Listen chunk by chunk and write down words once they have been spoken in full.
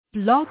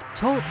Blog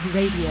Talk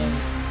Radio.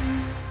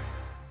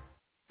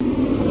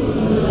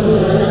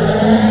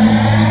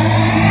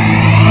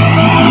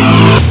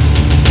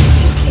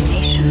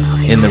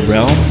 In the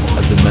realm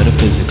of the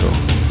metaphysical,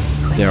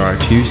 there are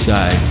two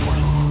sides.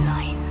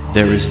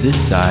 There is this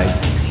side,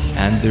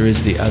 and there is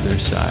the other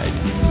side.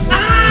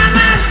 I'm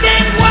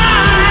asking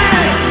why!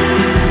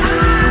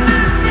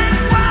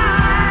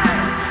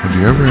 Have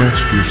you ever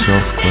asked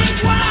yourself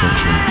questions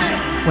such as,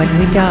 when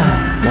we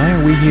die, why are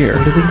we here?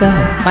 where do we go?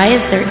 Why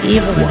is there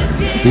evil?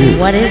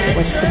 Fear. What is it?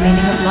 What's the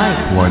meaning of life?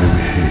 Why do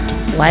we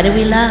hate? Why do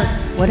we love?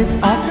 What is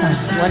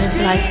Alzheimer's? What is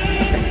life's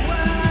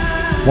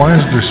purpose? Why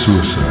is there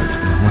suicide,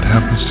 and what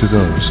happens to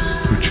those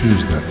who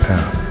choose that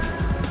path?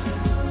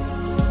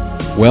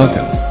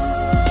 Welcome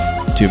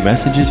to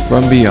Messages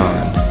from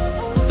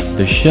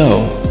Beyond, the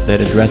show that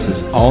addresses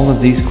all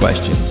of these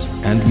questions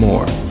and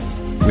more,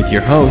 with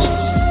your hosts,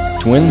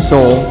 twin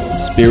soul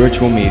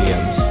spiritual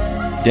mediums,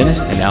 Dennis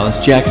and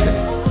Alice Jackson.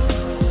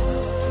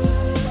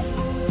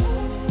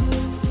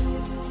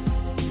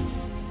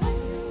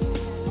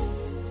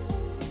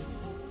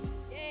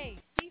 Yay,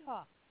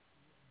 Seahawks.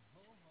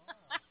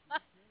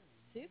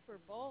 Super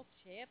Bowl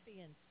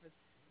champions. For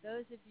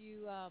those of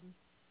you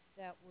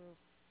that were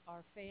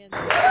our fans. We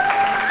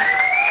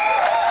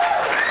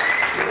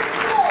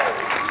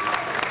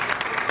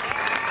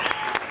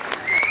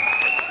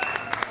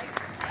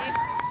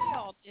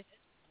all did.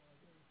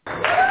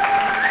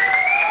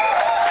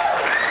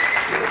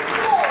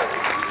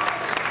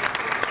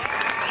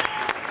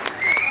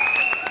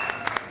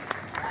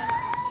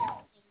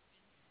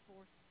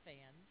 Sports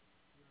fans.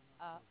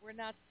 We're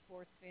not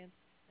sports fans.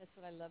 That's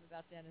what I love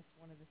about Dennis.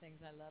 One of the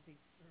things I love.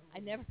 I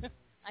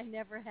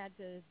never had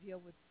to deal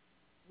with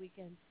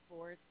weekend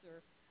sports,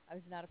 or I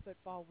was not a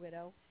football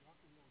widow.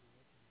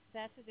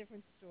 That's a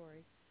different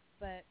story.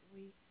 But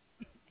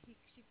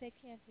they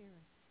can't hear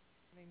us.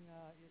 I mean,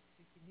 if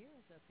you can hear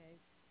us,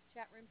 okay.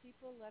 Chat room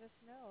people, let us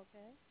know,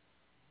 okay.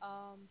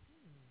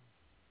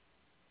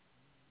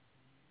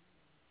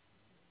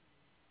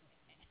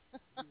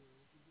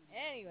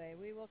 Anyway,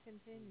 we will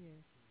continue.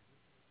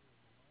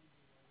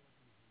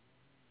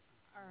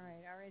 All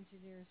right, our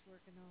engineer's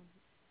working on.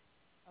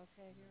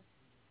 Okay, here.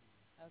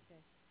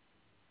 Okay.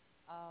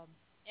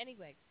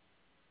 Anyway,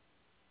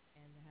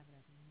 and they're having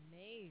a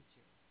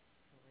major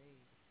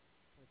parade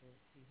for the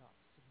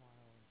Seahawks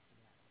tomorrow in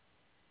Seattle.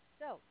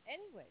 So,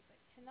 anyway, but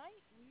tonight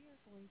we are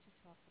going to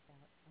talk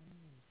about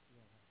onion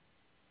peeling.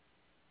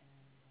 And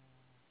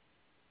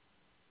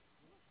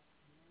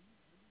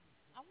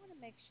I want to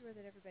make sure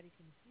that everybody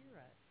can hear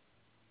us.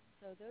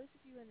 So those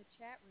of you in the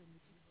chat room,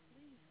 would you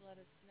please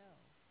let us know?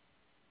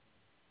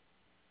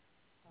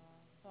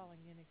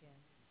 Calling in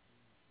again.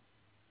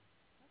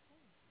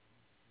 Okay.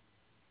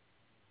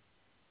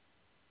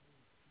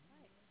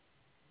 Right.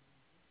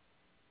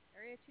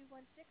 Area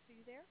 216, are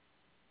you there?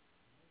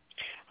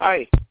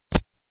 Hi.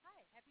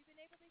 Hi. Have you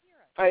been able to hear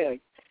us? Hi.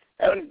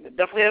 I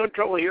definitely having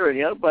trouble hearing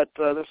you, but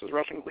this is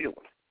Russ in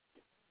Cleveland.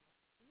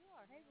 You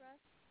are. Hey, Russ.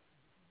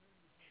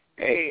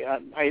 Hey,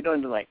 how you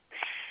doing tonight?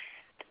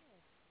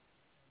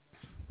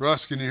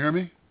 Russ, can you hear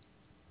me?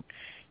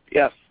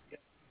 Yes.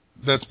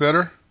 That's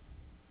better?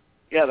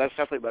 Yeah, that's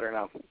definitely better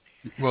now.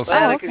 Well,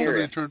 I can hear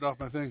somebody you. turned off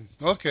my thing.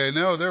 Okay,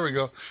 now there we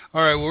go.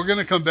 All right, well, we're going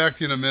to come back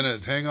to you in a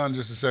minute. Hang on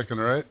just a second,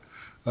 all right?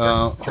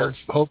 Sure.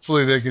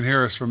 Hopefully they can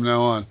hear us from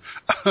now on.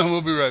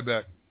 We'll be right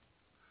back.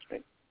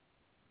 Okay.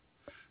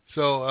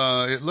 So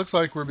it looks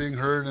like we're being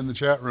heard in the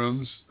chat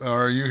rooms.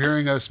 Are you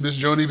hearing us, Miss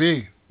Joni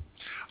B?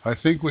 I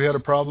think we had a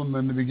problem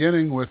in the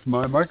beginning with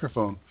my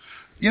microphone.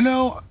 You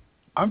know,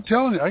 I'm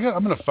telling you,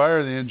 I'm going to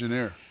fire the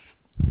engineer.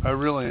 I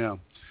really am.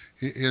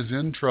 He is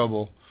in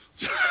trouble.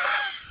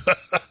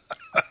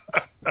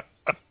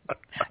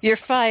 You're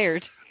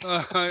fired.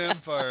 I am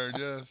fired,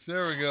 yes.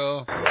 There we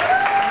go.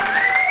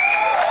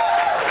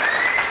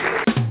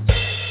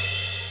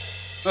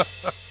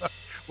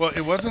 Well,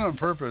 it wasn't on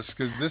purpose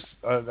because this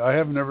I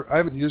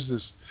haven't used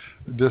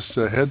this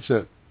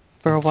headset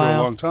For a while. for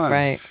a long time.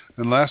 Right.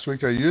 And last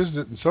week I used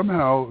it, and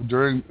somehow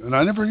and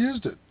I never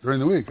used it during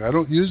the week. I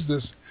don't use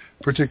this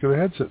particular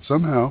headset.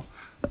 Somehow,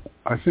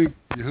 I think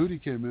Yehudi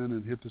came in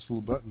and hit this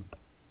little button.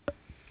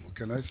 What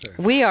can I say?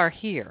 We are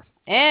here.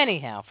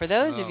 Anyhow, for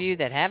those of you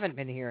that haven't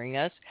been hearing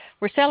us,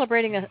 we're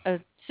celebrating a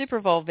Super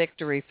Bowl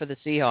victory for the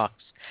Seahawks.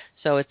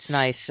 So it's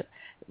nice.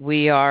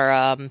 We are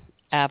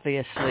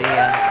obviously...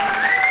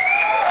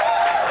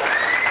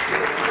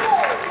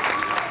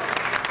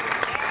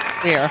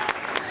 we are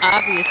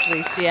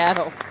obviously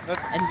Seattle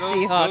and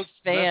Seahawks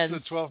fans.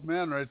 That's the 12th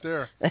man right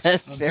there.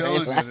 That's I'm very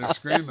telling loud. you, they're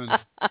screaming.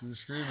 They're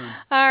screaming.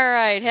 All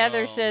right,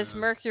 Heather Oh, says man.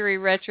 Mercury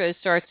retro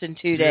starts in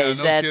 2 days.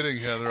 Yeah, no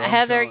kidding, Heather. I'm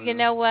Heather, telling you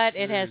know what?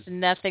 It has Jeez.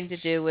 nothing to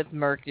do with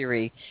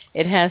Mercury.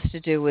 It has to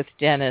do with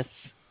Dennis.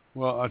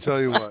 Well, I'll tell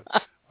you what.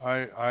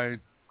 I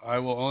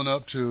will own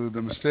up to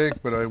the mistake,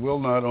 but I will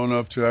not own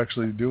up to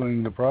actually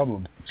doing the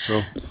problem.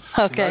 So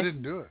Okay. I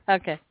didn't do it.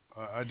 Okay.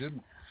 I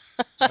didn't.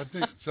 I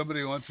think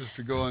somebody wants us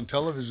to go on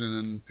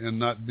television and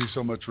not be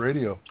so much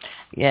radio.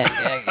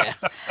 Yeah.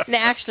 Now,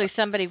 actually,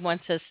 somebody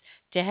wants us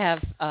to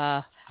have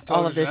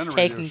all of this and a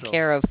radio taken show.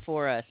 care of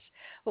for us.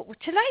 But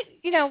tonight,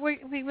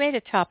 we made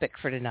a topic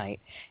for tonight,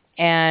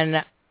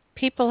 and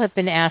people have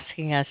been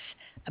asking us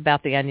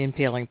about the onion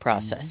peeling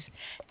process.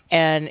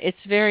 And it's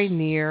very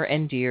near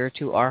and dear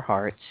to our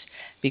hearts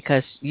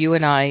because you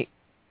and I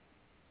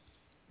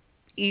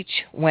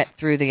each went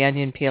through the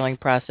onion peeling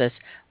process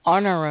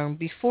on our own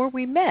before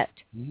we met,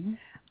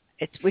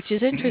 which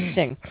is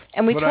interesting.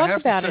 And we talk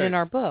about it in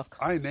our book.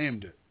 I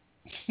named it.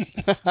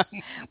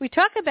 We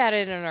talk about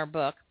it in our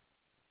book,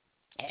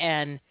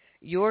 and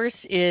yours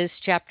is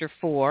chapter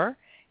 4,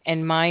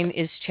 and mine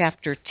is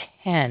chapter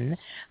 10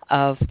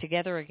 of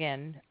Together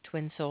Again,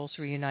 Twin Souls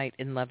Reunite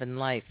in Love and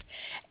Life.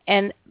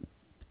 And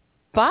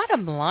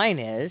bottom line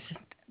is,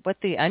 what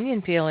the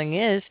onion peeling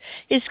is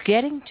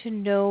getting to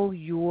know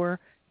your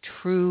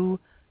true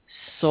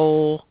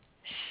soul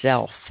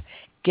self,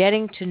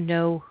 getting to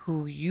know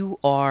who you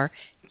are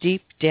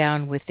deep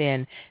down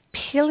within,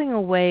 peeling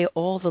away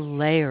all the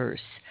layers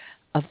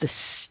of the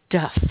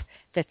stuff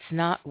that's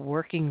not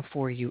working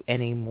for you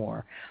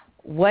anymore,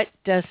 what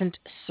doesn't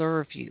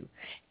serve you.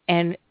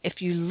 And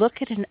if you look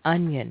at an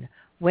onion,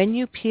 when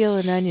you peel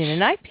an onion,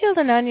 and I peeled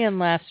an onion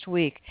last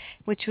week,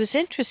 which was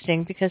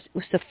interesting because it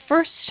was the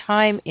first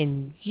time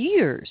in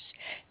years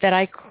that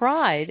I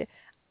cried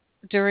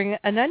during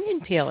an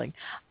onion peeling.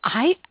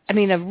 I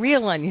mean a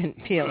real onion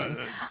peeling.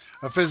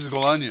 A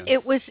physical onion.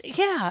 It was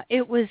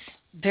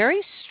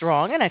very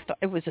strong, and I thought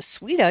it was a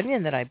sweet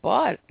onion that I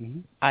bought,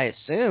 I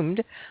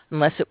assumed,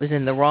 unless it was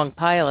in the wrong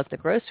pile at the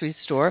grocery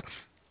store.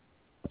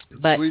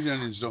 But sweet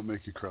onions don't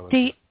make you cry like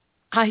that.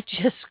 I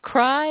just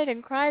cried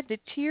and cried. The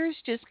tears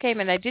just came,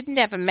 and I didn't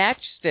have a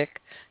matchstick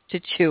to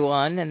chew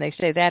on, and they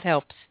say that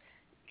helps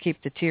keep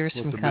the tears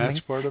from coming. The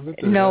match part of it?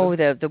 No,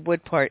 the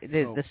wood part,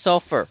 the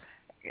sulfur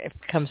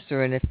comes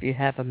through, and if you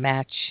have a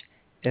match,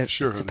 it's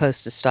supposed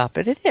to stop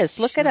it. It is.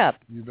 Look it up.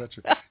 You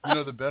betcha.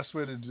 The best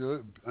way to do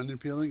it, onion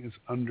peeling, is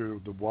under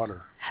the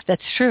water.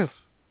 That's true.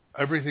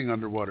 Everything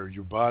underwater,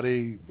 your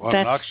body on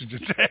an oxygen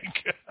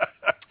tank.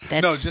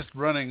 No, just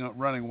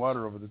running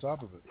water over the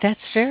top of it. That's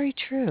very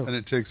true. And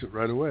it takes it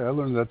right away. I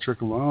learned that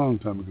trick a long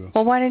time ago.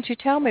 Well, why didn't you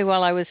tell me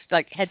while I was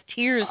had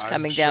tears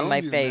coming down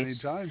my face? Many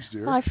times,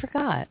 dear. Well, I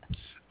forgot.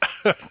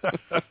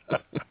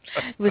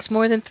 It was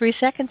more than 3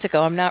 seconds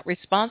ago. I'm not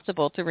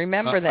responsible to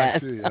remember that. I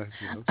see.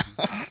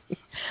 Okay.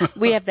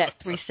 We have that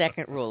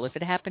 3-second rule. If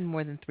it happened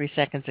more than 3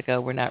 seconds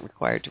ago, we're not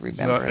required to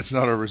remember it. It's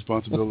not our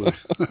responsibility.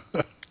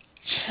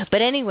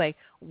 But anyway,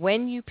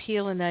 when you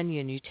peel an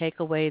onion, you take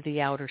away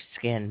the outer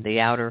skin, the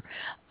outer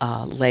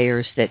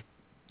layers that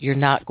you're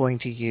not going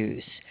to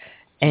use.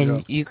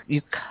 And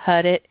you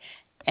cut it,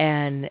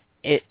 and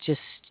it just,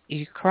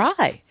 you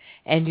cry.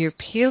 And you're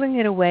peeling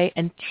it away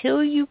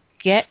until you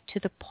get to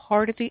the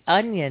part of the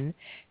onion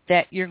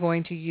that you're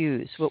going to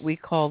use, what we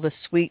call the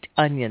sweet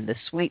onion, the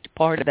sweet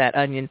part of that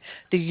onion,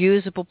 the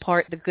usable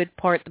part, the good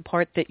part, the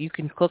part that you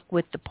can cook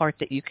with, the part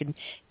that you can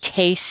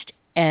taste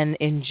and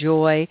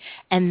enjoy,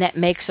 and that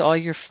makes all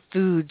your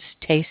foods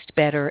taste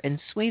better and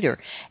sweeter.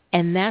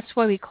 And that's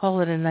why we call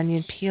it an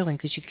onion peeling,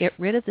 because you get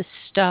rid of the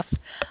stuff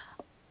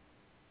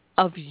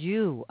of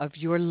you, of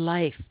your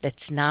life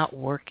that's not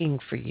working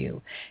for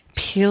you.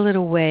 Peel it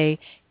away.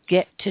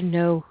 Get to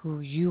know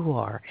who you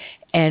are.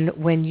 And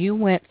when you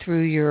went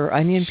through your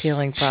onion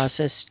peeling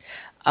process,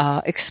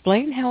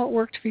 explain how it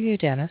worked for you,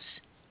 Dennis,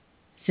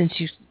 since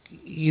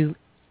you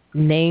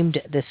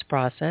named this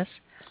process.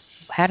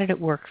 How did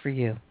it work for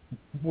you?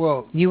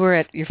 Well, you were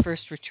at your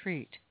first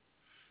retreat.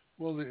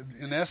 Well,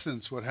 in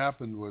essence, what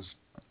happened was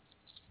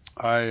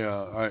I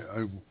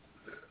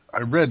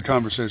read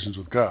Conversations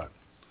with God,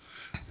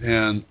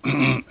 and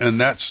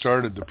that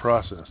started the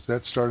process.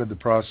 That started the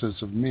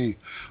process of me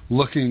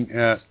looking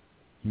at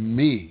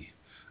me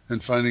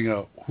and finding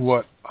out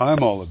what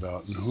I'm all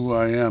about and who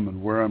I am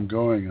and where I'm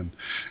going.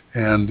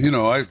 And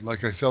I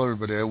like I tell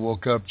everybody, I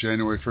woke up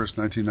January 1st,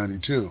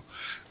 1992,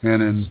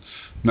 and in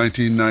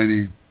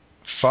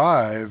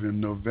 1995, in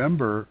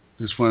November,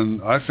 is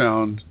when I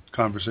found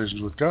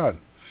Conversations with God.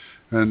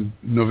 And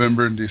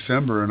November and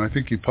December, and I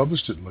think he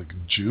published it like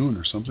in June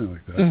or something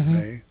like that,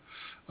 May.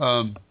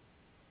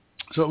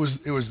 So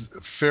it was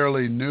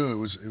fairly new.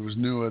 It was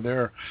new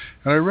there,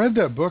 and I read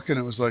that book, and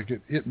it was like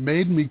it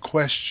made me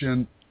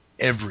question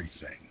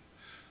everything.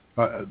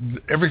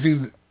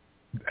 Everything.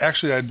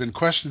 Actually, I'd been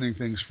questioning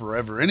things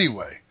forever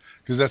anyway,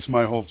 because that's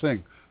my whole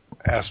thing.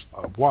 Ask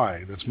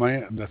why. That's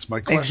my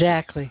question.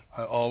 Exactly.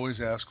 I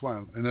always ask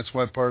why, and that's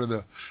why part of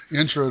the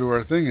intro to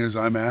our thing is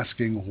I'm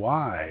asking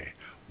why.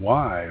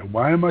 Why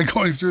am I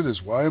going through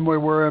this? Why am I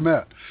where I'm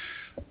at?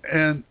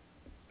 And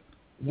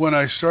when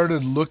I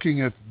started looking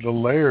at the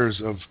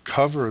layers of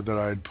cover that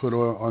I had put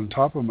on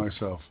top of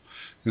myself,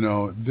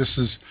 this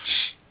is,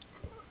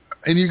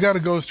 and you got to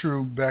go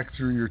back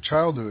through your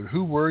childhood.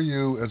 Who were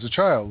you as a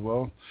child?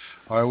 Well,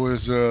 I was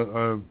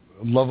a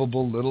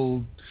lovable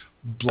little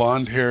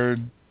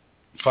blonde-haired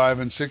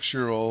 5- and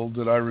 6-year-old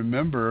that I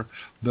remember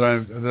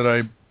that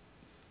I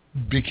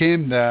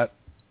became that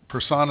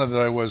persona that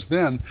I was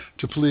then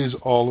to please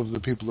all of the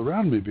people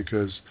around me,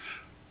 because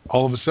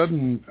all of a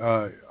sudden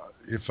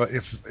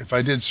if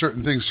I did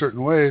certain things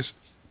certain ways,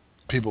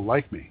 people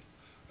liked me.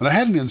 And I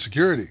had an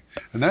insecurity.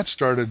 And that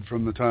started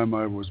from the time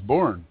I was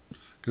born,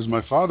 because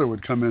my father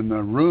would come in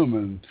the room,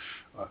 and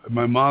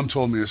my mom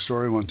told me a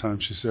story one time.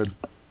 She said,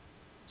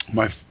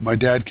 my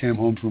dad came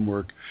home from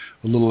work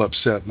a little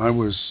upset, and I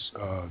was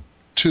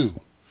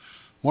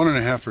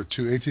 1.5 or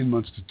 2, 18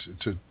 months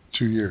to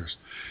 2 years.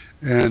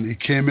 And he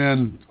came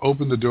in,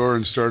 opened the door,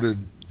 and started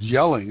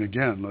yelling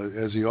again,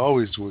 as he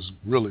always was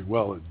really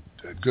well and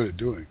good at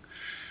doing.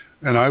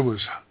 And I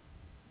was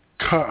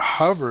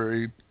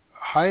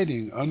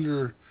hiding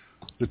under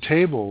the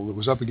table that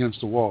was up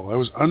against the wall. I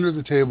was under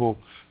the table,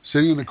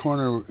 sitting in the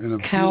corner in a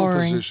fetal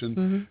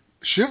position,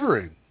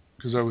 shivering,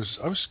 because I was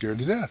scared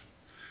to death.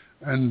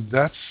 And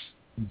that's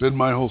been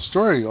my whole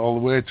story all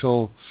the way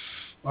till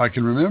I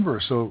can remember.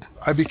 So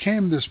I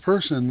became this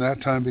person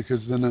that time,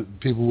 because then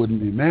people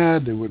wouldn't be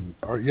mad, they wouldn't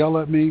yell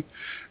at me,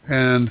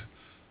 and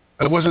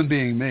it wasn't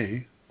being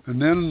me. And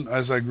then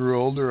as I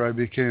grew older, I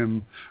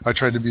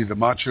tried to be the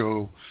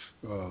macho,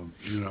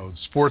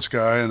 sports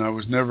guy, and I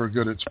was never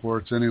good at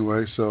sports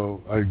anyway,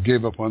 so I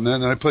gave up on that,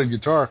 and I played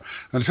guitar.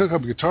 And I took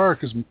up guitar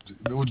because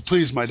it would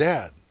please my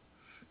dad,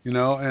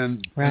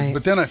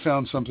 but then I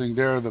found something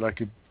there that I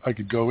could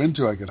go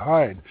into, I could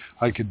hide,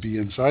 I could be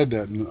inside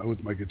that, and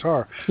with my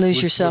guitar. Lose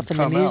yourself in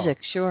the music,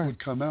 sure.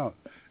 Would come out,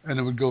 and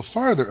it would go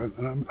farther.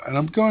 And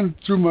I'm going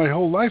through my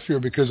whole life here,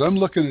 because I'm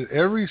looking at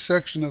every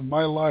section of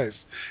my life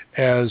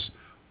as,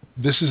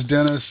 this is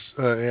Dennis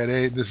at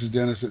 8, this is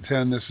Dennis at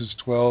 10, this is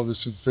 12,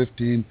 this is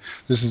 15,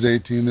 this is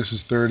 18, this is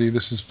 30,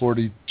 this is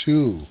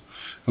 42.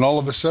 And all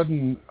of a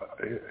sudden,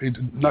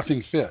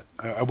 nothing fit.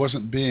 I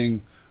wasn't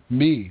being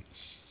me.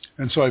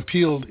 And so I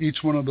peeled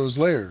each one of those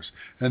layers.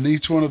 And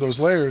each one of those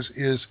layers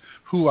is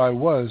who I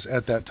was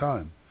at that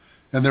time.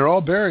 And they're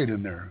all buried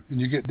in there. And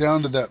you get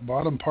down to that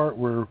bottom part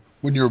where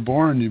when you're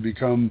born, you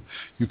come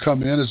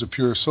in as a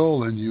pure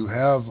soul, and you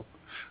have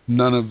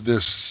none of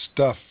this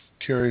stuff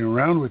carrying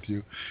around with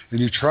you,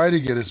 and you try to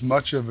get as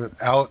much of it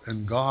out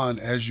and gone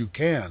as you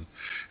can.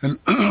 And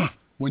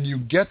when you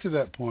get to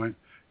that point,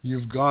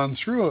 you've gone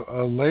through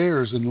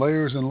layers and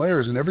layers and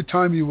layers, and every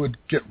time you would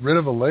get rid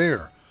of a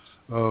layer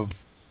of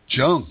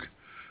junk,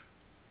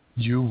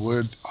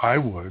 I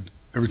would,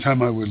 every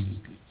time I would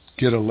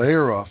get a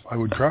layer off, I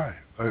would cry.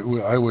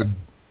 I would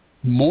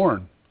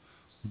mourn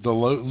the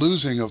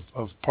losing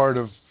of part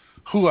of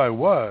who I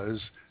was,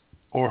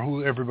 or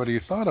who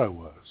everybody thought I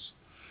was.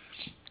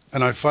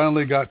 And I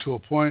finally got to a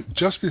point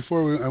just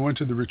before I went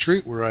to the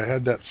retreat where I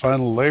had that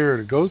final layer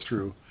to go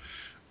through.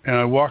 And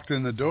I walked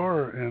in the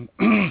door, and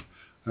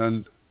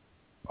and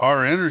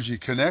our energy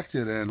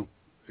connected, and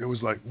it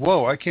was like,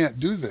 whoa, I can't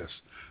do this.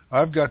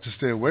 I've got to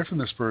stay away from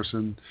this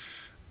person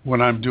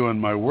when I'm doing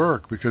my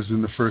work, because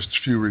in the first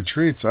few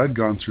retreats, I'd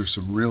gone through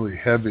some really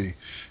heavy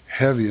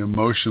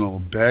emotional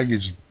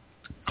baggage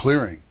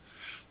clearing.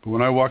 But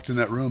when I walked in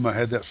that room, I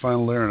had that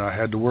final layer, and I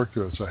had to work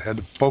through it. So I had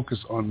to focus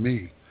on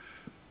me.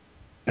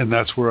 And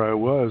that's where I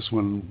was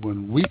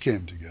when we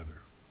came together.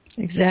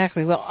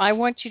 Exactly. Well, I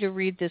want you to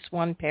read this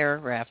one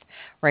paragraph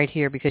right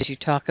here, because you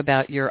talk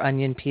about your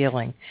onion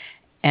peeling.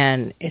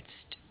 And it's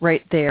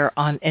right there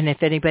on, and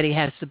if anybody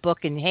has the book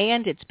in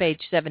hand, it's page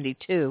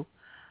 72.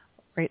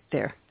 Right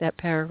there, that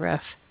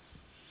paragraph.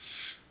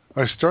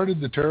 I started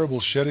the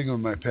terrible shedding of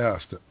my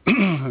past.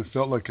 I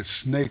felt like a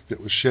snake that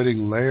was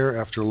shedding layer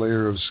after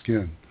layer of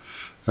skin.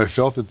 I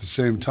felt at the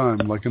same time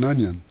like an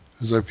onion.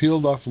 As I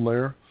peeled off a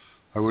layer,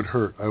 I would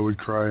hurt, I would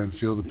cry and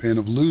feel the pain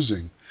of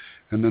losing,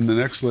 and then the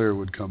next layer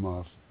would come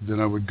off. Then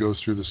I would go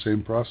through the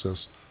same process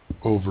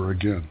over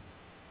again.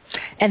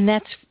 And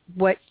that's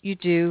what you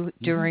do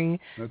during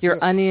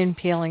your onion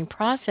peeling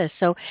process.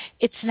 So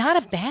it's not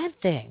a bad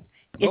thing.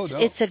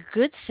 It's a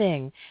good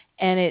thing.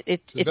 And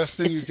it's the best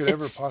thing you could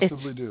ever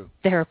possibly do.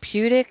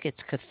 Therapeutic, it's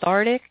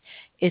cathartic,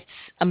 it's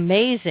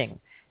amazing.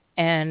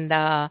 And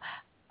I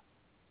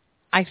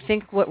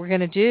think what we're going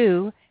to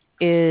do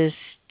is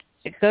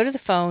go to the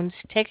phones,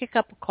 take a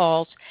couple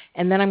calls,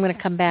 and then I'm going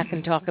to come back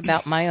and talk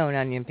about my own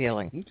onion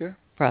peeling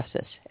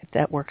process, if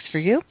that works for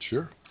you.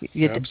 Sure,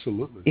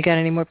 absolutely. You got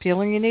any more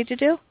peeling you need to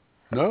do?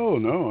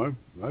 No,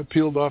 I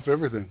peeled off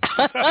everything.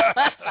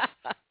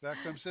 In fact,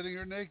 I'm sitting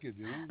here naked,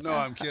 No,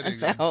 I'm kidding.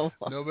 No.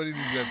 Nobody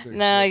needs that visual.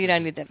 No, you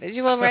don't need that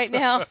visual right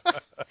now.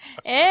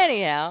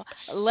 Anyhow,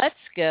 let's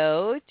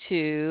go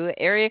to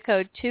area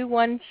code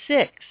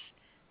 216.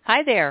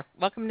 Hi there.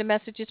 Welcome to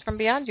Messages from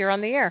Beyond. You're on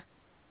the air.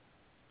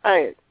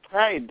 Hi,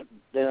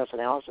 Dennis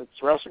and Alice.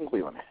 It's Russ in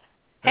Cleveland.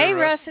 Hey,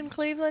 Russ in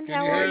Cleveland.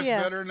 How are you? Can you hear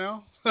us better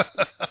now?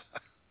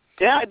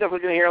 Yeah, I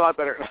definitely can hear a lot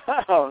better.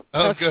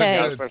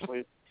 Okay.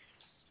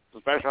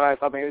 Especially, I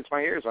thought maybe it's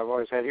my ears. I've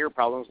always had ear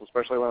problems,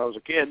 especially when I was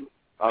a kid.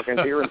 All kinds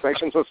of ear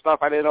infections and stuff.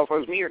 I didn't know if it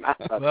was me or not.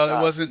 But, well,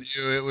 it wasn't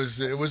you. It was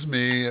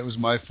me. It was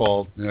my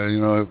fault.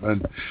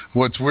 And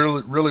what's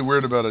really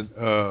weird about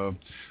a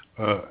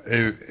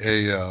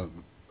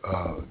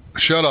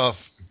shut-off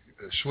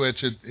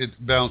switch,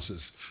 it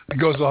bounces. It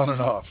goes on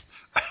and off.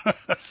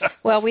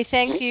 Well, we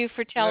thank you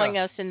for telling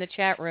us in the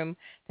chat room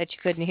that you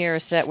couldn't hear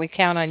us, that we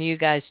count on you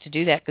guys to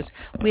do that because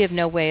we have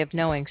no way of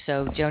knowing.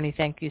 So, Joni,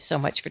 thank you so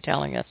much for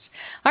telling us.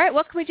 All right,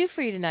 what can we do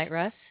for you tonight,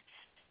 Russ?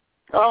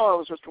 Oh, I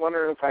was just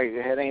wondering if I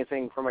had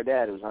anything for my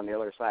dad who's on the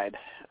other side.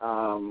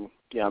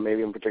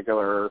 Maybe in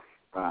particular,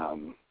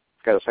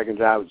 got a second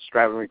job. It's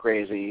driving me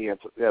crazy at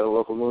a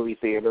local movie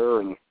theater,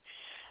 and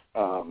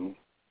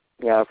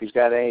if he's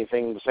got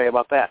anything to say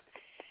about that.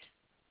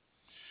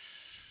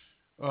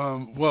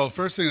 Well,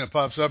 first thing that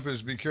pops up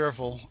is be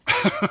careful.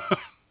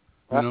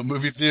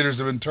 Movie theaters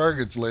have been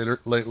targets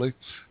lately,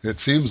 it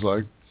seems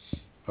like.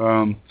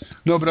 No,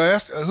 but I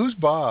asked, who's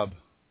Bob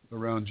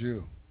around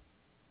you?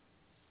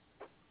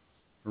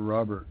 Or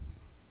Robert?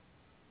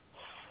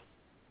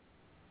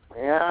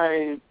 Yeah,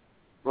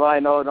 I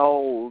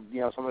know,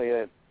 somebody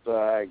that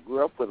I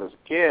grew up with as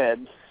a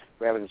kid,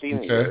 who I haven't seen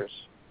in years.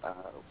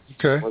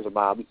 Was a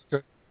Bob.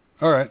 Okay.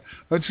 All right.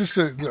 Let's just.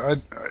 Do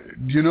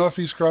you know if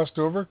he's crossed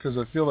over? Because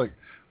I feel like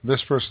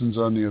this person's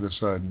on the other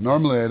side.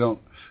 Normally, I don't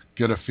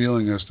get a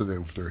feeling as to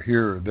if they're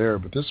here or there,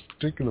 but this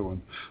particular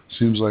one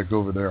seems like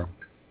over there.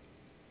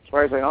 As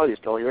far as I know, he's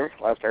still here.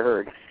 Last I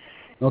heard.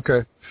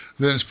 Okay,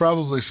 then it's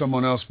probably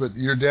someone else. But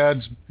your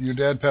dad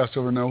passed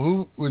over. Now,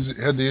 who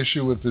had the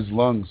issue with his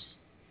lungs?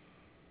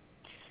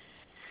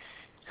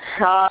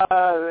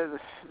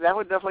 That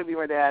would definitely be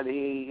my dad.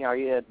 He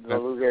had the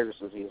Lou Gehrig's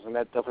disease, and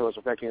that definitely was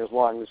affecting his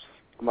lungs,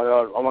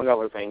 among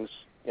other things.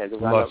 Yeah,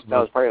 that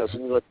was part of the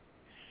thing with.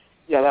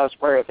 Yeah, that was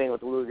part of the thing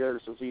with the Lou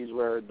Gehrig's disease,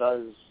 where it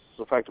does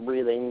affect the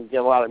breathing. You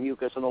get a lot of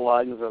mucus in the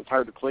lungs, and it's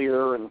hard to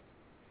clear. And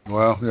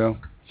well, yeah.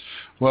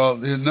 Well,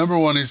 number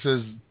one, he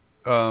says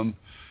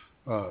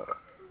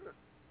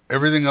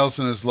everything else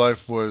in his life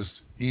was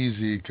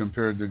easy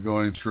compared to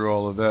going through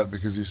all of that,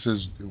 because he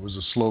says it was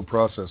a slow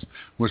process,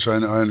 which I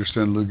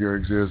understand Lou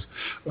Gehrig's is.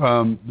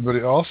 But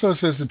it also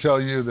says to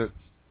tell you that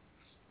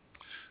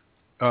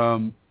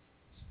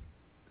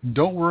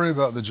don't worry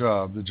about the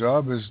job. The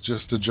job is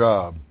just a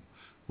job.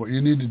 What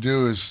you need to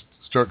do is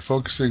start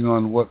focusing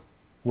on what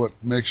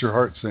makes your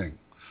heart sing,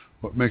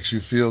 what makes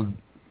you feel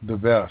the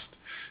best.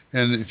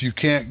 And if you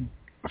can't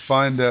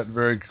find that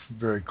very,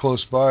 very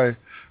close by,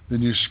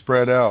 then you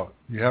spread out.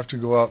 You have to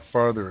go out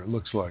farther, it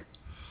looks like.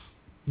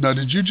 Now,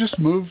 did you just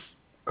move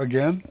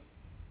again?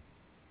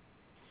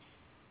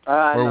 No,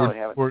 I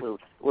haven't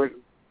moved. You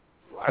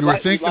were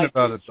thinking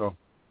about it, though.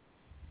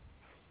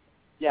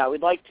 Yeah,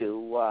 we'd like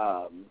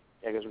to.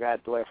 Because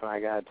the wife and I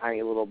got a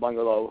tiny little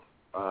bungalow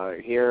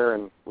here,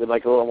 and we'd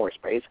like a little more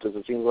space, because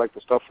it seems like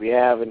the stuff we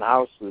have in the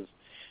house is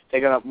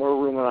taking up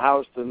more room in the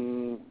house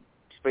than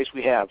space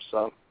we have.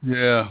 So.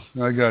 Yeah,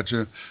 I got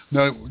you.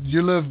 Now,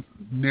 you live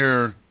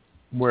near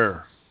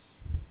where?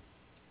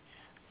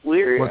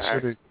 What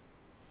city?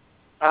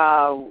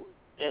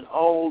 An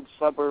old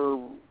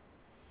suburb,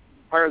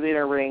 part of the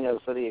inner ring of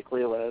the city of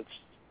Cleveland. It's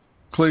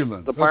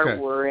Cleveland. The part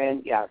we're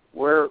in,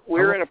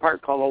 we're in a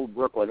part called Old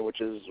Brooklyn, which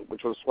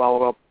was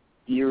swallowed up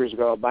years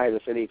ago by the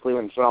city of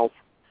Cleveland itself.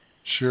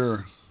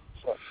 Sure.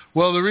 So,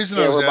 well, the reason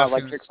I was we're asking,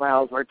 about 6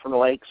 miles right from the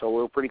lake, so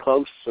we're pretty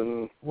close.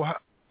 And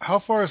how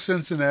far is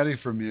Cincinnati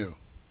from you?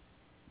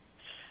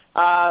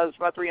 It's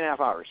about 3.5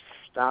 hours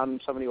down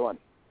 71.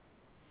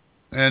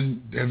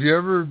 And have you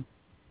ever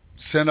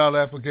sent out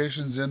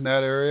applications in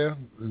that area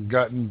and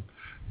gotten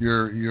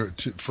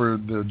for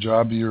the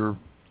job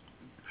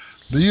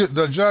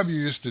the job you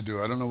used to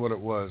do? I don't know what it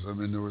was. I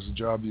mean, there was a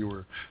job you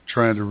were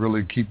trying to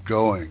really keep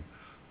going,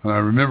 and I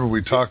remember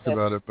we talked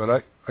about it.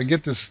 But I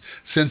get this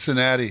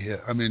Cincinnati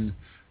hit.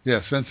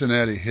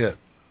 Cincinnati hit.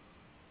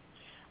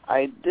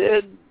 I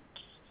did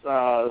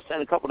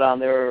send a couple down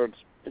there.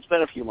 It's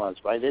been a few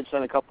months, but I did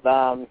send a couple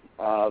down.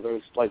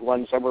 There's like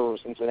one suburb of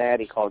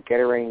Cincinnati called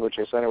Kettering, which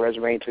I sent a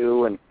resume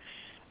to, and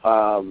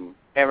haven't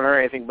heard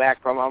anything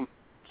back from them.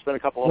 It's been a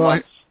couple of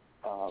months.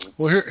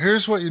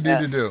 Here's what you need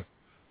to do.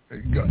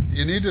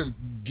 You need to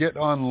get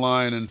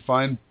online and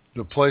find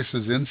the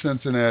places in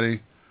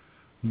Cincinnati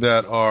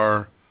that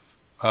are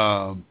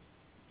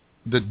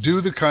that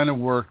do the kind of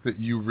work that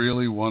you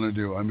really want to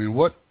do. I mean,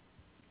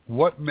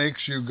 what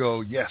makes you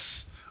go, yes,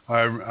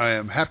 I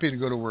am happy to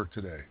go to work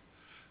today.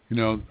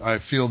 I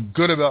feel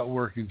good about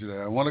working today.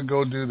 I want to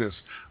go do this.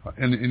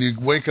 And you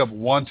wake up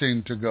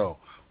wanting to go.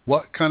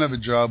 What kind of a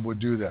job would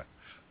do that?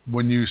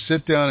 When you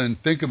sit down and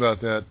think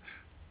about that,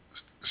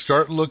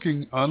 start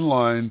looking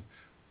online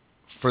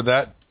for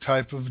that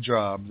type of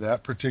job,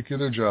 that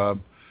particular job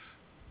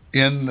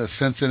in the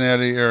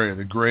Cincinnati area,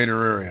 the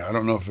greater area. I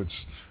don't know if it's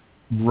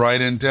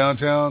right in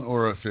downtown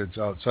or if it's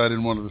outside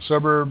in one of the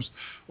suburbs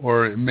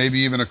or maybe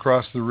even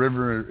across the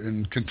river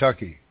in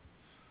Kentucky.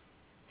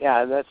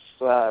 Yeah, that's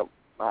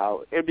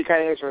it'd be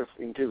kind of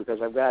interesting, too, because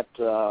I've got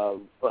a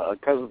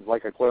cousin,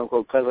 like a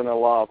quote-unquote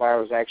cousin-in-law of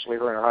ours, actually,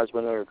 her and her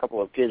husband and a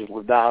couple of kids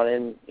live down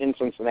in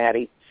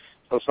Cincinnati.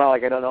 So it's not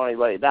like I don't know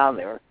anybody down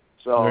there.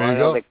 So I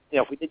know that,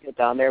 if we did get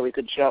down there, they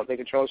could show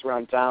us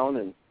around town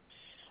and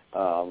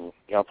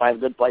find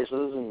good places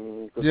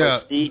and good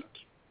places to eat,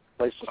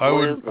 places to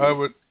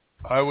live.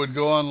 I would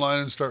go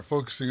online and start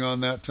focusing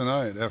on that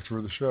tonight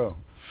after the show.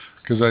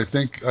 because I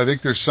think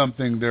there's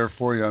something there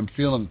for you. I'm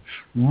feeling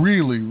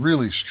really,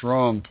 really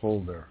strong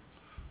pull there.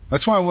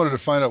 That's why I wanted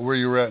to find out where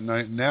you were at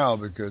now,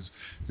 because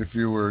if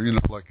you were,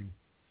 like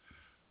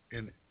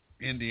in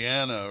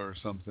Indiana or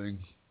something,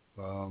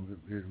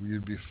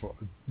 you'd be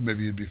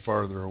maybe you'd be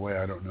farther away.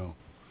 I don't know.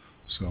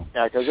 So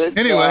yeah, because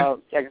anyway,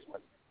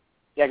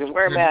 because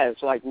where I'm at,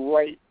 it's like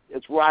right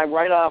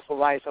off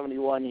of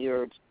I-71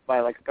 here. It's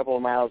by like a couple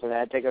of miles, and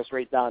that'd take us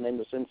straight down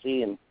into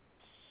Cincy, and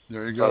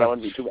there you go. So that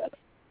wouldn't be too bad.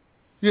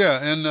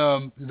 Yeah,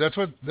 and that's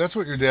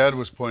what your dad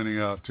was pointing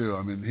out too.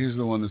 I mean, he's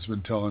the one that's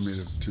been telling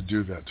me to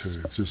do that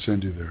to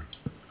send you there.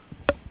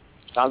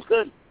 Sounds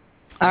good.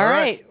 All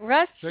right,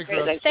 Russ.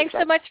 Thanks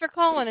so much for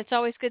calling. It's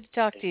always good to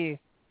talk to you.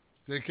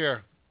 Take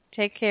care.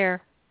 Take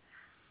care.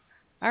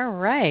 All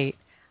right.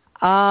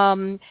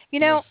 I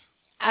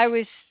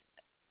was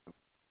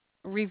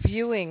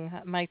reviewing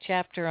my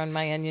chapter on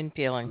my onion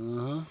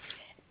peeling,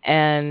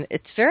 and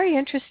it's very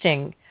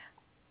interesting.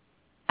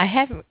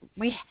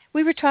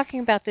 We were talking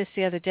about this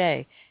the other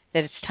day,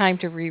 that it's time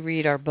to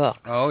reread our book.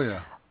 Oh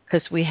yeah.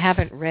 Because we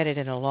haven't read it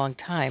in a long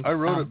time. I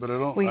wrote it, but I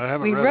haven't read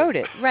it. We wrote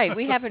it, right.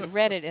 We haven't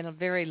read it in a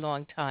very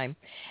long time.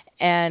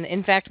 And,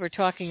 in fact, we're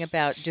talking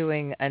about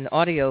doing an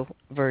audio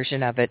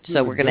version of it,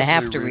 so we're going to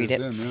have to read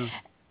it.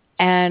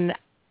 And,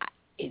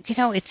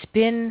 it's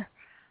been,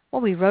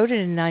 we wrote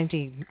it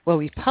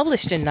we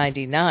published in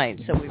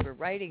 99, so we were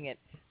writing it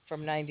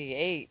from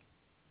 98.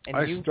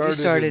 And you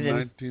started in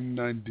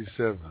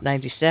 1997.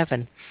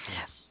 97.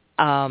 Yes.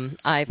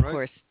 I, of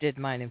course, did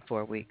mine in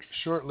 4 weeks.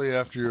 Shortly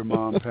after your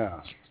mom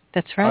passed.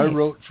 That's right. I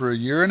wrote for a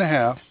year and a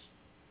half,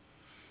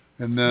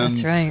 and then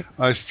that's right.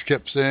 I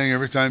kept saying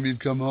every time you'd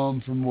come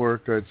home from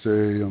work, I'd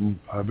say,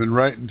 I've been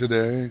writing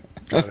today,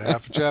 got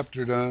half a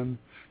chapter done,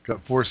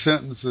 got 4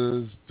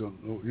 sentences,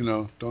 don't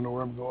know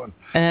where I'm going.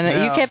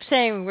 And you kept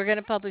saying, we're going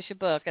to publish a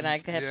book, and I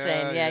kept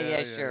saying,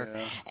 yeah, sure.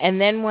 Yeah. And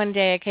then one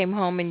day I came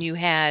home, and you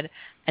had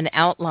an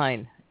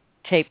outline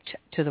taped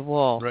to the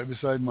wall. Right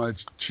beside my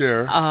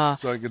chair, so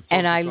I could focus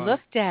and I on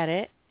looked at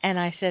it, and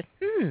I said,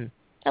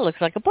 that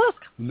looks like a book.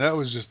 And that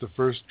was just the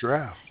first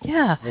draft of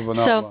an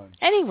outline. So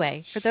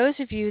anyway, for those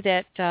of you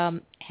that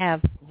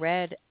have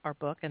read our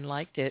book and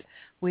liked it,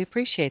 we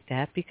appreciate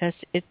that, because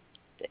it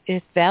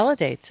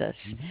validates us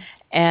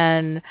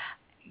and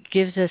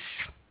gives us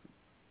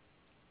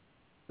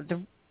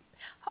the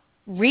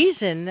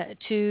reason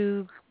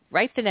to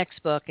write the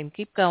next book and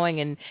keep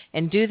going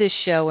and do this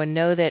show, and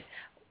know that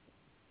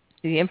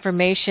the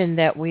information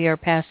that we are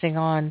passing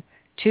on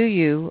to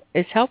you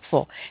is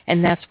helpful,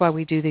 and that's why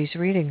we do these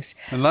readings.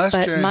 And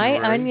January,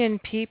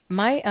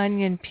 my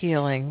onion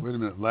peeling. Wait a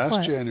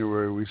minute.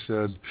 January we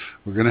said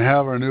we're going to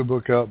have our new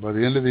book out by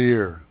the end of the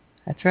year.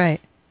 That's right.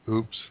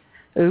 Oops.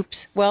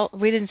 Well,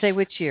 we didn't say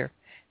which year.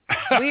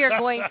 We are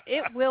going.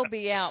 It will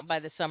be out by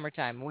the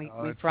summertime. We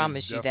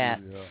promise you that.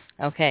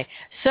 Yeah. Okay.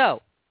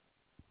 So,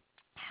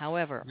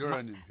 however,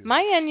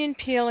 my onion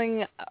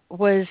peeling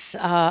was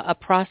a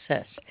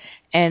process,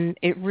 and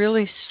it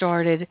really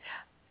started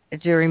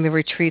during the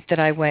retreat that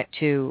I went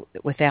to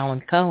with Alan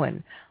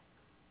Cohen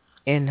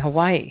in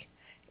Hawaii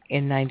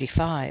in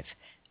 95.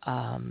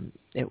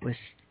 It was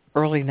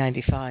early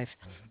 95.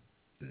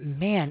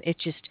 Man, it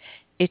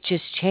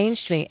just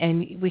changed me.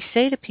 And we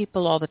say to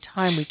people all the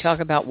time, we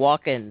talk about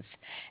walk-ins,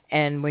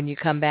 and when you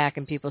come back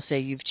and people say,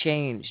 you've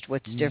changed,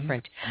 what's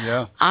different?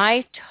 Yeah.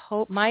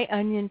 My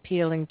onion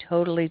peeling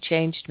totally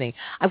changed me.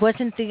 I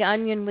wasn't the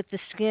onion with the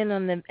skin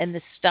and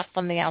the stuff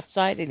on the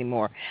outside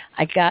anymore.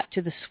 I got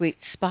to the sweet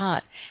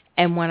spot.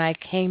 And when I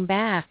came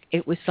back,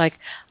 it was like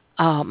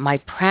my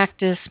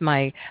practice,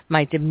 my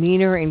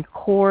demeanor in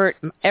court,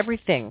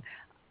 everything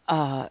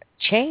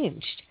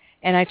changed.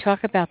 And I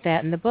talk about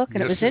that in the book,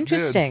 and it was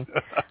interesting.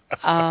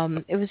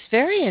 It was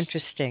very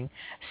interesting.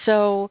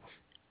 So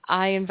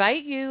I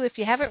invite you, if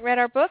you haven't read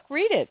our book,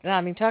 read it. I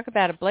mean, talk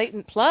about a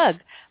blatant plug,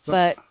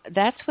 but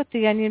that's what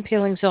the onion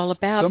peeling is all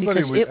about,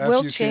 because it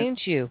will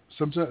change you.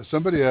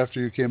 Somebody after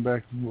you came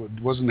back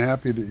wasn't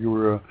happy that you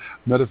were a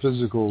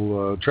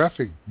metaphysical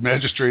traffic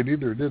magistrate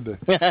either, did they?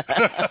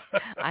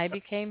 I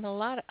became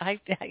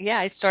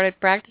I started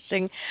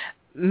practicing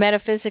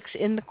metaphysics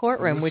in the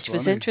courtroom, which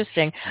was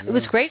interesting. Yeah. It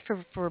was great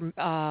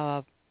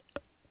for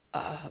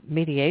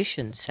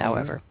mediations,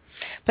 however.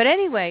 But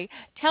anyway,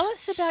 tell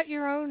us about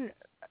your own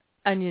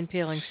onion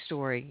peeling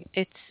story.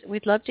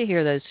 We'd love to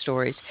hear those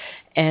stories.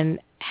 And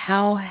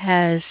how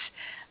has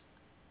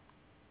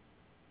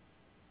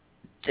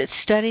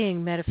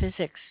studying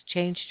metaphysics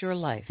changed your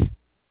life?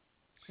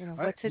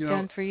 What's it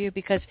done for you?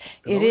 Because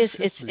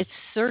it's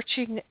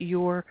searching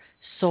your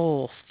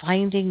soul,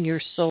 finding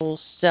your soul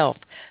self,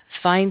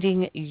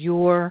 finding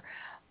your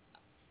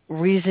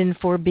reason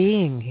for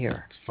being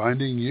here. It's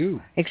finding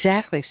you.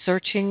 Exactly.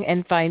 Searching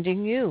and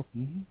finding you.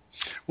 Mm-hmm.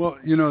 Well,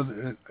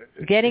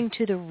 getting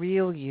to the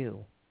real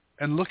you.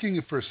 And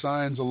looking for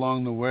signs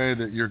along the way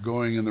that you're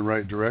going in the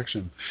right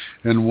direction.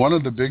 And one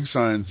of the big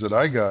signs that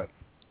I got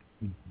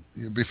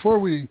before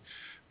we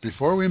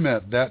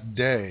met that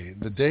day,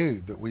 the day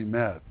that we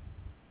met,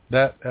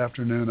 that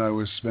afternoon I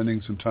was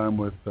spending some time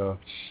with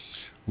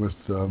with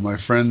my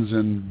friends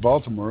in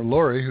Baltimore.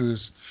 Lori, who's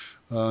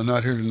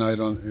not here tonight,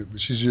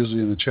 she's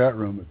usually in the chat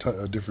room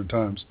at different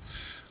times.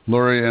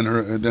 Lori and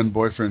her and then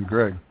boyfriend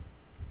Greg,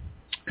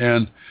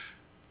 and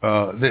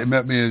they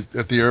met me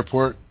at the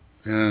airport,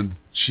 and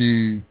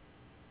she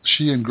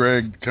and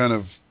Greg kind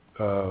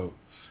of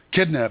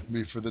kidnapped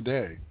me for the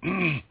day.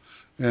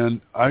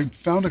 And I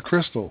found a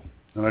crystal,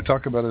 and I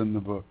talk about it in the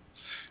book.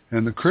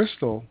 And the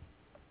crystal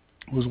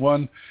was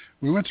one,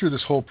 we went through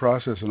this whole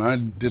process, and I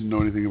didn't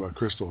know anything about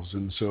crystals.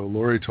 And so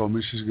Lori told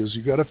me, she goes,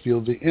 you got to feel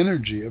the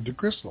energy of the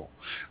crystal.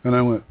 And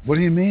I went, what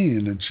do you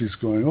mean? And she's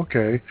going,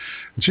 okay.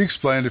 And she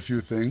explained a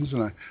few things,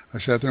 and I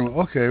sat there and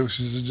went, okay.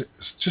 She said,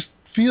 just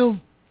feel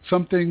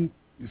something.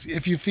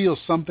 If you feel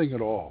something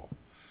at all,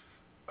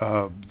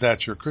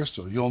 that's your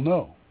crystal. You'll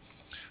know.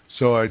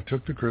 So I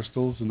took the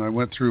crystals, and I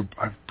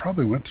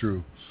probably went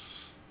through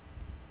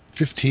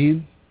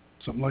 15,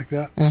 something like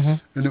that. Mm-hmm.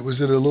 And it was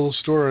at a little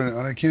store, and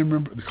I can't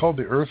remember. It's called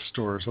the Earth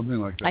Store or something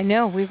like that. I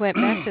know. We went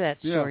back to that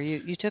store. Yeah.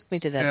 You took me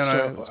to that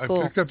store.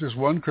 And I picked up this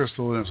one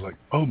crystal, and I was like,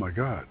 oh, my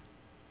God.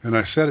 And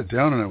I set it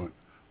down, and I went,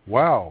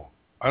 wow.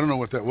 I don't know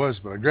what that was,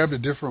 but I grabbed a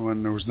different one,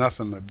 and there was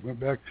nothing. I went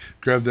back,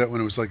 grabbed that one.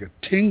 It was like a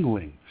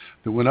tingling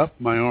that went up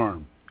my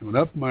arm. It went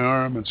up my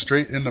arm and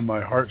straight into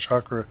my heart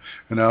chakra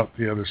and out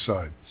the other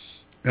side.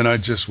 And I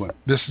just went,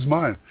 this is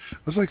mine.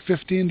 It was like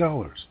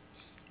 $15.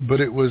 But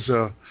it was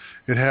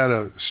it had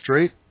a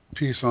straight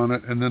piece on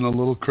it and then a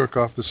little crook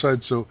off the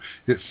side, so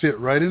it fit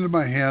right into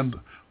my hand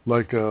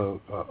like a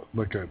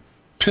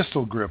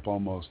pistol grip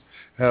almost.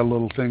 Had a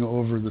little thing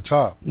over the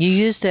top. You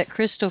used that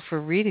crystal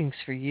for readings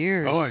for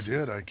years. Oh, I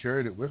did. I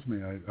carried it with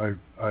me.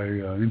 I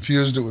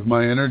infused it with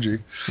my energy.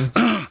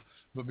 Mm-hmm.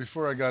 But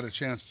before I got a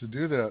chance to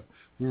do that,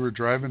 we were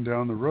driving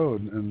down the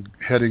road and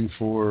heading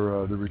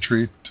for the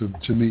retreat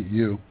to meet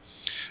you.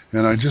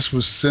 And I just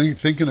was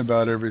thinking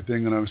about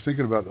everything, and I was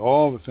thinking about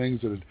all the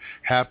things that had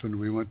happened.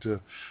 We went to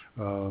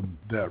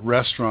that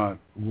restaurant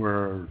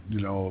where,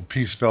 a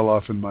piece fell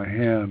off in my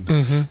hand.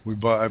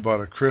 Mm-hmm. I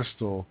bought a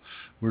crystal.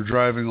 We're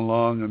driving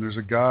along, and there's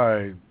a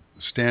guy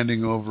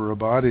standing over a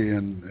body,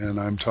 and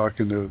I'm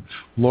talking to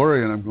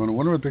Lori, and I'm going, I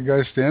wonder what the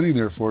guy's standing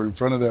there for in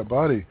front of that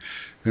body.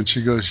 And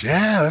she goes,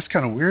 yeah, that's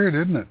kind of weird,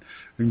 isn't it?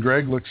 And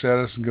Greg looks at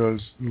us and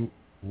goes,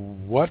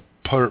 what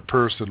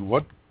person,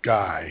 what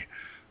guy?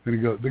 And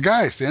he goes, the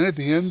guy standing at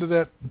the end of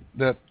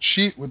that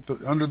sheet with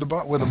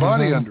a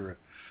body under it,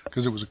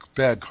 because it was a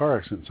bad car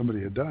accident.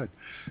 Somebody had died.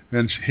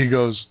 And he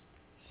goes,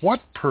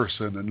 what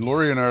person? And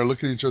Lori and I are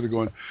looking at each other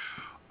going,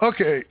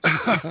 okay,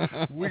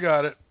 we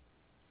got it.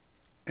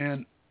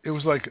 And it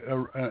was like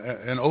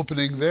an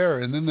opening there.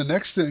 And then the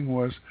next thing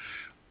was,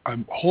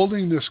 I'm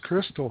holding this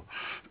crystal,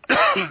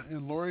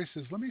 and Lori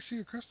says, let me see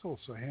your crystal.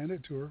 So I hand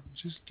it to her.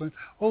 She's playing,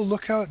 oh,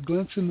 look how it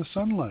glints in the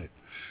sunlight.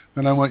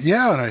 And I went,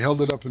 yeah, and I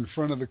held it up in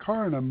front of the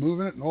car, and I'm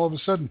moving it, and all of a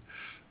sudden,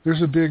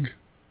 there's a big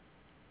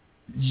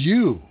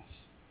U.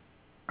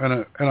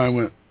 And I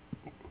went,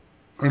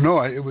 or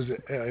no, it was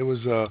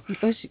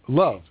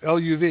love,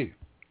 L-U-V.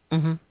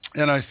 Mm-hmm.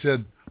 And I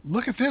said,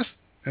 look at this.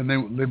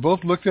 And they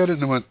both looked at it,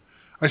 and they went,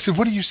 I said,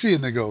 what do you see?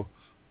 And they go,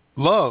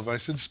 love. I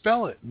said,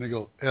 spell it. And they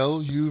go,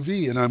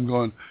 L-U-V. And I'm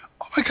going,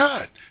 oh, my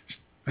God.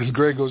 And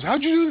Greg goes,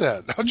 how'd you do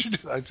that? How'd you do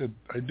that? I said,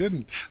 I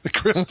didn't. The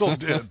crystal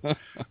did.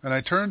 And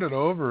I turned it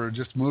over,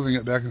 just moving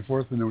it back and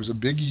forth, and there was a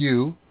big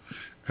U.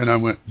 And I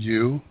went,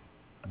 you,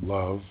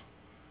 love,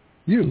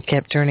 you. You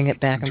kept turning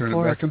it back and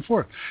forth. Back and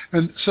forth.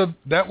 And so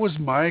that was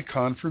my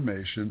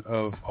confirmation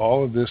of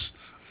all of this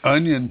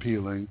onion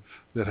peeling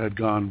that had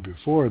gone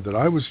before, that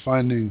I was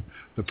finding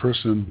the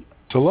person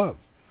to love.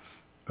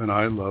 And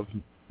I love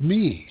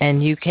me.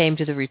 And you came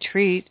to the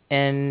retreat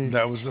and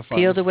that was the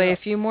peeled away step.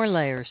 A few more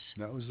layers.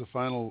 That was the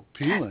final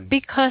peeling.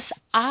 Because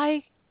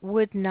I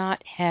would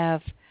not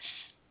have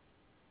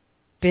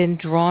been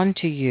drawn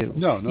to you.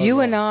 No,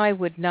 you and I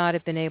would not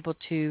have been able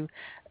to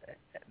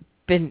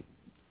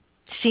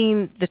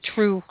seen the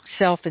true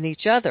self in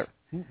each other.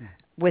 Mm-mm.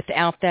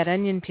 Without that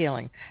onion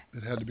peeling.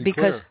 It had to be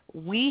because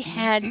clear. We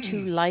had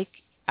to like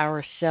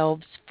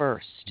ourselves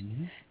first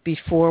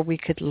before we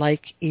could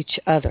like each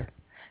other,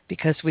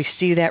 because we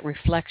see that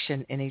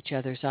reflection in each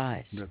other's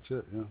eyes. That's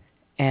it, yeah.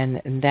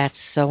 And that's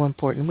so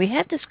important. We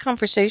had this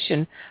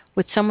conversation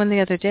with someone the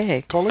other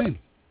day. Colleen.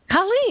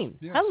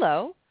 Yes.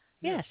 Hello.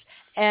 Yes.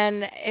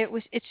 And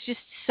it's just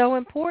so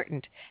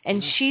important.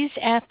 And she's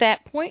at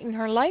that point in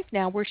her life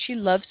now where she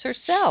loves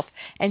herself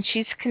and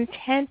she's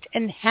content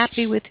and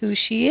happy with who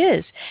she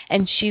is.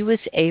 And she was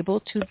able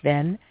to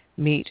then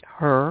meet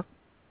her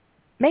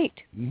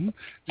mate. Mm-hmm.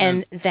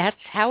 And that's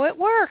how it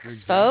works,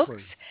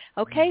 folks.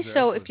 Okay, exactly.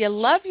 So if you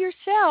love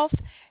yourself,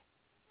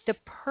 the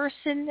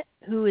person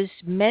who is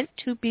meant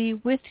to be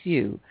with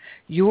you,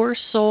 your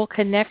soul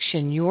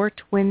connection, your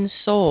twin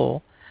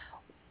soul,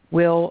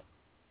 will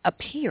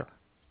appear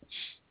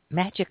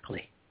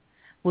magically,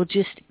 will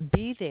just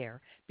be there,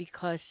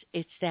 because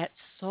it's that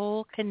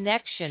soul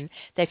connection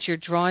that you're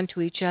drawn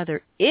to each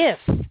other if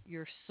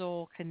your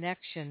soul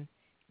connection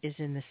is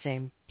in the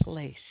same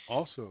place.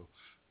 Also,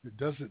 it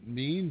doesn't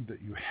mean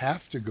that you have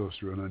to go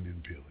through an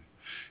onion peeling.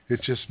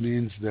 It just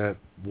means that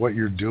what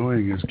you're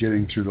doing is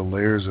getting through the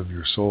layers of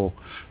your soul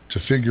to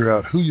figure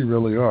out who you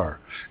really are.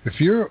 If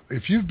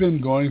you've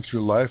been going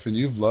through life and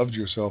you've loved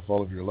yourself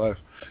all of your life,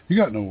 you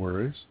got no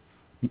worries.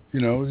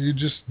 You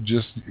just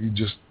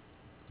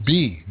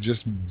be.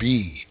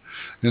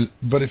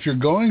 But if you're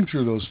going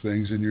through those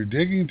things and you're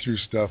digging through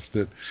stuff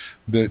that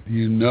that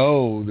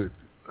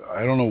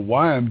I don't know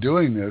why I'm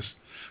doing this,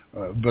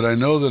 but I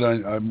know that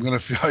I'm going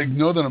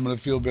to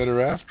feel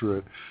better after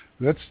it.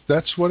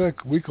 That's what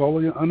we call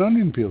an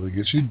onion peel. It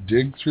gets you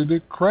dig through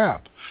the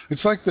crap.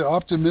 It's like the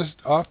optimist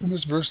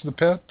versus the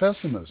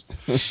pessimist.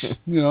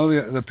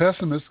 The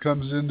pessimist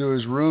comes into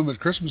his room at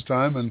Christmas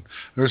time, and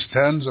there's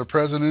tons of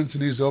presents,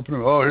 and he's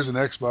opening. Oh, here's an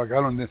Xbox.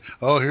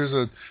 Here's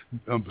a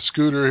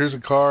scooter. Here's a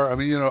car. I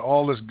mean,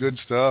 all this good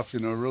stuff.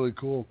 Really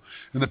cool.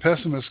 And the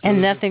pessimist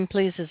nothing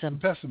pleases him.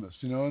 The pessimist,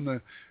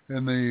 and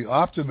the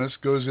optimist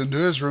goes into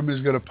his room.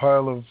 He's got a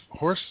pile of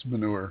horse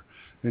manure.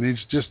 And he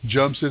just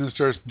jumps in and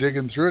starts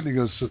digging through it. And he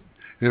goes,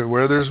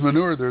 where there's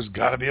manure, there's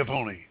got to be a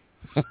pony.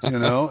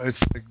 It's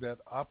like that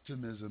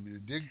optimism. You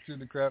dig through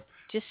the crap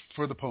just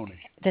for the pony.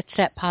 That's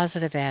that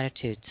positive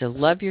attitude. So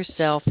love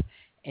yourself,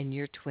 and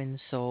your twin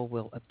soul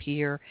will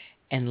appear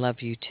and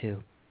love you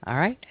too. All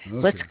right? Okay.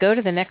 Let's go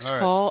to the next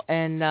call.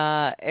 And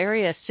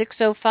area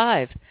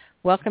 605.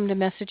 Welcome to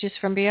Messages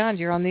from Beyond.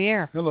 You're on the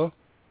air. Hello.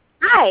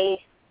 Hi.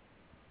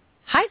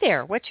 Hi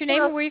there. What's your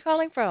name and where are you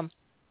calling from?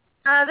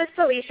 This is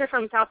Alicia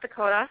from South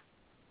Dakota.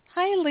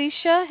 Hi,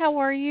 Alicia. How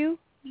are you?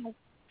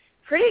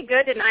 Pretty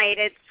good tonight.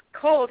 It's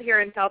cold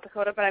here in South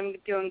Dakota, but I'm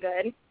doing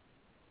good.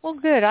 Well,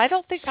 good.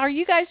 Are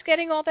you guys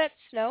getting all that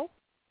snow?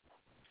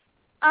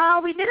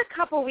 We did a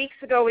couple weeks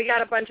ago. We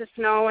got a bunch of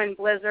snow and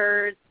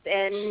blizzards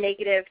and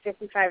negative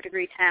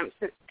 55-degree temps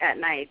at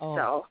night. Oh.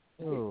 So.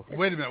 Ooh.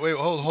 Wait a minute.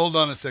 Hold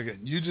on a second.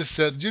 You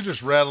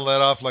just rattled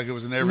that off like it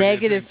was an everyday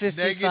negative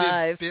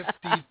 55. Negative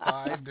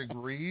 55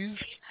 degrees?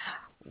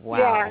 Wow.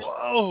 Yeah.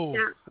 Whoa.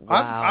 Yeah.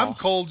 Wow. I'm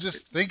cold just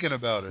thinking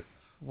about it.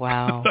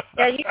 Wow.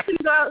 Yeah, you can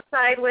go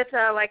outside with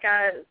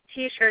a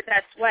T-shirt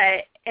that's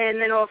wet, and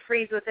then it'll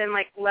freeze within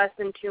less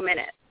than 2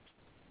 minutes.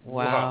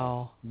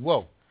 Wow.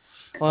 Whoa.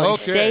 Well,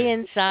 okay. Stay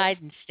inside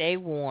and stay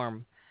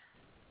warm.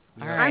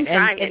 Yeah. All right. I'm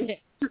trying. And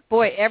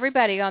boy,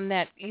 everybody on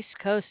that East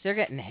Coast, they're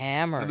getting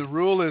hammered. And the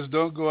rule is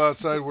don't go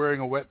outside wearing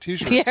a wet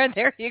T-shirt. Yeah,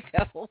 there you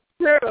go.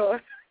 True.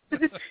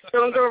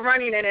 Don't go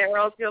running in it, or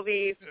else you'll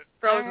be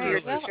frozen to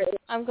your T-shirt.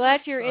 I'm glad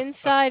you're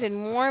inside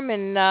and warm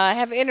and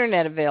have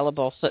internet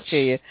available to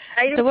you.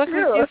 So what can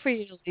we do for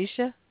you,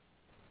 Alicia?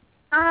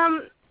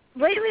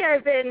 Lately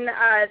I've been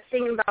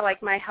thinking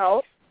about my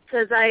health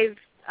because I've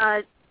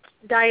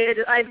dieted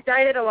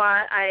a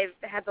lot. I've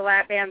had the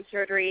lap band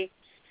surgery,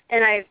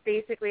 and I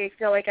basically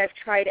feel like I've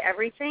tried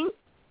everything.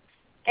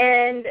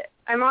 And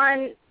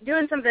I'm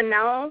doing something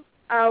now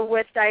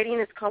with dieting.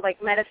 It's called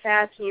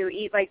MetaFast, and you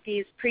eat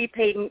these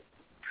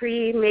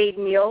pre-made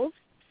meals.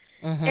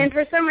 Mm-hmm. And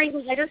for some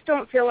reason, I just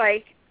don't feel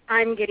like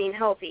I'm getting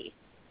healthy.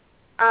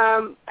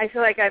 I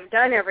feel like I've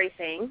done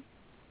everything,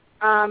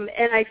 and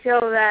I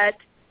feel that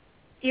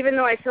even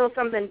though I feel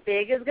something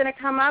big is going to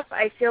come up,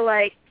 I feel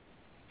like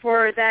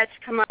for that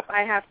to come up,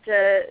 I have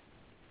to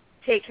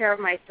take care of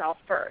myself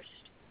first,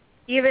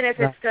 even if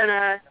it's going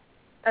to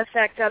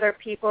affect other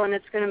people and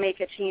it's going to make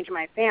it change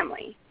my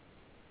family.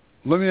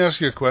 Let me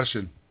ask you a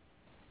question.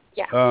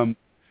 Yeah.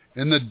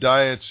 In the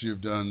diets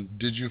you've done,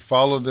 did you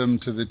follow them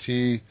to the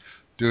T,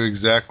 do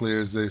exactly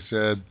as they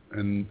said,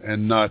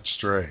 and not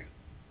stray?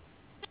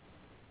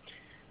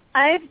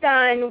 I've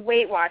done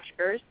Weight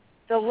Watchers.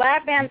 The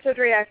lap band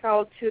surgery I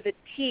followed to the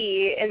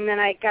T, and then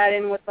I got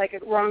in with a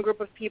wrong group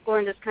of people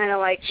and just kind of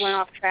went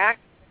off track.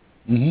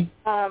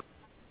 Mm-hmm.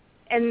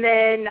 And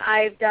then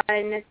I've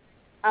done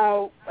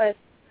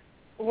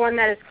one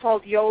that is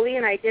called Yoli,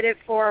 and I did it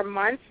for a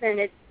month, and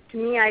to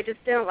me, I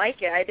just didn't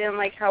like it. I didn't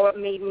like how it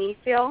made me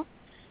feel.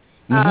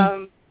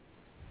 Mm-hmm.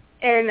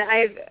 And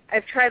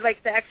I've tried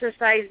the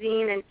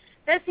exercising, and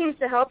that seems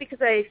to help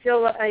because I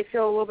feel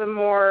a little bit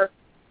more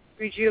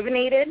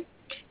rejuvenated.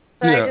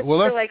 But I just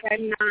feel like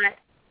I'm not.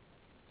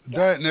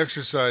 Diet and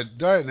exercise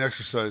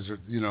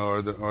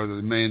are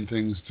the main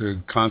things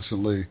to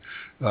constantly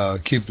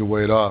keep the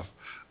weight off.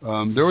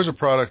 There was a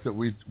product that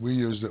we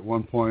used at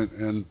one point,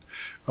 and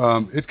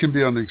it can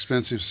be on the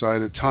expensive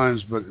side at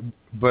times.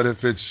 But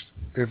if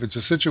it's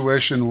a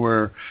situation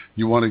where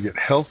you want to get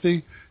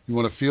healthy, you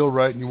want to feel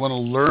right, and you want to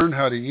learn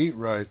how to eat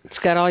right, it's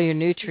got all your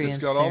nutrients.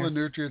 It's got all the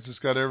nutrients. It's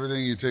got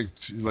everything. You take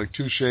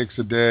 2 shakes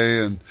a day,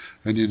 and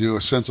you do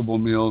a sensible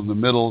meal in the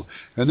middle,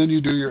 and then you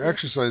do your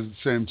exercise at the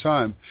same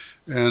time.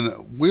 And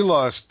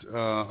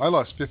I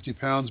lost 50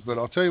 pounds, but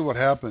I'll tell you what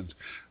happened.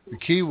 The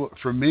key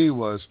for me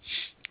was,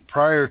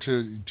 prior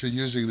to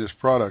using this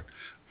product,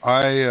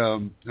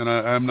 I'm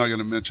not going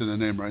to mention the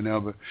name right now,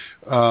 but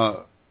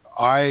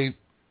I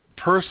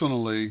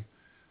personally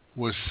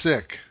was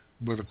sick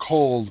with a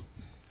cold.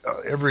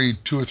 Every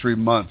 2 or 3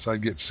 months,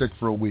 I'd get sick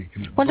for a week.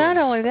 Well, not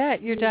only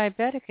that, you're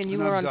diabetic, and you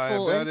were on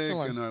full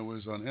insulin. And I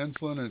was on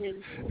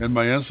insulin, and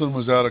my insulin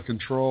was out of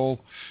control.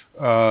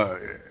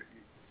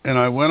 And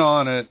I went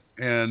on it,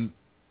 and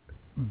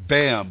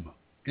bam,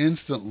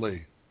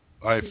 instantly,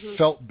 I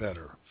felt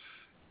better.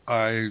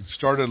 I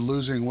started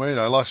losing weight.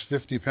 I lost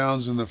 50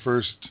 pounds in the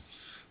first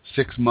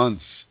 6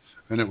 months,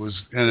 and it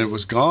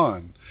was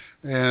gone.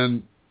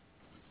 And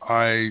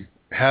I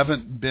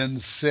haven't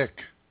been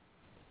sick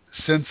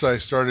since I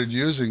started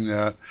using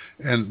that.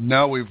 And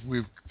now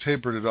we've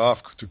tapered it off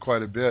to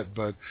quite a bit,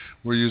 but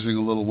we're using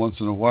a little once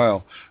in a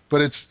while.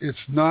 But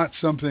it's not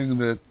something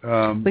that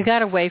we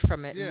got away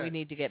from it, and we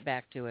need to get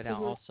back to it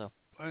also.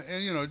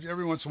 And, you know,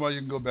 every once in a while you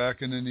can go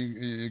back and then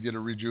you get a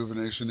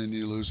rejuvenation and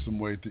you lose some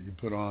weight that you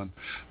put on.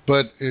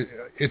 But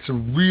it's a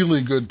really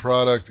good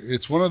product.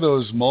 It's one of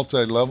those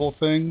multi-level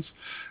things,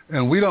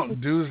 and we don't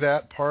do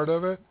that part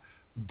of it.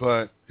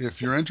 But if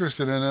you're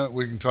interested in it,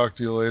 we can talk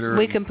to you later.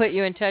 We can put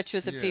you in touch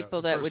with the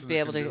people that would be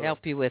able to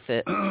help you with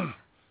it.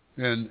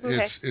 And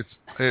it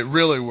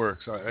really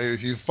works.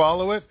 If you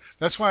follow it,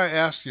 that's why I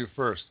asked you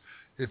first.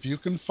 If you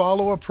can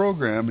follow a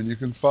program and you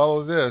can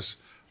follow this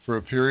for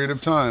a period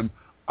of time,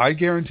 I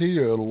guarantee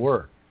you it'll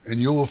work, and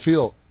you will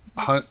feel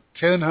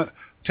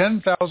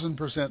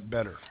 10,000%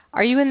 better.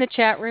 Are you in the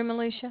chat room,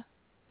 Alicia?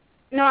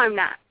 No, I'm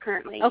not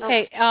currently.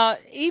 Okay,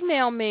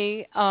 email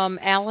me,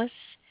 Alice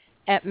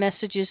at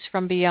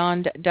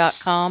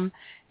messagesfrombeyond.com,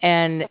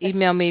 and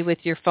email me with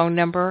your phone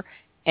number,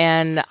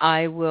 and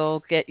I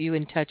will get you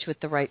in touch with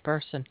the right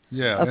person.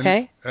 Yeah.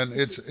 Okay. And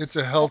it's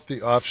a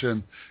healthy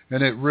option,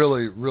 and it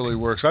really, really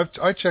works.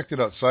 I checked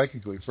it out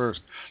psychically first.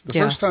 The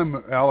first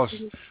time Alice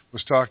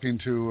was talking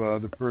to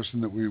the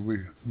person that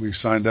we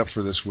signed up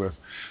for this with,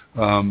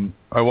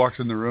 I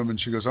walked in the room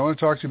and she goes, "I want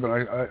to talk to you, but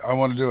I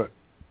want to do it."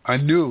 I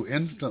knew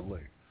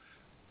instantly,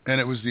 and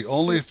it was the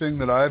only thing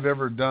that I've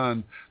ever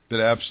done that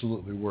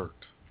absolutely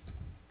worked.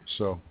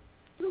 So.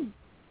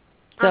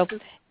 Awesome.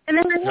 And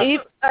then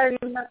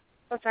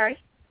sorry.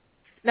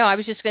 No, I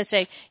was just going to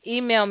say,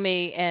 email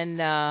me and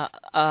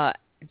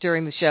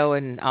during the show,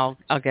 and I'll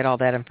get all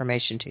that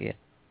information to you.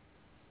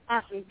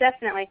 Awesome,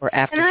 definitely. Or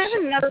after. And I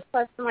have another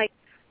question. Like,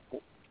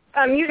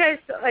 you guys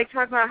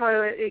talk about how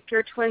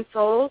you're twin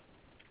souls.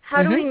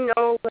 How do we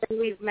know when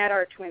we've met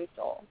our twin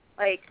soul?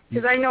 Like,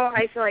 because I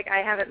feel like I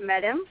haven't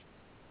met him.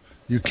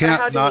 You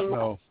can't not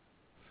know.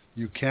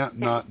 You can't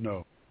not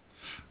know.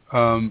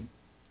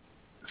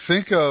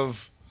 Think of,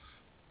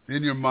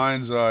 in your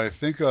mind's eye,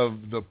 think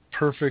of the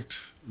perfect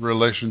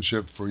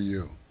relationship for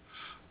you.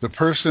 The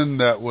person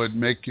that would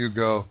make you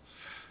go,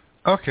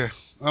 okay,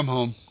 I'm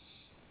home.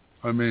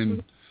 I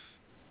mean,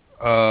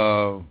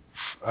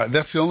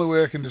 that's the only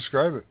way I can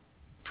describe it.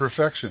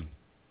 Perfection.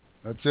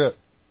 That's it.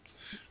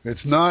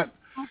 It's not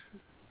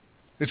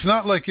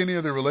like any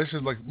other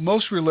relationship. Like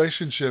most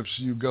relationships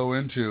you go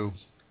into,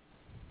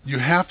 you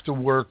have to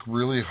work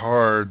really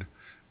hard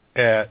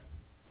at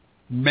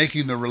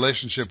making the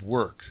relationship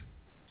work.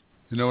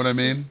 You know what I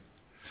mean?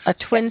 A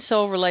twin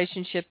soul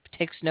relationship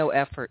takes no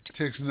effort. It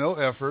takes no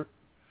effort.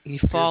 You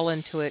fall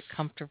into it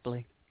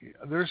comfortably.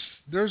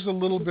 There's a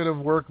little bit of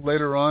work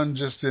later on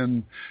just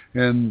in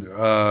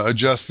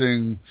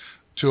adjusting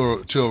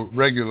to a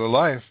regular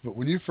life, but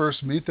when you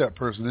first meet that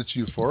person, it's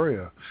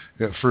euphoria.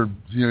 I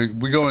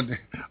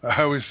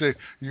always say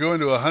you go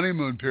into a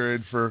honeymoon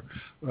period for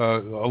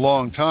a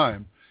long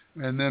time,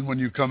 and then when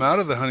you come out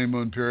of the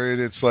honeymoon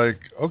period, it's like,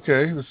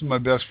 okay, this is my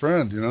best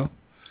friend, you know.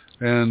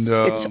 And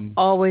it's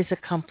always a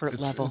comfort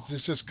level.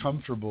 It's just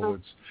comfortable.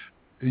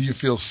 You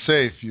feel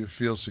safe. You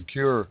feel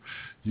secure.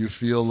 You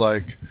feel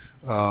like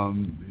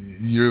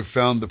you've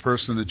found the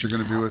person that you're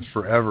going to be with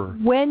forever.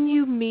 When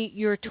you meet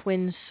your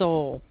twin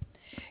soul,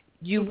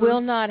 you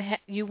will not.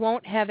 You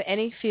won't have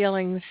any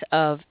feelings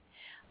of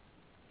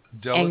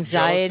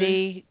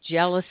anxiety,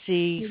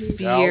 jealousy,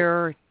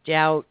 fear,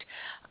 doubt.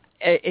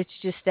 It's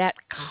just that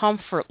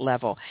comfort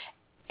level,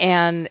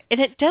 and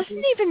it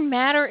doesn't even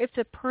matter if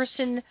the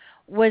person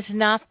was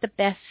not the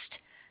best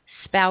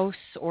spouse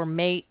or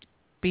mate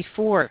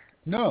before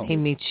he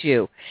meets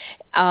you.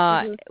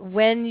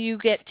 When you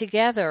get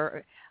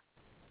together,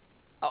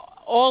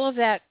 all of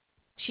that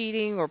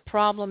cheating or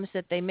problems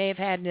that they may have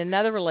had in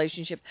another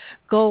relationship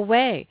go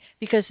away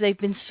because they've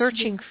been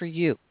searching for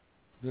you.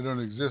 They don't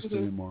exist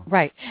anymore.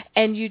 Right.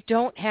 And you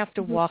don't have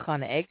to walk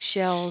on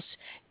eggshells.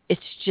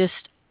 It's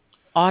just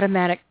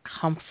automatic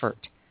comfort.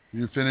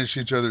 You finish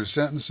each other's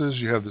sentences.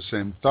 You have the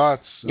same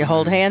thoughts. You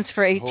hold hands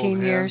for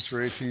 18 years.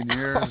 For 18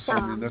 years.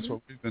 I mean, that's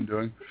what we've been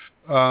doing.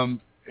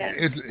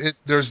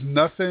 There's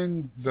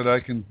nothing that I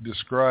can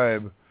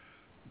describe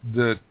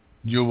that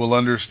you will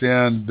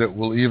understand that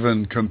will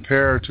even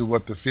compare to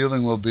what the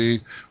feeling will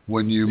be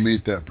when you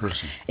meet that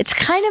person. It's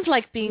kind of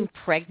like being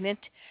pregnant.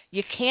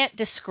 You can't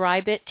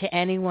describe it to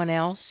anyone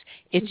else.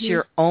 It's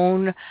your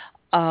own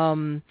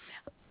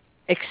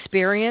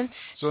experience.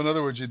 So in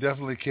other words, you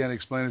definitely can't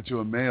explain it to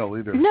a male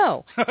either.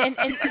 No, and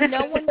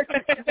no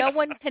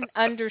one can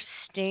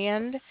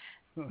understand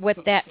what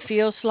that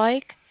feels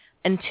like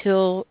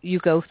until you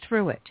go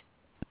through it.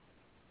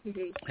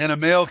 And a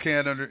male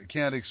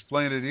can't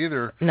explain it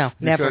either. No,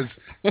 never.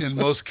 Because in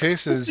most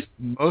cases,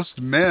 most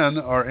men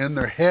are in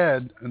their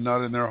head and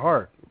not in their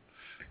heart.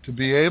 To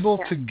be able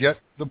to get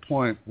to the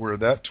point where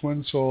that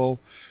twin soul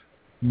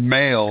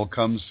male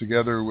comes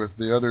together with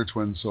the other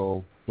twin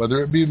soul,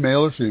 whether it be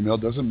male or female,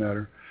 doesn't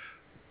matter,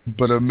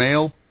 but a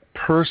male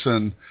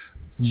person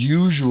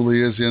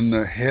usually is in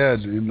the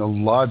head, in the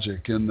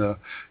logic, in the,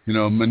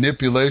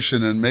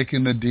 manipulation and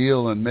making the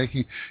deal and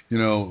making,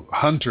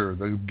 hunter,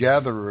 the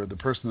gatherer, the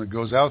person that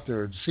goes out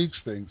there and seeks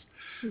things.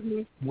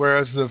 Mm-hmm.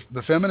 Whereas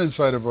the feminine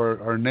side of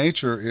our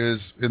nature is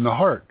in the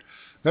heart.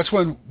 That's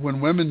when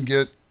women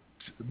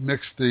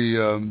mix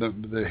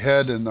the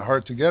head and the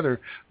heart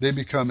together, they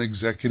become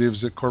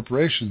executives at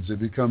corporations. They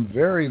become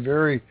very,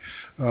 very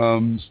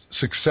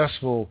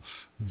successful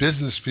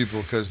business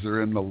people because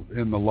they're in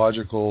the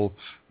logical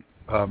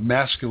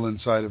masculine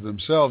side of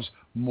themselves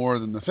more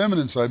than the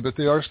feminine side, but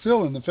they are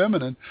still in the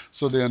feminine,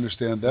 so they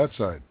understand that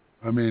side.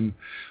 I mean,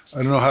 I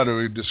don't know how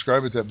to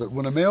describe it but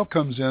when a male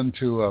comes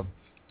into a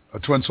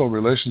twin soul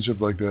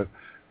relationship like that,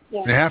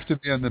 they have to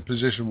be in the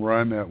position where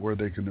I'm at, where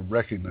they can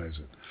recognize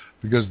it,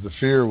 because the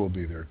fear will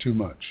be there too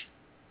much.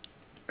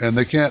 And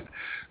they can't.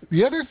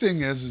 The other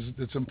thing is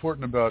that's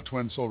important about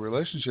twin soul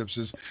relationships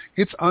is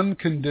it's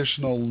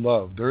unconditional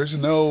love. There is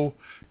no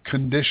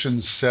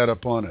conditions set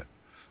upon it.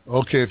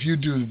 Okay, if you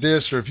do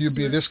this or if you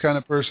be this kind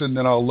of person,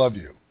 then I'll love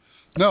you.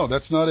 No,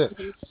 that's not it.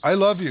 I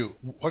love you.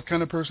 What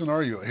kind of person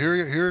are you?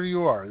 Here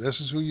you are. This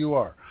is who you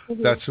are.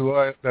 Mm-hmm.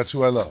 That's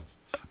who I love.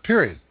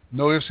 Period.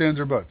 No ifs, ands,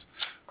 or buts.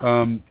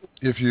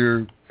 If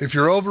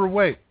you're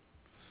overweight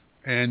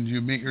and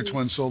you meet your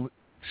twin soul,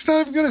 he's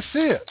not even going to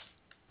see it.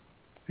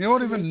 He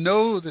won't even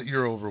know that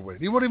you're overweight.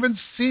 He won't even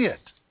see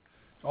it.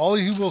 All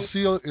he will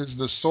see is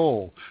the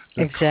soul,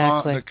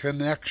 the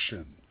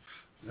connection.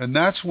 And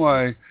that's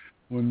why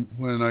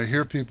when I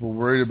hear people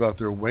worried about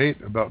their weight,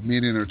 about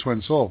meeting their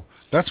twin soul,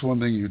 that's one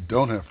thing you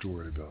don't have to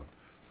worry about.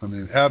 I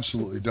mean,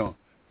 absolutely don't.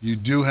 You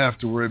do have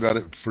to worry about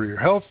it for your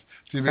health,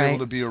 to be able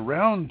to be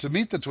around to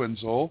meet the twin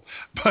soul,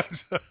 but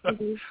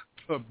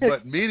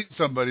but meeting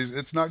somebody,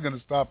 it's not going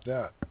to stop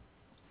that.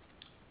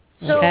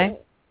 So,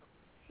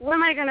 when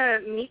am I going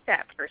to meet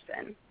that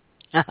person?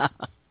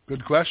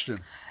 Good question.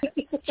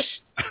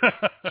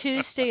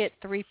 Tuesday at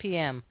 3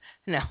 p.m.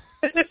 No.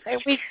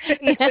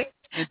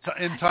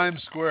 In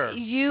Times Square.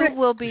 You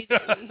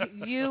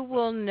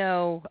will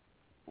know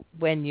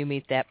when you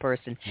meet that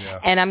person. Yeah.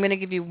 And I'm going to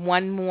give you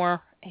one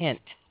more hint.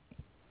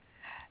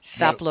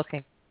 Stop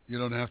looking. You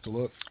don't have to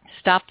look.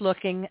 Stop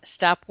looking.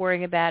 Stop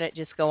worrying about it.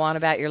 Just go on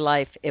about your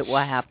life. It will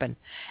happen.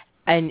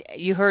 And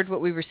you heard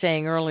what we were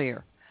saying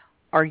earlier.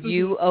 Are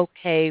you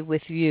okay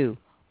with you?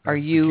 Are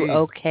you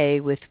okay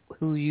with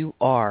who you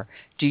are?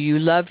 Do you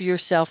love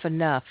yourself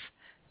enough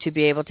to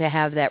be able to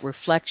have that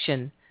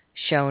reflection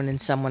shown in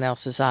someone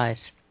else's eyes?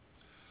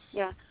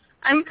 Yeah.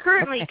 I'm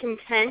currently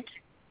content,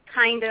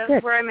 kind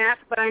of, where I'm at,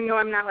 but I know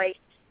I'm not,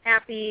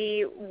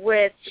 happy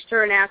with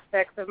certain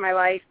aspects of my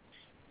life.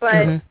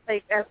 But,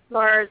 as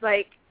far as,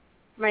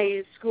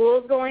 my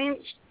school's going,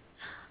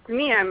 to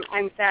me,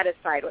 I'm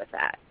satisfied with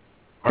that.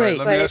 All right,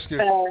 let me ask you.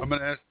 I'm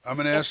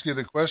going to ask you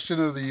the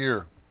question of the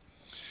year.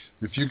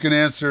 If you can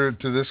answer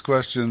to this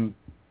question,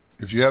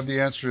 if you have the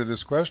answer to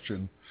this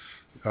question,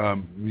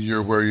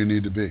 you're where you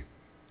need to be.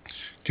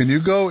 Can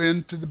you go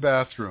into the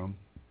bathroom,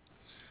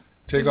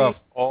 take off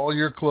all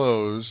your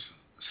clothes,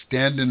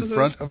 stand in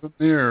front of a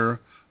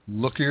mirror,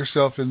 look at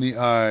yourself in the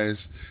eyes,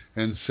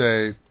 and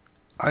say,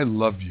 I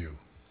love you?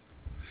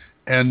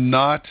 And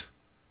not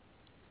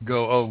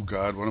go, oh,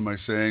 God, what am I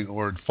saying?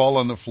 Or fall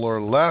on the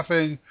floor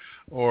laughing,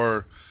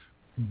 or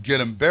get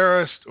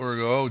embarrassed, or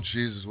go, oh,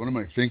 Jesus, what am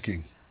I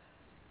thinking?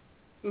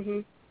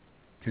 Mm-hmm.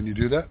 Can you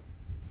do that?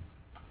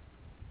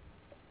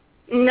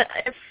 No,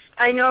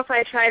 if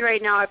I tried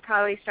right now, I'd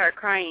probably start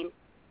crying.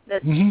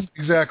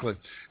 Exactly.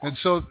 And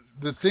so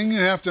the thing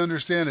you have to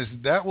understand is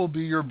that will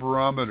be your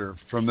barometer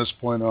from this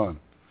point on.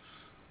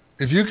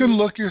 If you can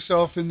look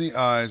yourself in the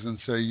eyes and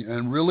say,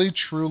 and really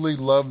truly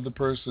love the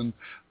person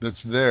that's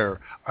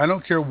there, I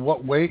don't care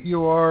what weight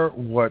you are,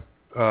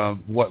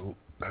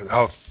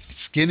 how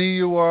skinny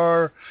you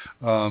are,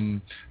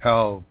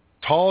 how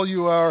tall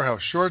you are, how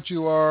short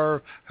you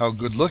are, how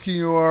good looking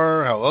you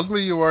are, how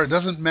ugly you are, it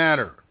doesn't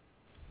matter.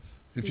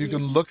 If you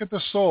can look at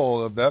the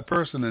soul of that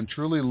person and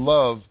truly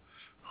love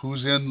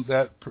who's in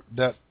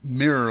that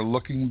mirror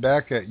looking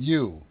back at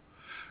you,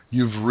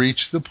 you've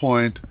reached the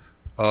point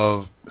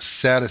of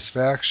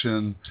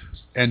satisfaction,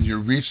 and you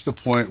reach the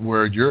point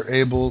where you're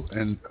able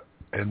and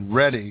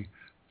ready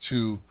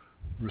to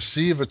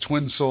receive a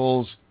twin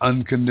soul's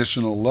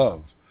unconditional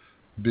love,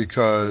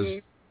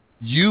 because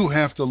you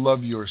have to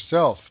love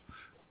yourself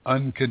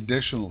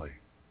unconditionally.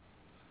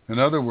 In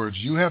other words,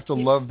 you have to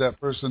love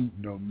that person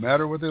no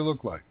matter what they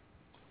look like,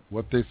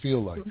 what they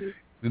feel like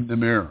in the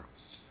mirror.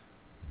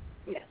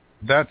 Yes.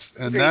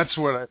 That's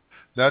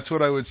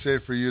what I would say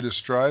for you to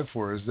strive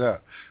for, is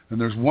that. And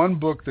there's one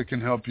book that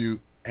can help you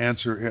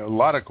answer a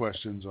lot of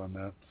questions on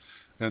that,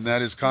 and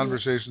that is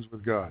Conversations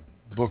with God,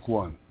 Book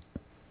 1.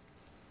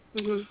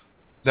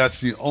 That's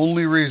the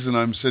only reason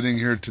I'm sitting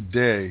here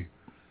today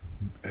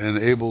and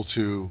able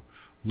to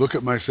look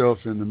at myself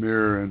in the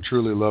mirror and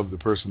truly love the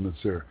person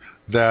that's there.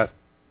 That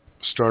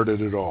started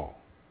it all.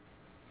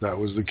 That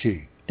was the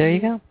key. There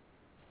you go.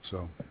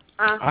 So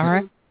All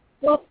right.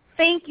 Well,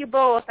 thank you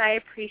both. I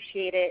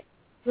appreciate it.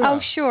 Yeah. Oh,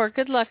 sure.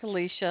 Good luck,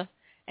 Alicia.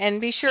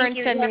 And be sure Thank and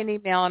you. send me an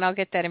email, and I'll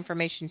get that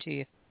information to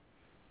you.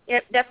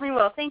 Yep, definitely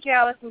will. Thank you,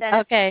 Alice and Dennis.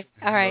 Okay.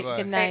 All right. Bye-bye.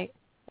 Good night.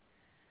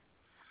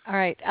 All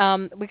right.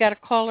 We got a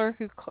caller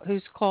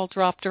whose call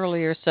dropped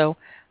earlier, so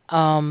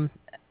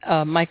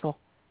Michael,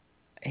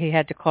 he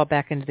had to call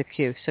back into the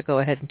queue, so go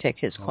ahead and take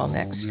his call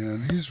next. Oh,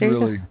 man, he's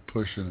really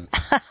pushing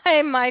it.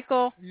 Hey,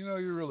 Michael.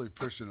 You're really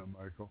pushing it,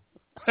 Michael.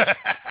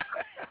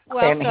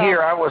 And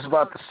here I was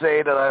about to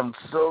say that I'm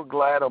so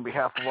glad on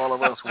behalf of all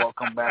of us,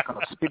 welcome back on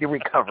a speedy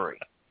recovery.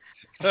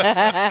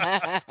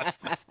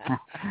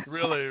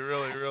 Really,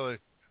 really, really.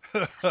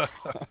 Thanks.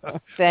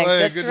 Well,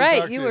 That's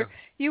right.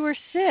 You were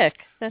sick.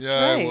 That's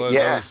right. I was.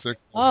 Yeah. I was sick.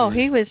 Oh,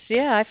 he was.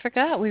 Yeah, I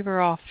forgot we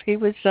were off. He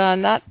was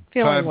not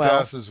feeling well.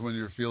 Time passes when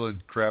you're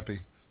feeling crappy.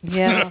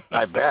 Yeah.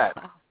 I bet.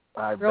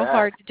 Real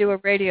hard to do a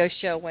radio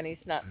show when he's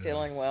not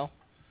feeling well.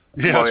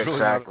 Yeah, it's really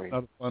exactly.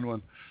 not a fun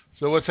one.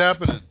 So what's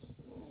happening?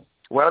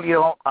 Well,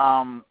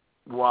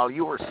 while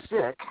you were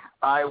sick,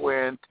 I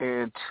went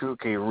and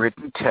took a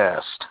written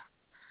test.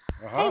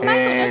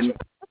 Hey, Michael,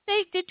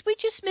 did we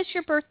just miss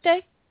your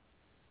birthday?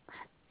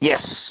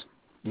 Yes,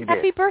 you did.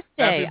 Happy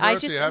birthday!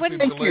 Happy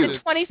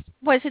birthday.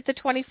 Was it the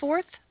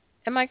 24th?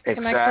 Am I correct?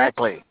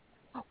 Exactly.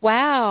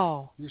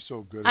 Wow. You're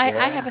so good.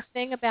 I have a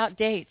thing about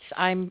dates.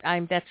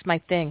 That's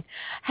my thing.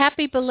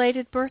 Happy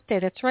belated birthday.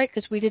 That's right,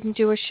 because we didn't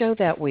do a show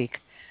that week.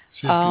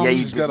 You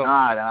did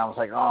not, and I was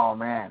like, oh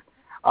man.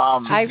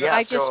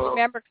 I just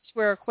remember because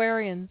we're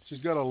Aquarians. She's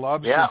got a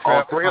lobster trap.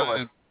 All three of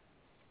us.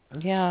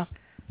 Yeah.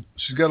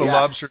 She's got a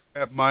lobster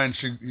trap mind.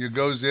 She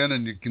goes in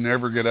and you can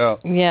never get out.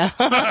 Yeah.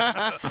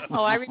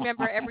 Oh, I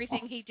remember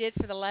everything he did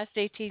for the last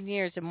 18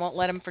 years and won't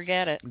let him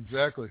forget it.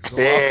 Exactly.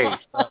 Hey.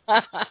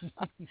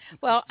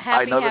 Well,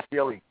 happy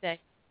feeling. birthday.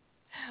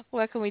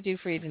 What can we do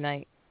for you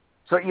tonight?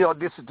 So,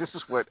 this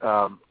is what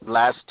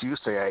last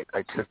Tuesday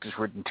I took this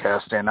written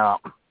test, and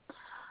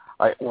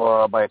by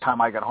the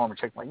time I got home and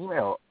checked my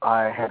email,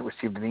 I had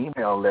received an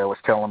email that was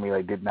telling me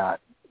I did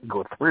not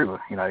go through.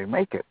 I didn't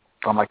make it.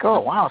 So I'm like, oh,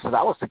 wow. So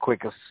that was the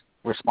quickest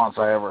response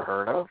I ever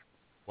heard of.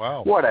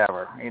 Wow.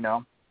 Whatever,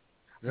 Yeah.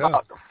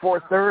 About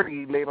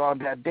 4:30 later on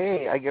that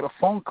day, I get a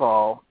phone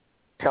call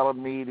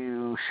telling me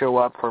to show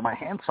up for my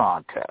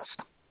hands-on test.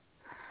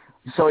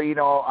 So,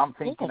 I'm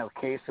thinking,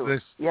 okay, so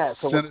what's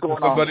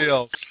going on? Somebody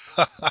else.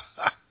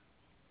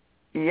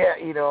 Yeah,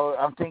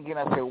 I'm thinking,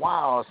 I say,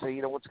 wow, so,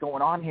 what's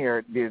going on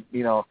here?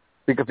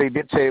 Because they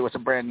did say it was a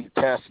brand new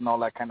test and all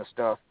that kind of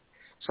stuff.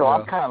 So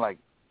I'm kind of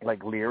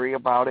like leery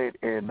about it,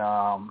 and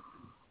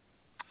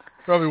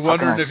probably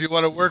wondering if you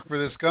want to work for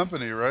this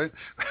company, right?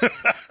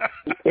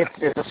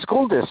 it's a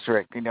school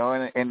district,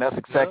 and that's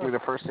exactly the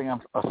first thing I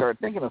started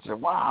thinking. I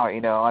said, wow, I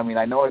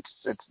know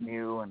it's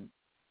new and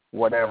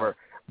whatever,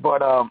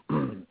 but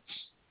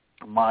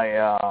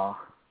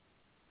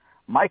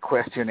my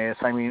question is,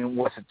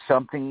 was it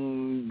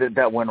something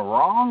that went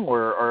wrong,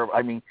 or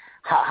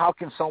how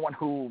can someone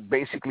who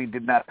basically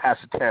did not pass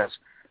a test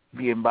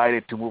be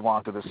invited to move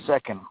on to the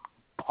second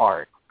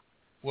part?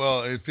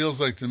 Well, it feels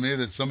like to me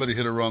that somebody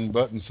hit a wrong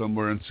button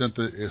somewhere and sent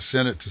it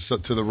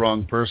to the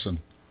wrong person.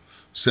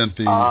 Sent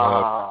the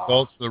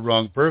results to the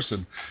wrong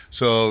person.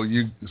 So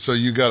you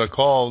got a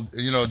call.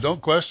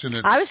 Don't question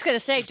it. I was going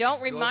to say,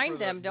 don't remind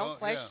them. Don't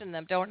question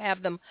them. Don't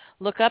have them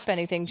look up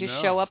anything. Just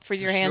show up for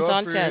your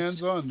hands-on test.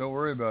 Hands-on. Don't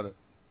worry about it.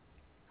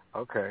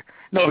 Okay.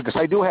 No, because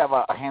I do have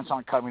a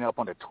hands-on coming up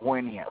on the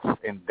 20th,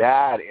 and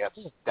that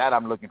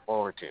I'm looking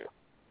forward to.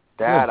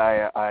 That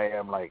I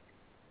am like,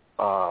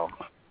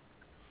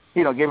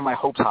 giving my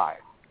hopes high,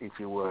 if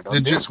you would.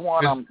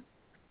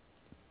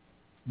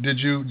 Did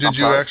you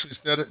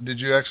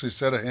actually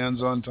set a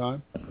hands-on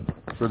time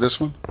for this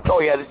one?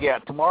 Oh yeah.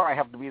 Tomorrow I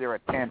have to be there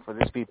at 10 for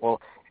this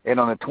people, and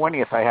on the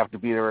 20th I have to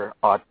be there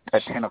at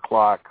 10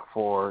 o'clock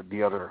for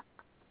the other.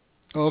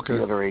 Okay.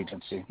 The other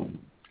agency.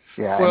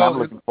 Yeah, well, and I'm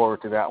looking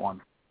forward to that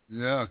one.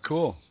 Yeah,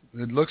 cool.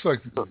 It looks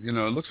like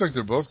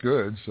they're both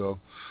good. So.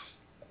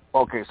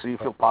 Okay, so you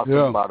feel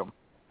positive about them.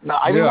 Now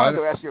I didn't want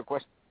to ask you a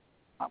question.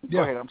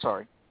 Go ahead. I'm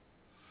sorry.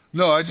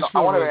 No, I just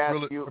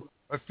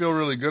I feel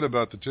really good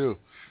about the two.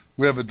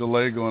 We have a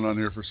delay going on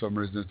here for some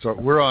reason.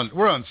 We're on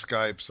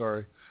Skype.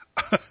 Sorry.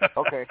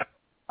 Okay,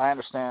 I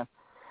understand.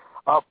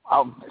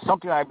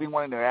 Something I've been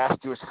wanting to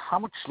ask you is, how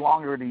much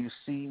longer do you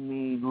see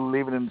me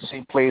living in the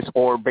same place,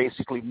 or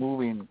basically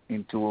moving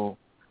into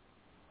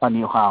a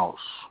new house,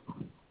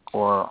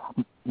 or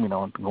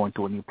going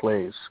to a new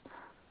place,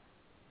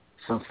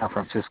 since San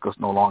Francisco's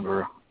no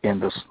longer in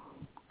this?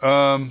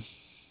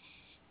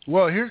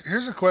 Well,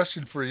 here's a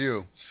question for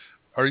you.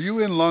 Are you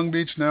in Long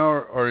Beach now,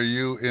 or are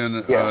you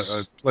in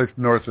a place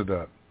north of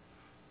that?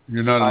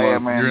 You're not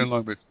in You're in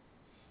Long Beach.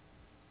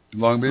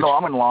 Long Beach? No,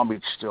 I'm in Long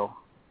Beach still.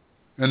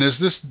 And is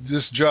this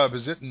job,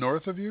 is it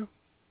north of you?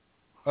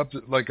 Up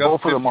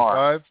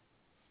 55?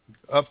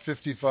 Up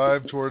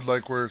 55 toward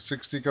where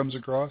 60 comes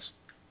across?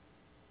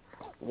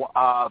 One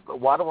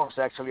of them's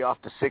actually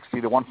off to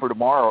 60. The one for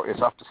tomorrow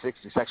is up to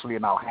 60. It's actually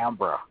in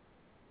Alhambra.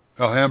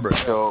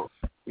 Alhambra. So,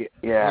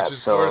 Yeah, which is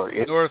so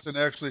north and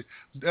actually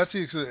that's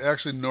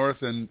actually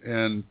north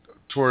and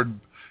toward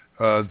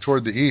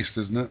the east,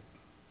 isn't it?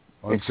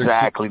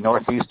 Exactly,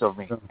 northeast of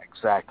me. Yeah.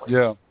 Exactly.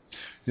 Yeah,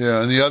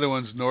 yeah, and the other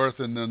one's north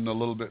and then a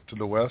little bit to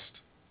the west.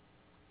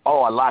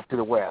 Oh, a lot to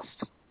the west.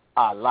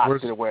 To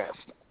the west.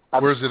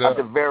 Where's it at? At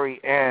the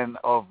very end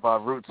of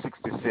Route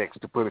 66,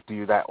 to put it to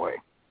you that way.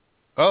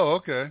 Oh,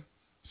 okay.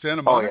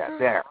 Santa Monica? Oh, yeah,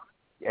 there.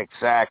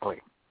 Exactly.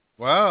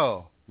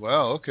 Wow.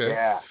 Okay.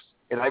 Yeah.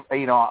 And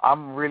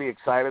I'm really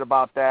excited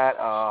about that.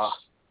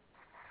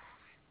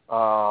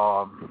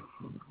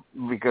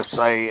 Because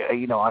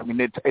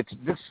it's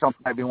this is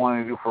something I've been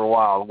wanting to do for a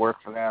while, work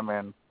for them,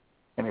 and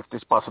if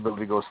this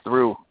possibility goes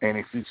through, and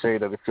if you say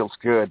that it feels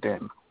good,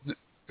 then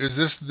is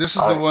this is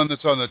the one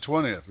that's on the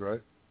 20th,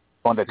 right?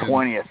 On the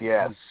 20th,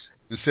 yes.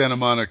 In Santa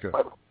Monica.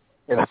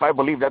 And if I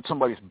believe that's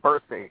somebody's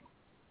birthday.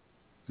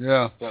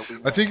 Yeah,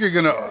 I think you're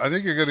gonna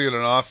get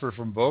an offer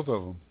from both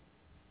of them.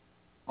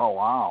 Oh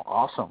wow,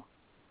 awesome.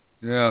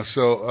 Yeah,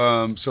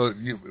 so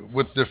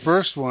with the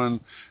first one,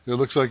 it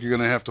looks like you're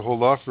going to have to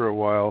hold off for a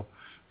while,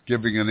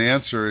 giving an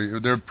answer.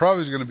 There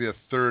probably is going to be a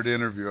third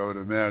interview, I would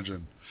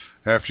imagine,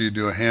 after you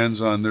do a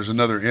hands-on. There's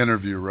another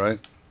interview, right?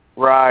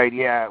 Right.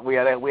 Yeah, we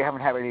haven't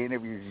had any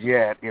interviews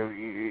yet. They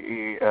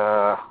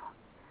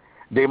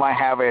might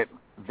have it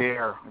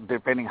there,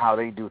 depending how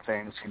they do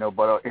things,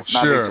 But if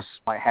not, they just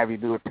might have you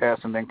do a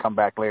test and then come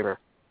back later.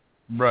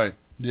 Right.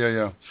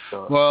 Yeah.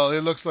 So, well,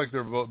 it looks like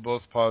they're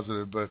both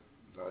positive, but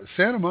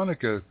Santa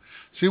Monica.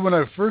 See, when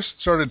I first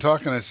started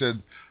talking, I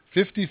said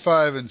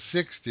 55 and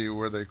 60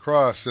 where they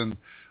cross, and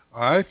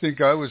I think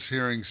I was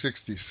hearing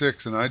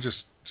 66, and I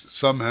just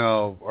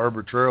somehow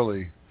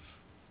arbitrarily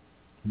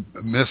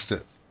missed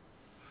it.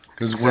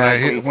 Because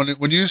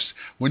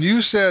when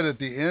you said at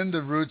the end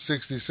of Route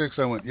 66,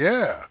 I went,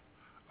 yeah.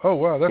 Oh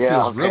wow, that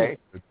feels really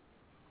good.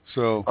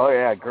 So. Oh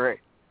yeah, great,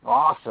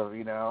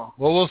 awesome. Well,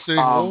 we'll see.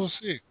 We'll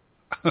see.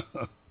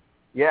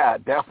 Yeah,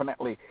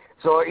 definitely.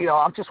 So,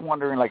 I'm just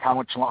wondering, how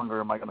much longer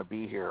am I going to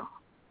be here?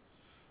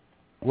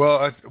 Well,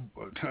 I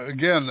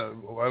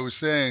was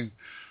saying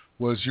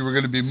was you were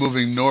going to be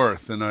moving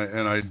north, and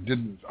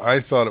I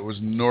thought it was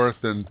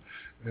north and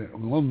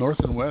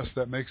west.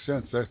 That makes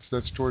sense.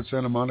 That's towards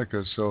Santa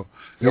Monica, so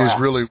it was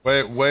really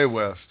way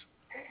west.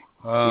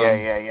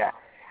 Yeah.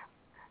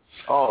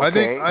 Oh,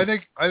 okay. I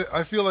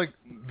feel like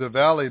the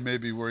valley may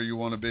be where you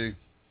want to be.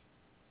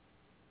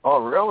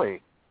 Oh,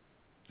 really?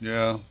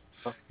 Yeah.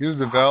 Either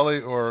the valley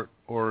or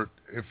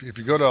if you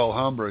go to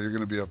Alhambra, you're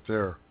going to be up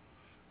there,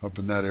 up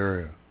in that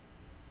area.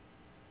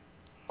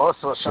 Oh,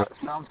 so it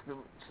sounds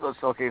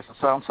okay. So it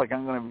sounds like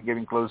I'm going to be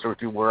getting closer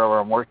to wherever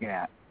I'm working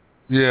at.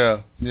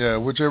 Yeah,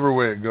 whichever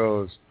way it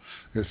goes,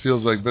 it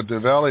feels like. But the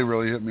valley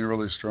really hit me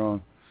really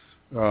strong.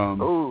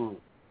 Ooh,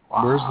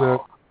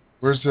 wow.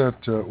 Where's that?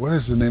 What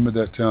is the name of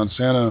that town?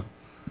 Santa.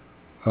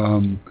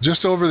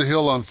 Just over the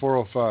hill on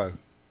 405.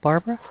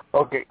 Barbara.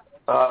 Okay.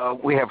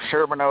 We have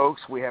Sherman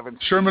Oaks. We have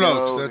Sherman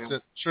Oaks. That's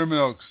it. Sherman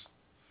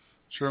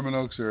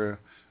Oaks area,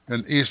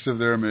 and east of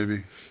there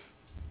maybe.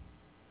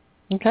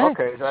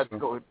 Okay, so that's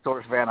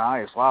towards Van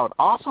Nuys. Wow,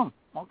 awesome.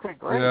 Okay,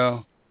 great.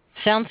 Yeah.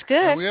 Sounds good.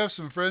 And we have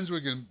some friends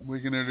we can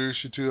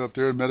introduce you to up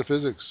there in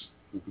metaphysics.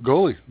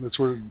 Goalie. That's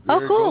where.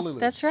 Oh, cool. Goalie lives.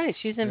 That's right.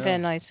 She's in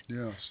Van Nuys.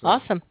 Yeah. So.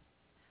 Awesome.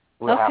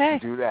 We'll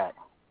have to do that.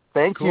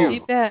 Thank you.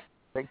 You bet.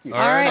 Thank you. All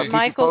right,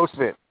 Michael.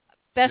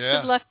 Best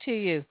of luck to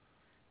you.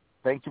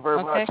 Thank you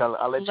very much.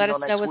 I'll let you know next week.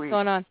 Let us know what's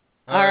going on.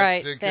 All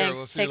right. Take Thanks. care.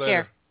 We'll see Take you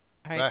later.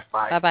 care. All right.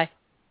 Bye. Bye-bye.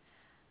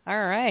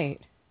 All right.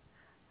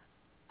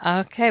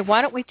 Okay.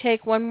 Why don't we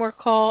take one more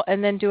call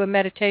and then do a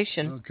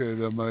meditation? Okay.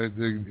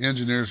 The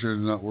engineers here are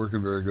not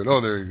working very good. Oh,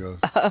 there you go.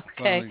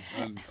 Okay.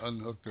 Finally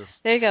unhooked us.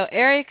 There you go.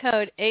 Area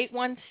code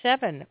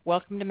 817.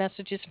 Welcome to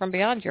Messages from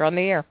Beyond. You're on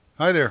the air.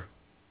 Hi there.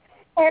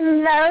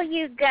 Hello,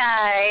 you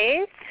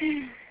guys.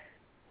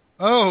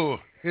 Oh,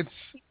 it's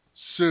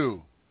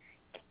Sue.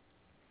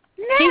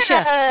 No.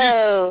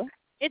 Keisha.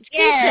 It's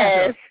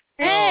Keisha.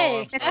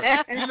 Hey.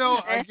 Oh,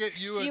 I get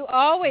you. You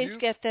always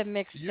get them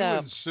mixed you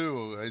up. You and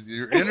Sue,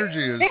 your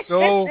energy is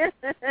so.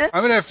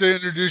 I'm gonna have to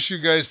introduce you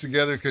guys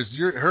together because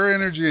her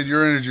energy and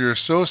your energy are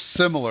so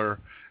similar.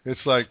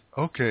 It's like,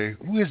 okay,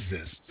 who is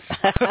this?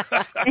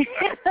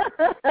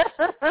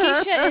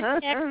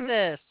 Keisha in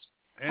Texas.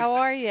 How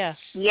are you?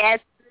 Yes,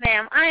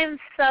 ma'am. I'm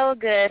so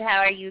good. How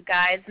are you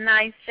guys?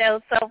 Nice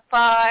show so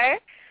far.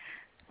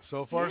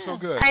 So far, so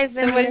good. I've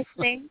been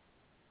listening.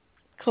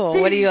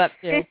 Cool. What are you up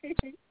to?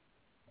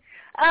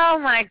 Oh,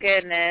 my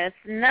goodness.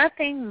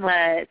 Nothing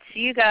much.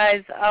 You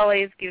guys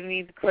always give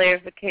me the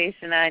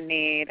clarification I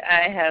need.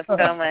 I have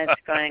so much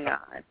going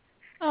on.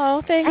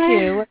 Oh, thank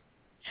you.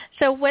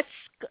 So what's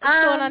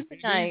going on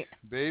tonight?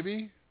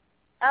 Baby?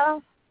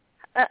 Oh,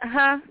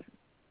 huh?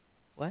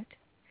 What?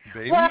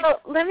 Baby?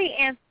 Well, let me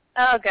answer.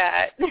 Oh,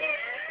 God. You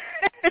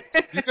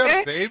got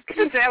a baby?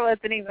 Because that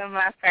wasn't even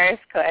my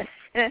first question.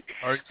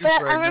 Are you but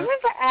pregnant? I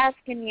remember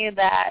asking you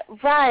that,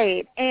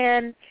 right?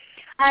 And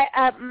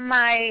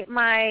my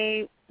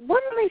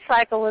my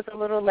cycle was a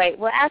little late.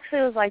 Well, actually,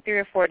 it was like 3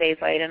 or 4 days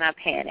late, and I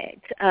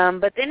panicked.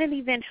 But then it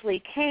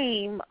eventually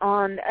came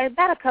on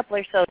about a couple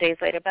or so days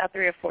later, about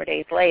 3 or 4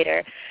 days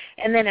later.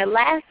 And then it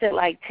lasted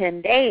like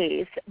 10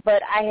 days.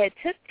 But I had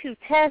took 2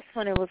 tests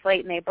when it was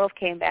late, and they both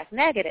came back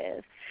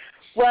negative.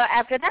 Well,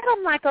 after that,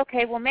 I'm like,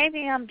 okay, well,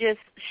 maybe I'm just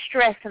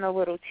stressing a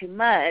little too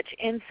much.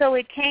 And so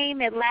it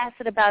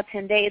lasted about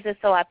 10 days or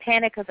so. I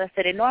panicked because I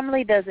said it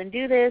normally doesn't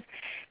do this.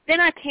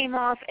 Then I came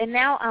off, and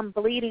now I'm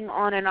bleeding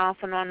on and off,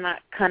 and I'm not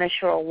kind of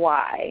sure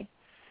why.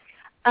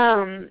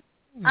 I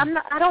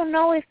don't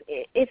know if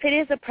it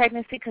is a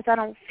pregnancy because I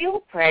don't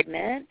feel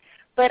pregnant,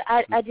 but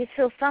I just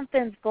feel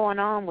something's going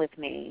on with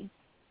me.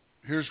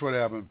 Here's what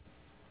happened.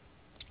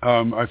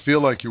 I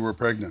feel like you were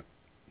pregnant,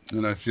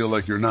 and I feel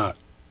like you're not.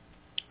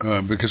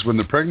 Because when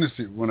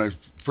I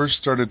first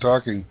started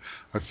talking,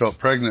 I felt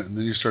pregnant, and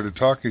then you started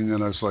talking,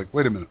 and I was like,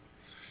 wait a minute,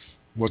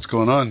 what's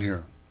going on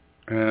here?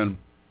 And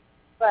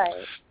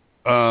right.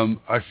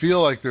 I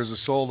feel like there's a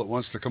soul that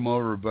wants to come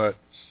over, but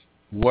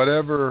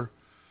whatever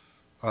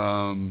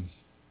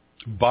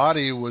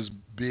body was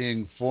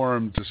being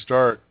formed to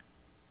start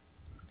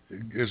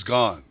is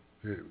gone.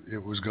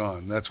 It was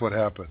gone. That's what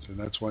happened, and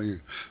that's why you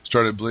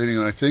started bleeding.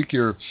 And I think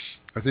you're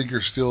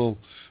still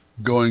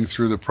going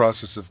through the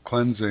process of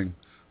cleansing.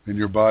 And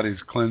your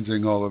body's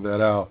cleansing all of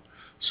that out.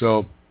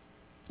 So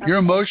your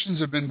emotions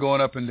have been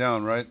going up and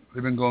down, right?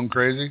 They've been going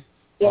crazy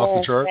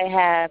off the chart? They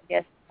have.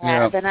 Yes, they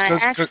have. Yeah. And I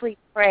actually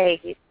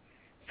prayed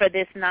for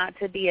this not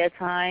to be a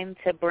time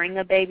to bring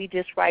a baby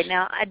just right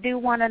now. I do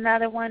want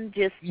another one,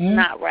 just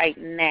not right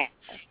now.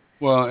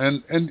 Well,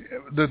 and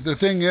the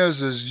thing is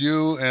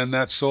you and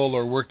that soul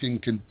are working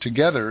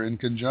together in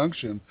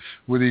conjunction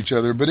with each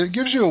other, but it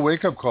gives you a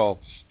wake-up call.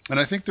 And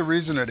I think the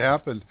reason it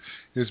happened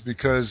is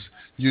because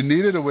you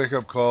needed a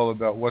wake-up call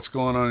about what's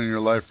going on in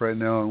your life right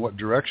now and what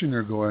direction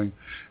you're going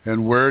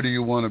and where do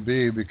you want to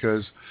be,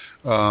 because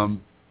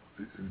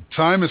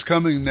time is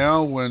coming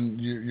now when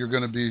you're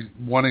going to be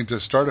wanting to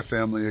start a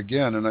family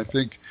again. And I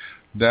think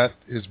that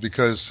is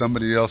because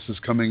somebody else is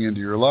coming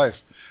into your life.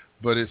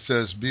 But it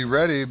says be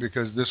ready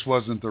because this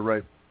wasn't the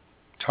right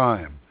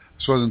time.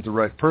 This wasn't the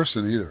right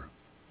person either.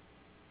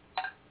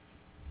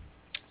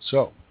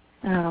 So.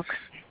 Okay.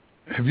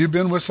 Have you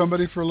been with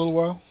somebody for a little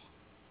while?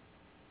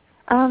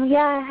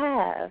 Yeah, I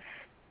have.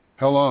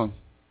 How long?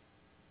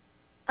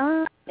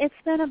 It's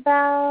been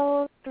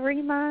about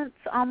 3 months,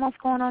 almost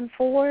going on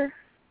 4.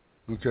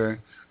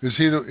 Okay. Was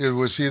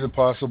he the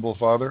possible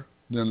father?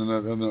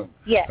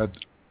 Yes.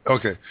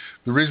 Okay.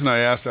 The reason I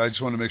asked, I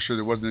just want to make sure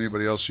there wasn't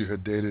anybody else you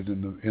had dated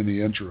in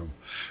the interim.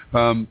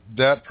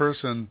 That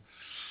person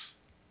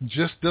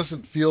just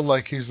doesn't feel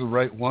like he's the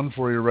right one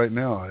for you right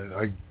now.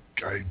 I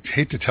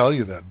hate to tell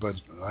you that, but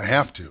I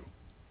have to.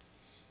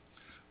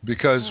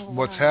 Because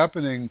what's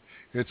happening,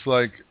 it's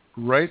like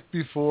right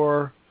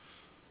before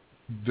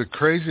the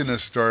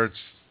craziness starts,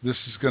 this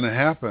is going to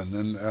happen.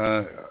 And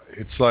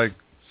it's like,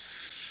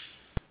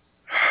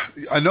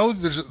 I know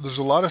there's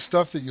a lot of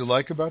stuff that you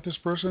like about this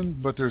person,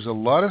 but there's a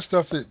lot of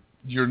stuff that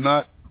you're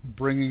not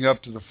bringing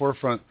up to the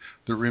forefront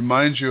that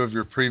reminds you of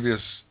your previous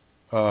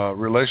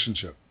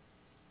relationship.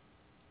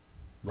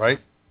 Right?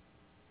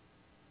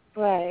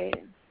 Right.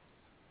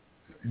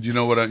 You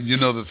know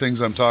the things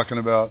I'm talking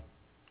about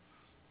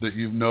that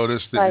you've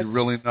noticed that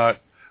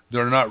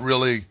you're not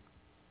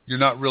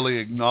really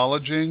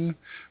acknowledging,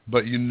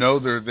 but you know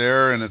they're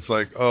there, and it's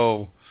like,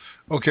 oh,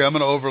 okay, I'm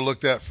going to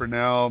overlook that for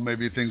now.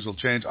 Maybe things will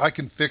change. I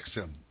can fix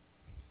him,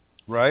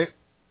 right?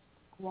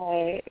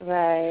 Right.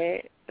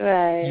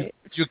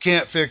 You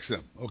can't fix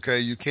him, okay?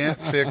 You can't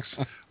fix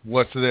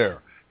what's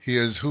there. He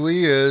is who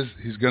he is.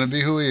 He's going to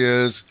be who he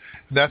is.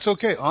 That's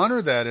okay.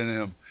 Honor that in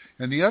him.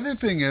 And the other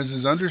thing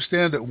is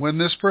understand that when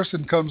this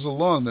person comes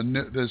along,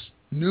 this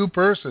new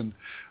person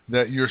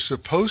that you're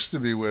supposed to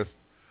be with,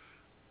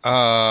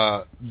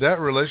 that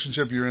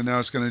relationship you're in now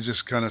is going to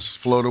just kind of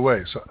float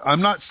away. So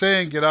I'm not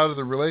saying get out of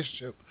the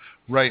relationship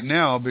right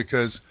now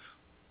because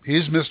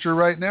he's Mr.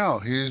 Right Now.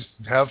 He's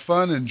have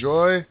fun,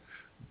 enjoy,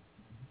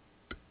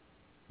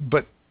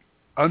 but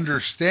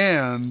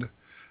understand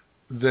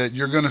that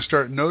you're going to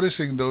start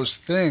noticing those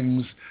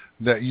things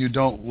that you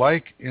don't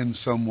like in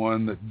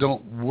someone that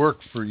don't work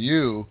for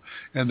you,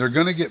 and they're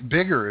going to get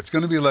bigger. It's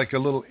going to be like a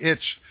little itch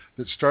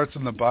that starts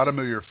on the bottom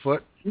of your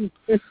foot, and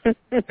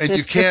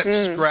you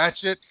can't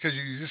scratch it because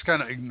you just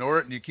kind of ignore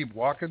it and you keep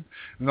walking,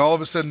 and all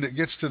of a sudden it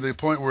gets to the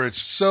point where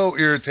it's so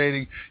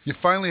irritating, you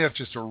finally have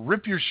just to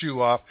rip your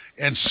shoe off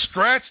and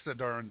scratch the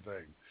darn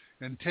thing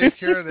and take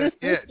care of that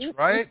itch,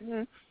 right?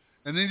 And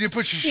then you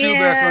put your shoe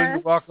back on and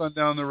you walk on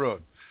down the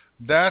road.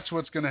 That's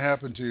what's going to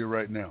happen to you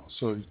right now.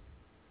 So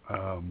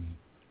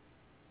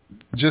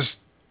just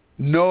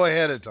know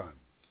ahead of time.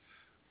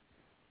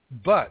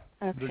 But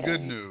the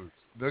good news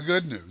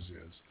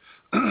is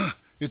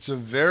it's a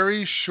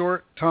very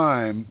short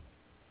time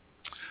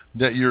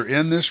that you're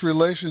in this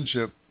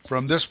relationship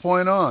from this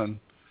point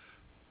on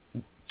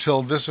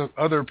till this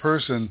other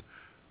person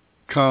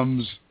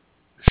comes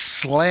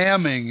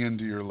slamming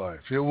into your life.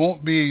 It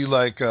won't be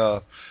like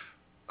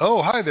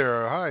oh, hi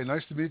there. Hi,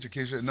 nice to meet you,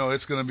 Keisha. No,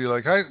 it's going to be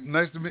like, hi,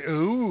 nice to meet you.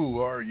 Who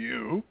are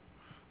you?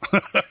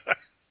 That's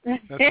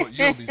what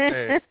you'll be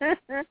saying.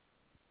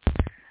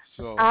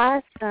 So.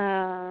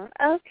 Awesome.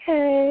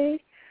 Okay.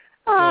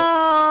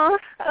 Oh,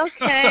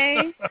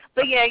 okay.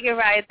 But yeah, you're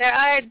right. There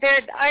are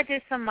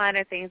just some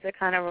minor things that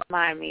kind of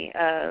remind me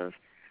of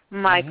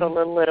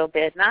Michael a little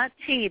bit. Not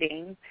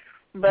cheating,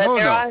 but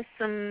there are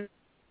some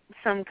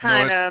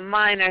kind of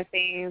minor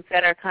things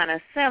that are kind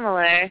of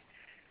similar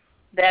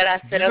that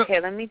I said, okay,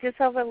 let me just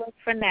overlook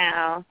for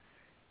now.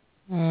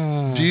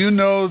 Do you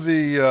know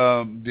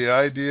the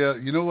idea?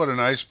 You know what an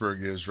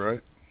iceberg is,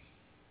 right?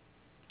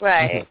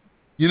 Right.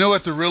 You know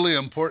what the really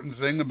important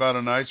thing about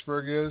an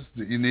iceberg is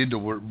that you need to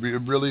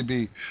really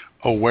be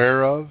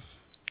aware of?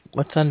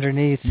 What's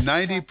underneath?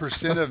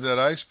 90% of that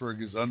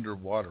iceberg is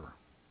underwater.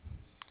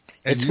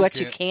 It's what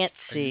you can't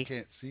see. You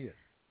can't see it.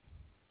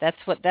 That's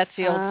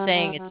the old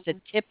saying. It's the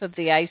tip of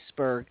the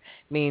iceberg.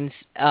 Means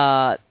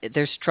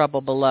there's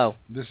trouble below.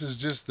 This is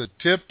just the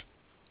tip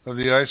of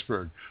the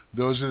iceberg.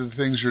 Those are the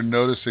things you're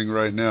noticing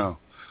right now.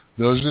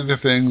 Those are the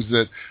things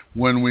that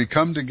when we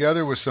come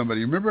together with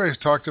somebody, remember I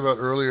talked about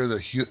earlier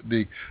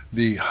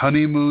the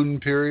honeymoon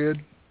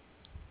period?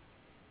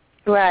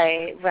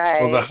 Right.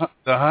 Well,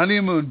 the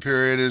honeymoon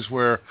period is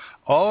where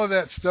all of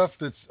that stuff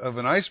that's of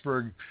an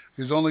iceberg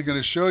is only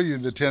going to show you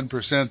the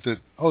 10% that,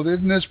 oh,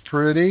 isn't this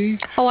pretty?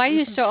 Oh, I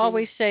used to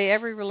always say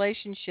every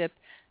relationship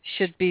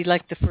should be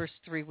like the first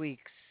 3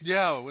 weeks.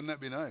 Yeah, wouldn't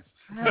that be nice?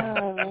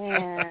 Oh,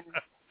 man.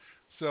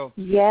 So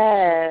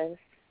yes.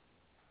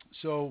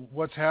 So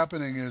what's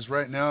happening is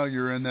right now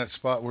you're in that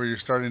spot where you're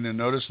starting to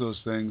notice those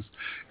things,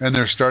 and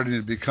they're starting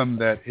to become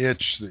that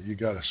itch that you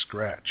got to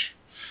scratch.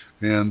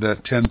 And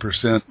that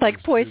 10%.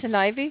 Like poison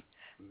ivy?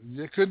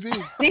 It could be.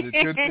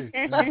 It could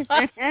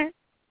be.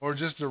 Or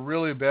just a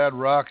really bad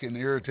rock and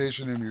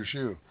irritation in your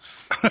shoe.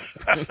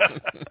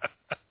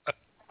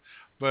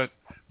 But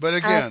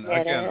again,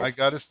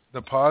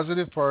 the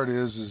positive part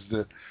is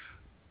that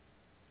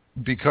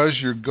because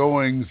you're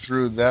going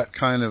through that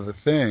kind of a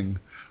thing,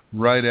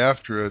 right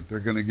after it, they're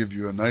going to give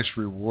you a nice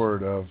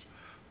reward of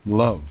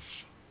love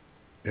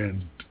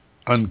and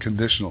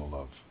unconditional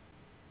love.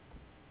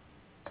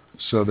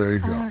 So there you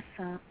go.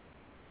 Awesome.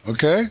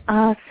 Okay?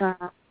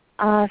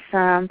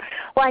 Awesome.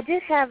 Well, I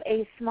did have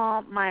a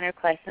small minor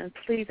question.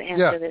 Please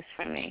answer this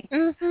for me.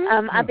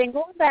 I've been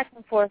going back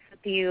and forth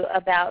with you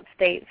about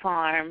State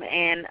Farm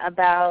and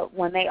about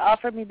when they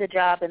offered me the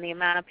job and the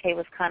amount of pay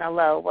was kind of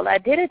low. Well, I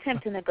did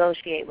attempt to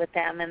negotiate with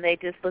them, and they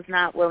just was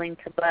not willing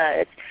to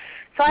budge.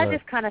 So I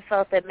just kind of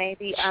felt that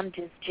maybe I'm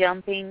just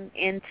jumping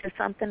into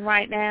something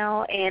right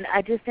now, and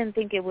I just didn't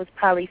think it was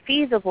probably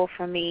feasible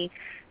for me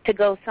to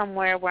go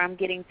somewhere where I'm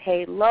getting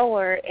paid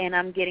lower and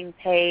I'm getting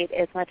paid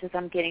as much as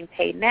I'm getting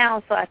paid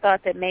now. So I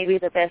thought that maybe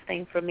the best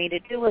thing for me to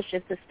do was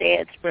just to stay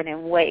at Sprint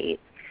and wait.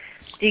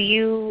 Do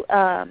you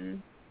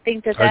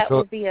think that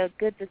would be a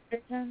good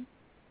decision?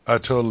 I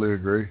totally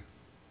agree.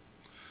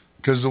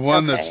 Because the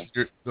one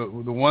the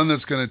one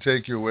that's going to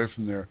take you away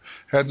from there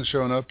hadn't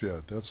shown up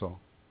yet. That's all.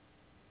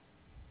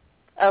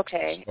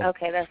 Okay,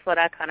 that's what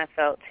I kind of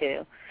felt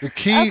too. The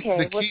key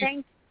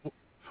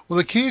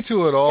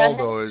to it all,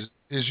 though,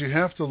 is you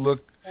have to look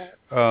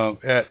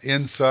at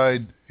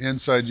inside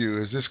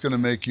you. Is this going to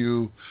make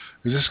you?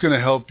 Is this going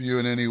to help you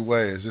in any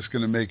way? Is this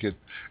going to make it?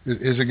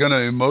 Is it going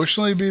to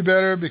emotionally be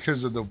better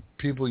because of the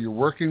people you're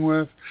working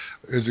with?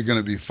 Is it going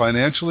to be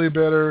financially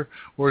better,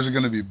 or is it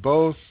going to be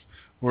both?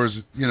 Or is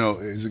it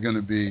going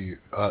to be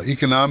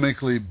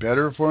economically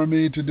better for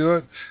me to do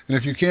it? And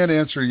if you can't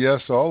answer yes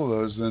to all of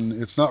those, then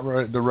it's not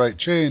the right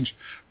change,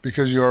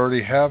 because you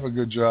already have a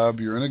good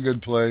job, you're in a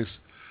good place,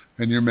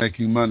 and you're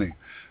making money.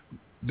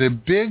 The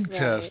big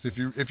test, if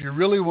you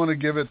really want to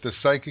give it the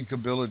psychic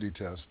ability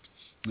test,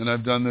 and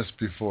I've done this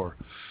before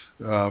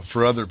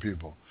for other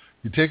people,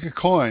 you take a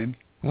coin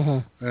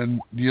and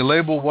you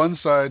label one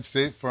side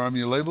State Farm,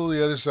 you label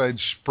the other side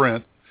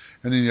Sprint,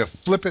 and then you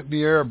flip it in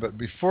the air. But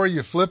before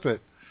you flip it,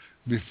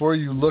 before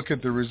you look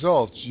at the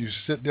results, you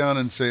sit down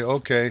and say,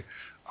 okay,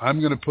 I'm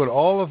going to put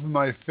all of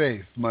my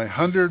faith, my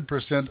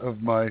 100%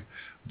 of my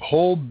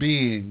whole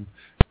being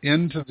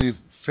into the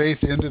faith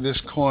into this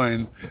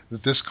coin,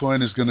 that this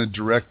coin is going to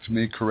direct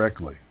me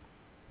correctly.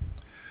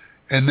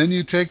 And then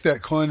you take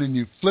that coin and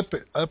you flip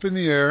it up in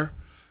the air,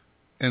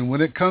 and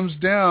when it comes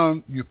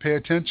down, you pay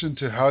attention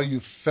to how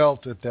you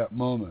felt at that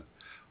moment.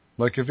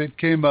 Like if it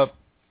came up,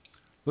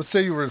 let's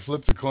say you were to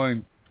flip the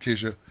coin,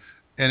 Keisha,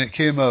 and it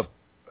came up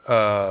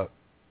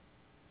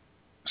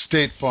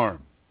State Farm.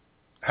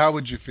 How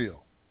would you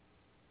feel?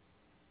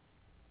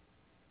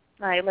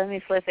 All right, let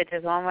me flip it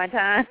just one more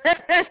time.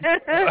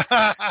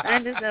 I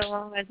just said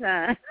one more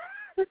time.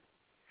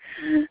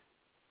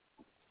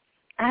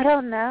 I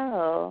don't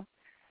know.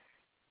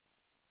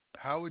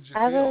 How would you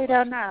feel? I really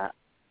don't know.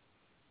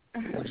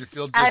 Would you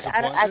feel disappointed?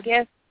 I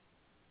guess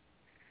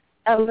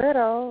a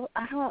little.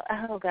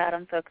 Oh God,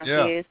 I'm so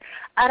confused.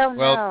 I don't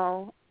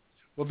know.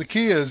 Well, the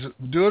key is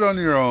do it on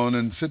your own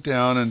and sit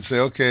down and say,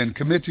 okay, and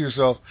commit to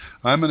yourself,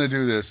 I'm going to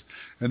do this.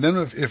 And then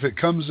if it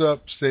comes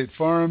up State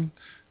Farm,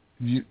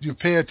 you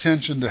pay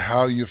attention to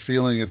how you're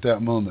feeling at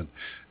that moment.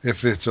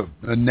 If it's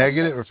a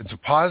negative or if it's a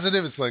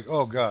positive, it's like,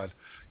 oh God,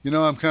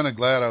 I'm kind of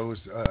glad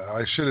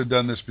I should have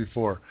done this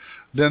before.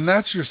 Then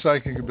that's your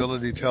psychic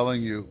ability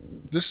telling you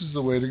this is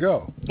the way to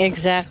go.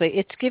 Exactly.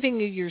 It's giving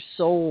you your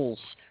soul's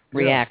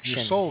reaction.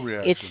 Your soul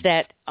reaction. It's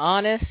that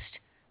honest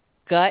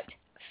gut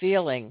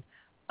feeling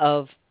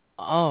of,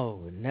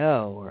 oh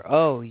no, or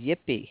oh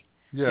yippee.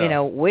 Yeah.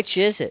 Which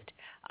is it?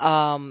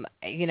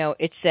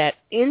 It's that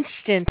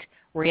instant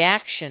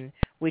reaction,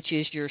 which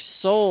is your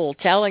soul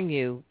telling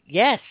you,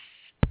 yes,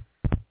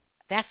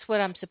 that's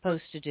what I'm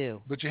supposed to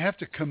do. But you have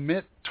to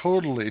commit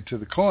totally to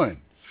the coin.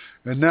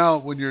 And now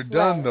when you're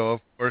done, though,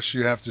 of course,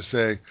 you have to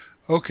say,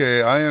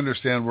 okay, I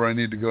understand where I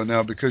need to go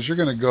now, because you're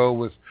going to go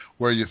with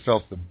where you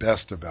felt the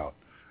best about.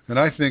 And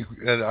I think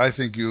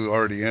you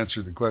already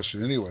answered the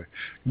question anyway.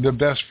 The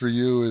best for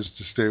you is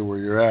to stay where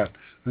you're at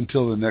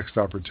until the next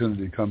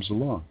opportunity comes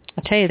along.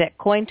 I'll tell you, that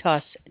coin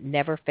toss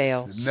never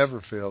fails. It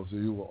never fails.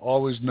 You will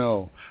always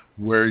know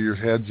where your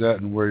head's at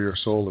and where your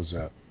soul is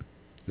at.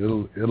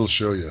 It'll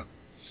show you.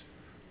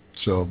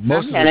 So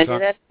most of the time, I'm gonna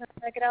do that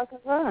to check it out as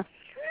well.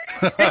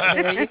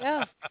 There you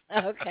go.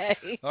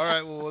 Okay. All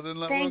right. Well, then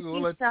we'll let you you go.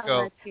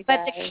 much, you But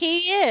guys. the key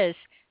is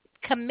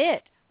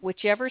commit.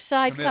 Whichever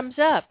side comes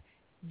up,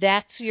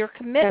 that's your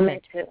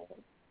commitment. Commit to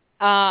it.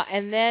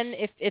 And then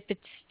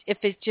if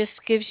it just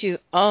gives you,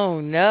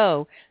 oh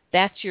no,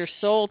 that's your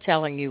soul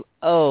telling you,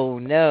 oh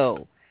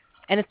no.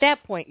 And at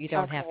that point, you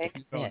don't have to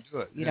commit.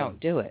 You don't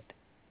do it.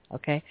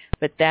 Okay?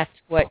 But that's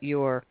what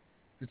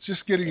It's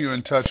just getting you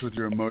in touch with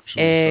your emotional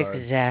side.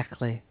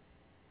 Exactly.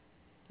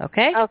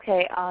 Okay?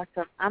 Okay,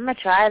 awesome. I'm going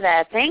to try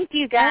that. Thank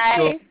you, guys.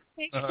 Cool.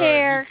 Take All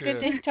care.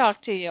 right, Good to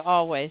talk to you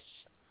always.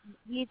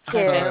 You too.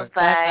 Right.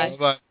 Bye.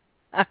 Bye-bye.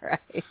 All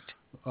right.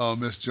 Oh,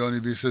 Miss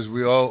Joni B says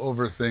we all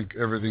overthink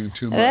everything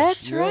too much.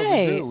 That's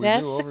right. We do.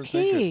 That's We do the overthink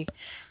key.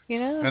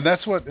 it. And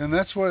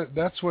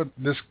that's what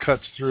this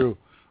cuts through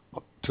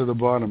to the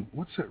bottom.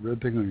 What's that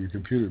red thing on your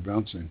computer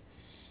bouncing?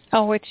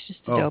 Oh, it's just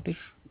Adobe.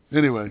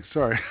 Anyway,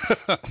 sorry.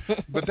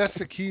 But that's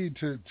the key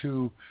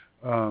to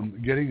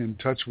getting in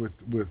touch with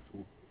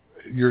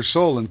your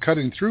soul and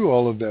cutting through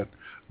all of that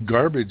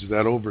garbage,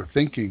 that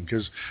overthinking.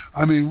 Because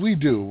we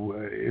do.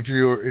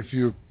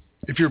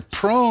 If you're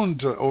prone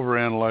to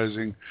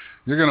overanalyzing,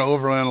 you're going to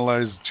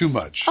overanalyze too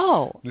much.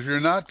 Oh. If you're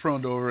not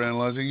prone to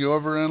overanalyzing, you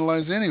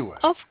overanalyze anyway.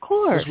 Of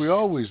course. Because we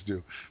always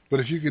do. But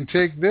if you can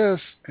take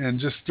this and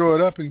just throw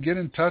it up and get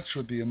in touch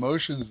with the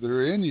emotions that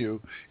are in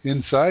you,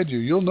 inside you,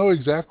 you'll know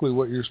exactly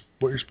what you're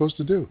supposed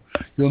to do.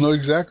 You'll know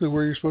exactly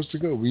where you're supposed to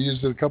go. We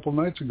used it a couple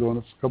nights ago on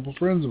a couple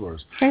friends of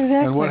ours. Exactly.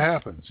 And what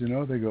happens?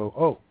 They go,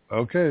 oh,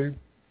 okay.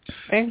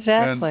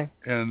 Exactly.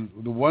 And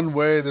the one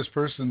way this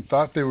person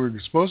thought they were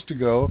supposed to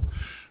go,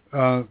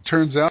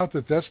 turns out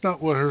that's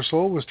not what her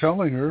soul was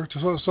telling her.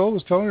 Her soul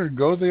was telling her,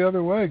 go the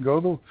other way.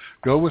 Go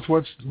with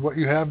what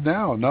you have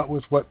now, not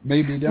with what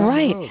may be down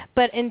the road. Right.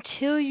 But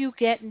until you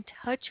get in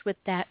touch with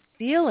that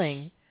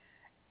feeling,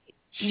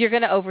 you're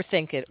going to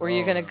overthink it, or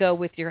you're going to go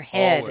with your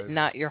head,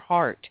 not your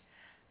heart.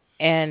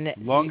 And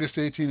longest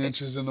 18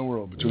 inches in the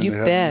world between the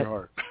head and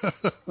your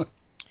heart.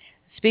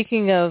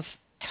 Speaking of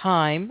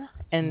time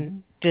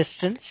and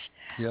distance,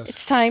 yes. It's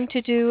time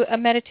to do a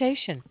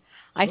meditation.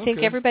 I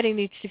think everybody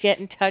needs to get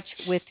in touch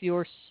with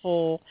your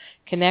soul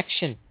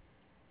connection.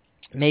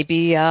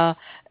 Maybe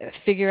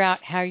figure out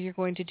how you're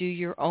going to do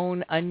your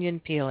own onion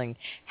peeling,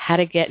 how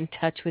to get in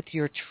touch with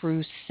your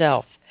true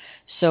self.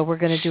 So we're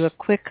going to do a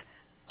quick,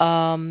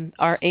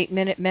 our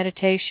 8-minute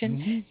meditation.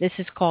 Mm-hmm. This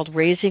is called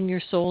Raising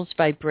Your Soul's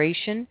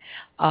Vibration,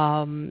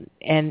 and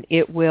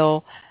it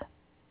will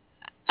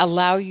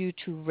allow you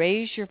to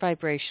raise your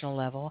vibrational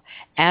level,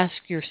 ask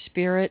your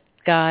spirit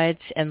guides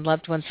and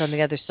loved ones on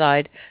the other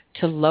side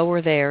to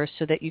lower theirs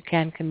so that you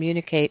can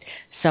communicate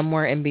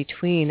somewhere in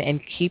between and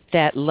keep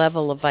that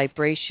level of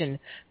vibration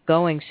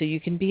going so you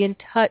can be in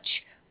touch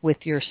with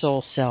your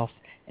soul self.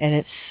 And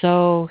it's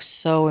so,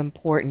 so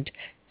important.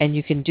 And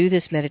you can do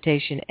this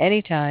meditation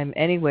anytime,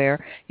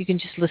 anywhere. You can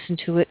just listen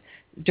to it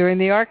during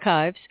the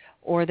archives,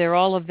 or they're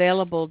all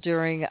available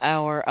during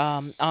our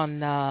on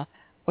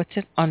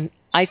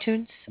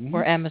iTunes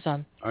or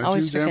Amazon?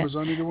 iTunes,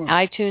 Amazon, either one.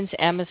 iTunes,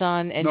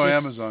 Amazon, and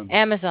Amazon.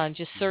 Amazon.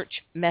 Just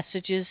search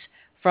Messages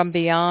from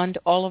Beyond,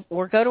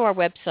 or go to our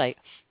website,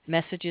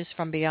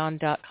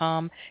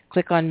 messagesfrombeyond.com.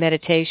 Click on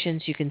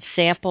meditations. You can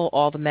sample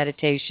all the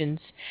meditations,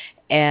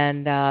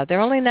 and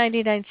they're only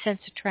 99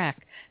 cents a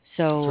track.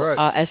 So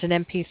right. As an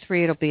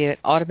MP3, it'll be an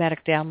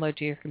automatic download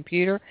to your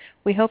computer.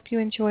 We hope you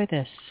enjoy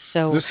this.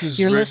 So this is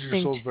you're Raising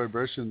listening Your Soul's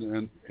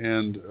Vibration,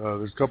 and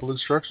there's a couple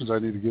instructions I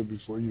need to give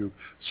before you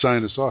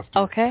sign us off.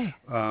 Okay.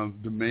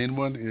 The main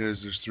one is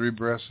there's 3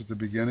 breaths at the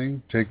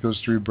beginning. Take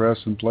those 3 breaths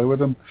and play with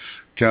them.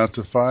 Count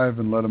to 5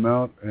 and let them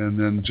out, and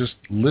then just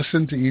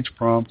listen to each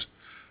prompt.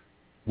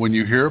 When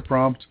you hear a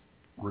prompt,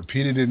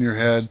 repeat it in your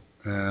head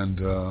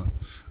and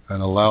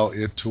allow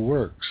it to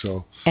work.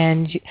 So,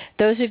 and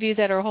those of you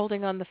that are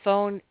holding on the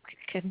phone,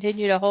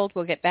 continue to hold.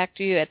 We'll get back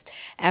to you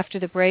after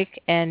the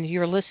break, and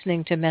you're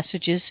listening to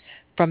Messages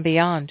from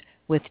Beyond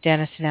with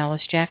Dennis and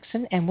Alice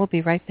Jackson, and we'll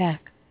be right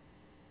back.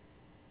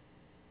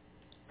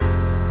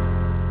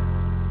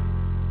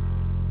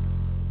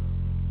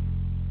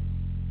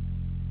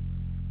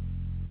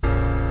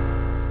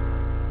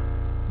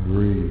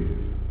 Breathe.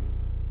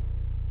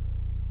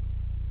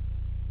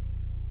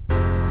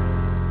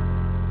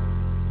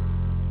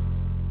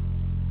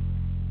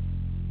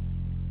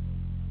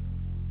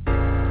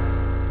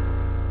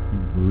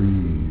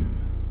 Breathe.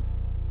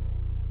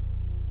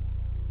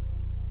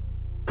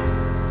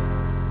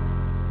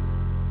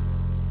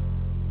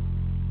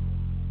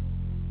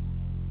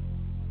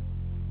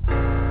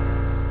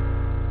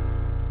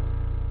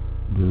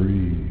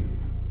 Breathe.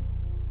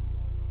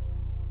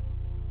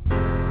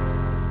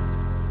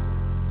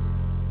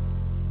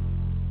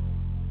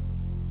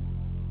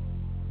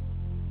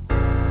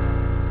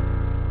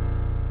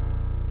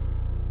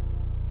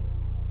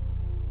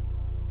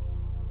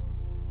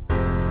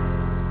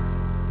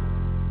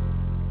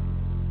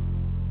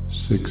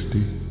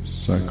 60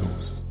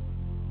 cycles.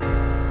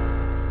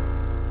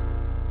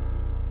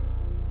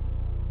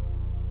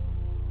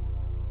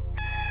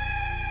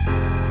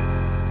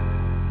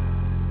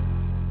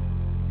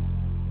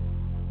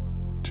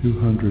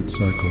 $200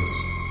 cycles.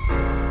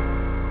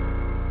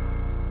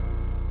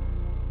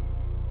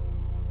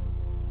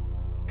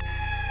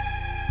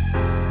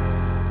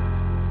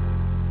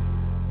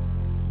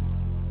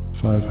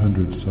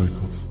 $500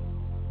 cycles.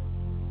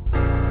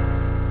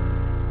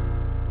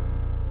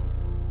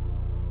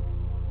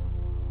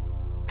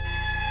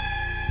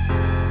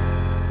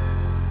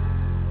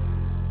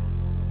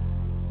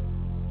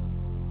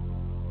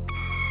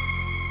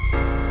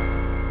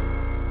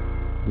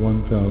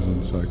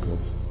 $1,000 cycles.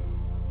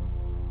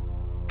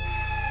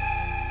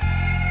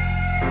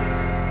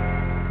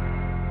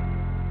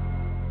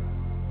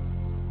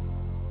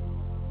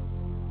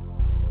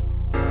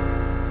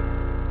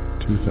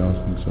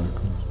 $2,000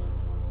 cycles.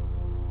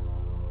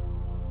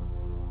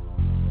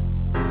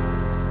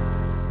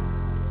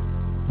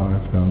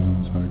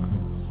 $5,000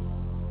 cycles.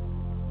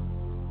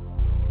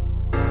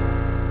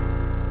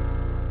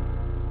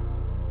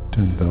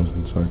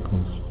 $10,000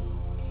 cycles.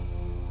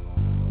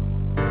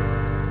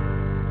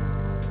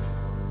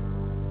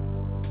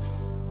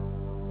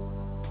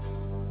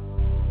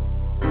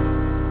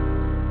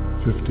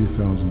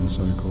 $50,000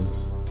 cycles.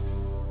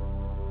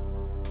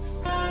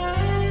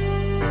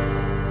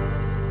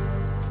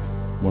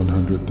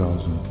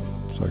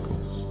 $100,000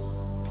 cycles.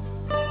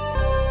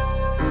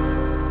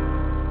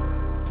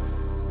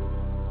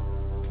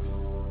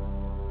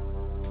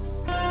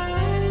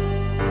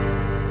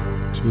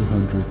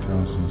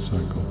 $200,000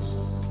 cycles.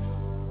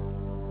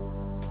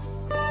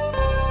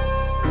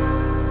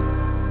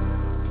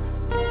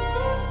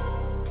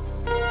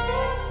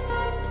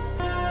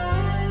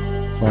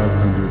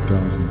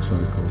 $500,000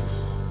 cycles.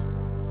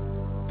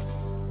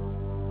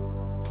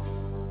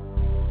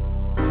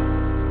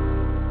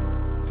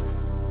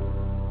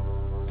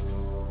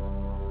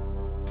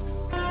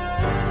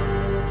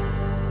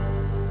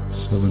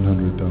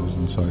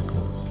 $700,000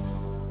 cycles.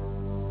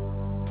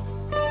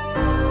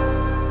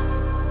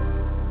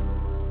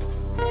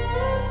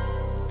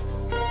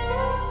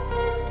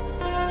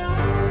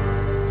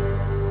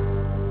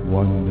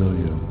 $1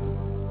 million.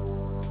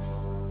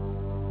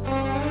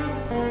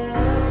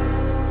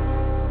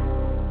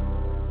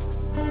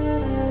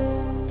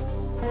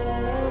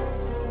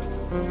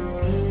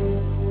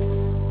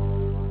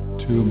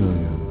 $2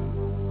 million.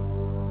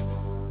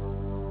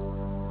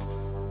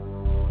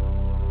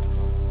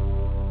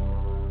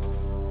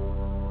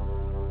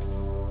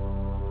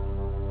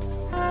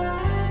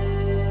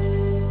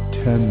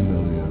 $10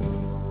 million.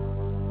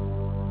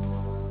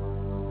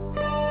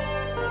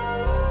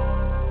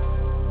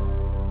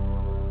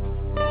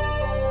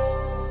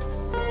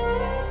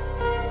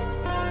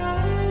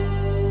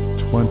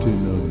 $20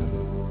 million.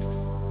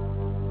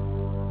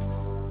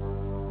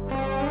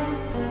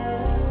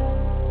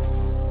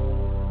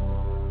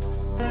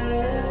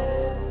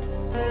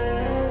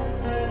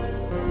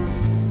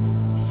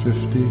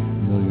 $50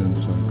 million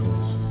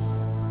cycles.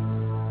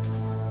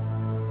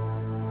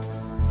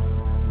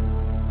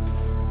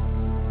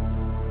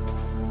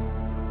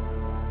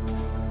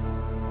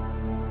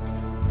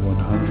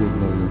 $100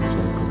 million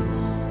cycles.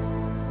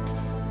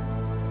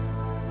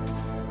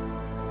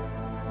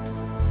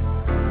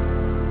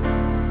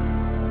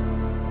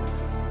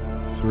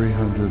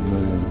 $300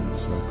 million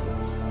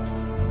cycles.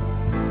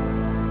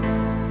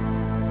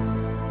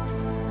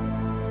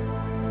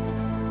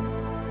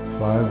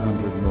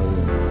 $500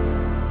 million.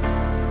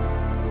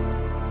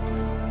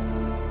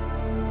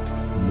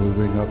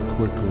 Moving up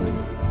quickly.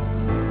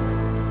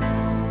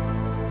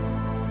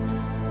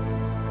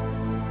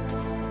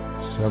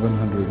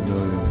 $700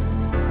 million.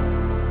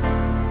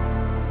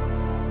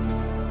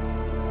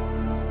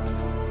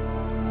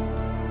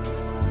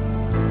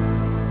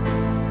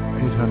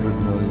 $800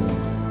 million.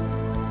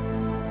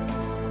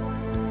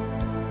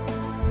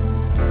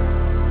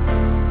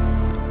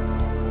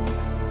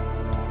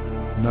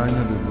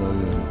 $900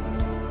 million.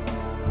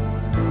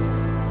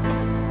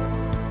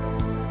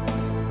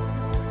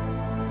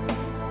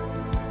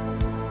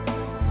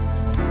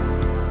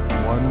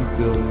 $1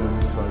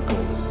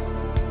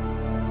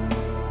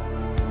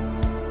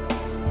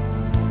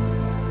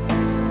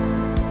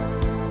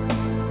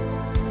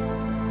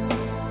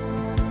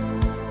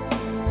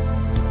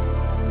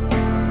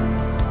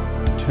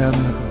 10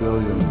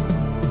 billion.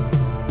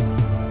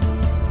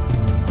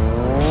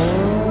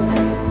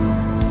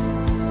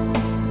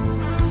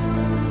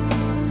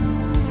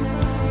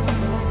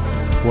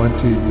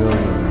 20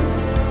 billion.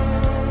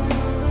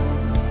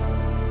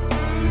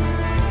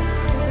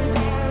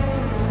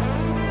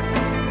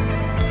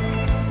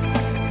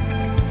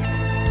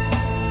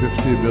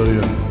 50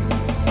 billion.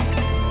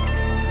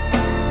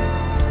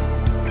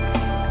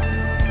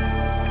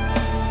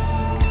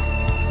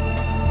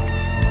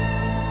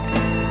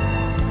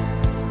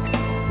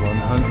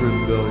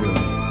 100 billion.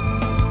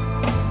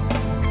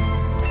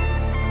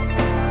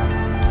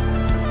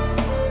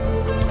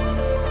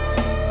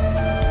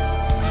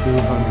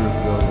 200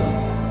 billion.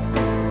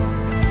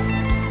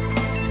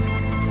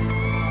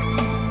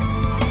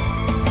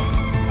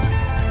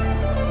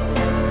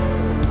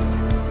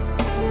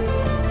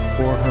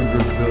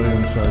 400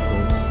 billion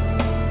cycles.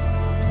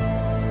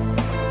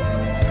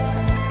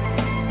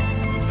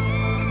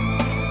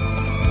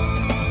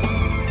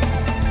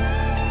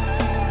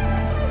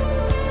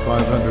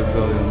 500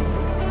 billion.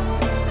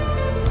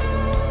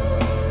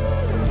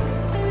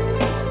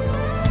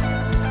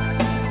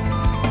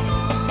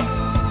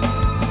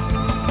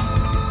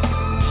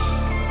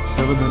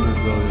 700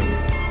 billion.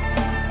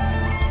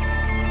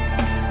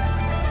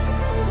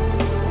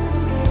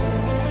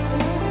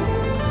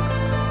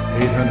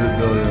 800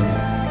 billion.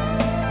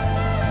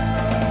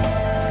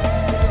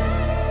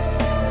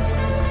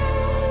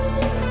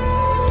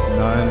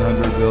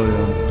 900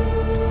 billion.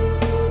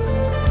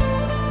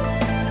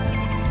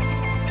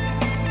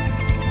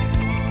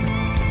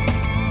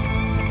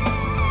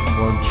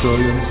 1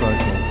 trillion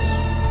cycles.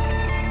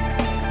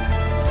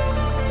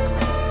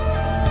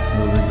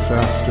 Moving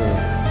faster.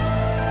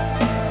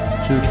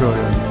 2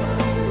 trillion.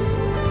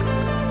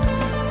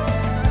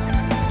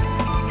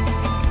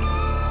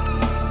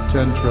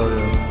 10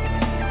 trillion.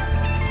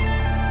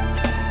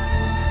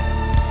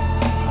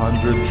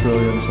 100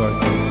 trillion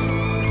cycles.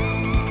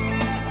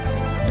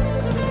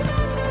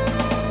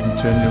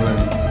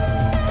 Continuing.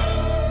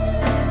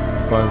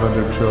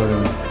 500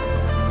 trillion.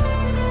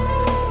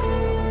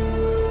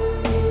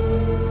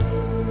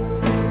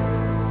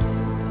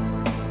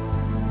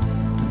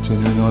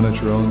 Continuing on at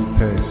your own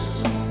pace.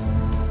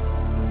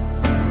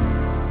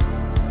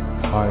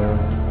 Higher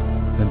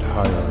and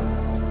higher.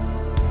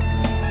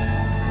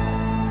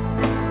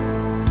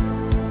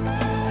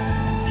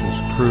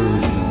 Just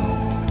cruise now.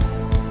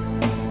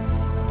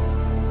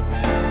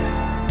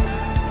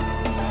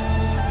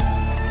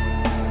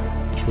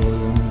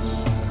 Trillions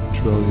and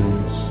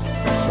trillions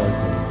of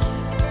cycles.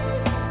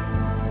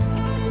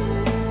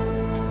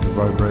 The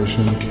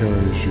vibration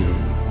carries you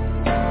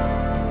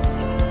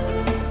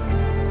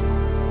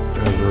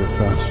ever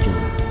faster.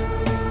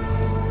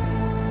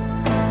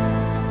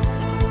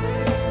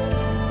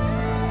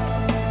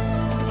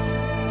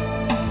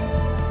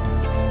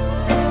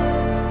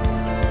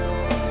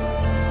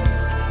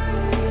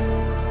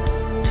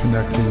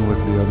 Connecting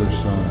with the other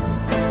side.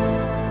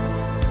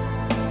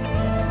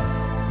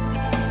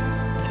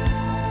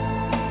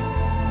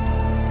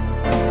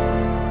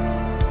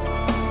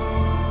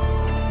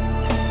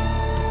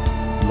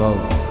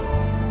 Love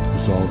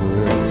is all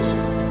there is.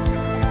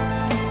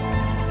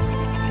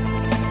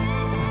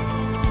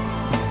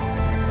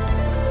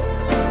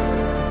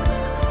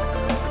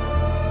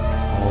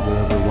 All there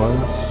ever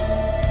was,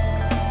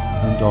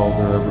 and all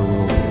there ever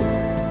will be.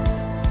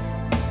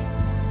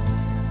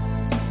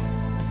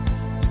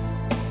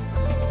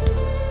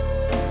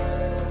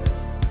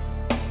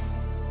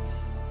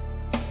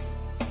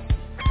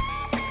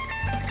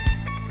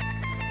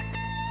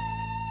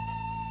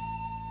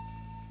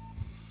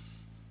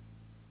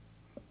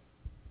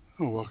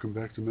 Welcome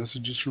back to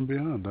Messages from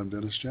Beyond. I'm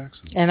Dennis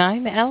Jackson. And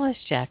I'm Alice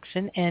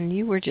Jackson, and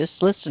you were just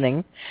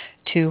listening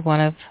to one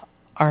of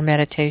our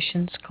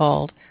meditations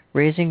called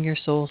Raising Your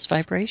Soul's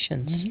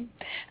Vibrations. Mm-hmm.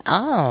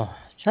 Oh,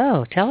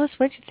 so tell us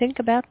what you think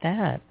about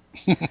that.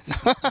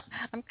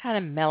 I'm kind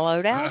of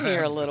mellowed out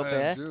here a little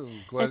bit.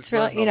 It's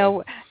really, you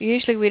know,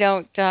 usually we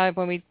don't,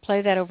 when we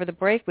play that over the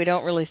break, we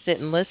don't really sit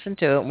and listen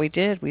to it. And we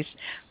did. We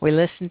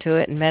listened to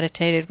it and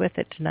meditated with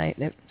it tonight,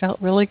 and it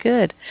felt really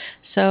good.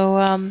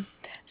 So,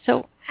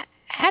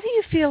 how do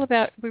you feel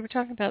about, we were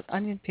talking about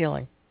onion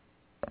peeling,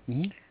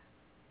 mm-hmm.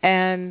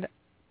 and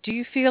do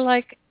you feel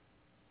like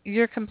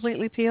you're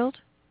completely peeled?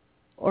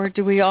 Or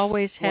do we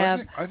always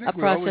have a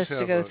process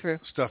to go through?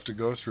 Stuff to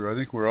go through. I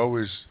think we're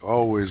always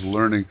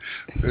learning,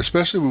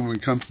 especially when we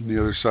come from the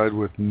other side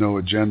with no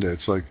agenda.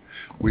 It's like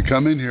we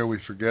come in here, we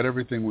forget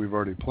everything we've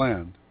already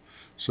planned.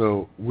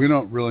 So we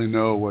don't really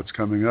know what's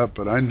coming up,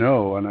 but I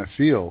know and I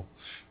feel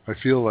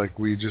like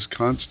we just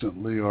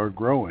constantly are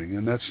growing,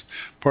 and that's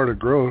part of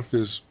growth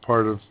is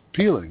part of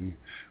peeling.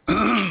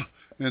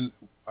 And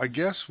I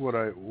guess what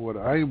I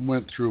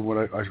went through, what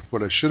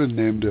I should have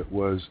named it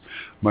was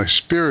my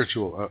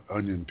spiritual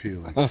onion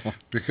peeling,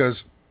 because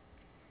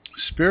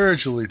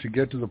spiritually, to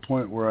get to the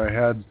point where I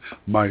had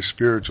my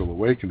spiritual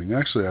awakening.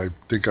 Actually, I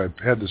think I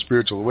had the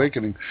spiritual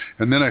awakening,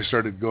 and then I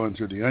started going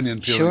through the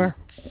onion peeling.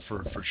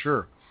 Sure. For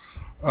sure.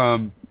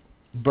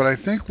 But I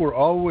think we're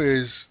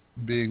always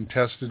being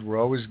tested. We're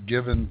always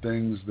given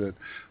things that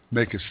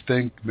make us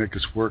think, make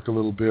us work a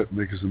little bit,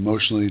 make us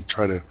emotionally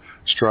try to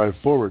strive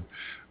forward.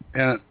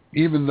 And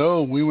even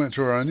though we went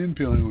to our onion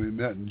peeling, we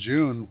met in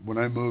June, when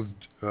I moved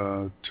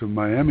to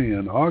Miami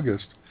in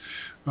August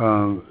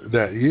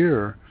that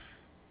year,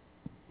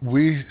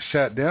 we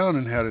sat down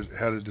and had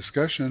a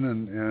discussion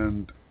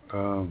and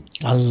a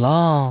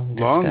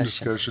long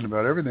discussion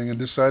about everything, and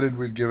decided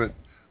we'd give it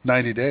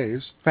 90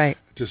 days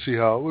to see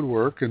how it would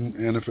work,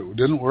 and if it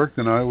didn't work,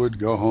 then I would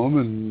go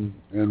home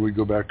and we'd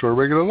go back to our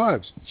regular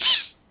lives,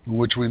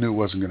 which we knew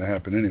wasn't going to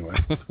happen anyway.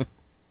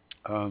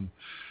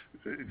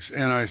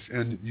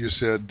 And you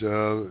said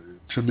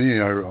to me,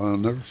 I'll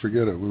never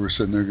forget it. We were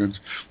sitting there going,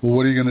 "Well,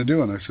 what are you going to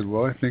do?" And I said,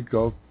 "Well, I think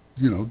I'll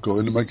go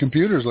into my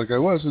computers like I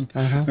was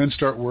and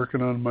start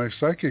working on my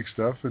psychic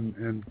stuff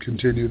and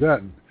continue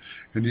that."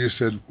 And you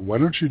said, "Why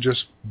don't you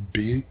just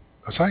be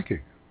a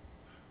psychic?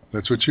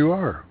 That's what you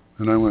are."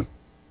 And I went,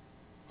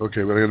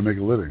 "Okay, but I got to make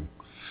a living."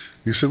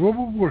 You said, "Well,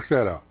 we'll work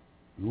that out.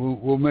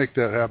 We'll make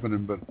that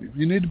happen. But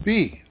you need to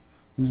be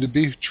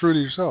true to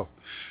yourself."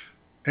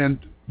 And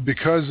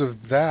because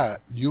of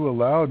that, you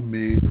allowed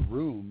me the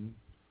room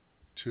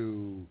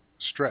to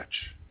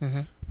stretch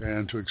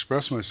and to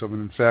express myself.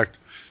 And in fact,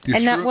 you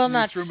threw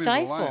me the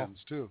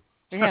lions too.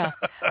 Yeah.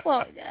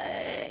 Well,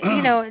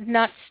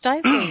 not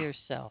stifle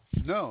yourself.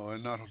 No,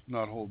 and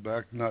not hold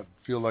back, not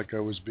feel like I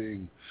was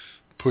being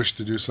pushed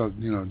to do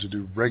something, to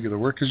do regular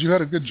work, because you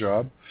had a good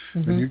job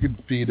and you could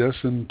feed us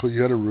and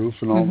you had a roof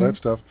and all that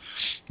stuff,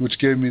 which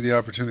gave me the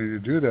opportunity to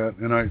do that.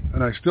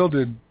 And I still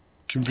did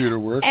computer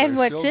work. And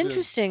what's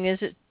interesting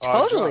is it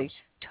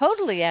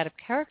totally out of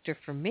character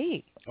for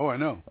me. Oh, I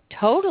know.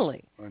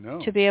 Totally. I know.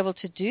 To be able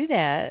to do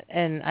that,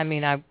 and I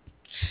mean, I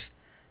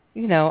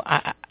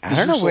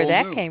don't know where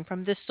that came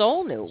from. The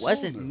soul knew. It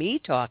wasn't me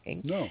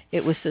talking. No.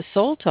 It was the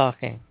soul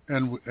talking.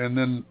 And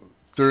then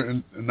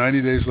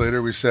 90 days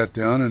later, we sat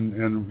down,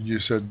 and you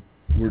said,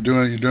 you're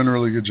doing a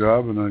really good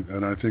job,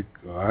 and I think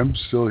I'm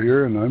still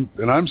here, and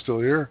I'm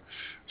still here.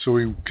 So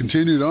we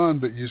continued on,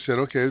 but you said,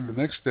 okay, the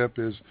next step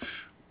is,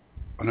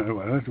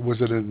 was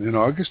it in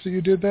August that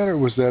you did that, or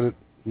was that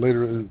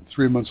later,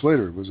 3 months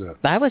later? Was that?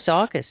 That was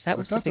August. That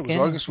was the beginning. It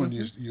was August when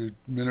you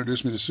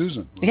introduced me to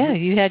Susan. Yeah,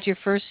 you had your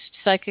first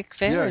psychic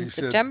fair in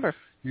September.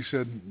 You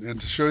said,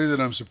 and to show you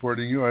that I'm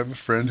supporting you, I have a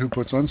friend who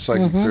puts on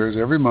psychic fairs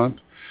every month,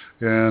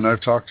 and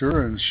I've talked to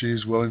her, and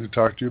she's willing to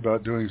talk to you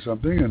about doing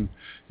something, and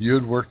you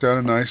had worked out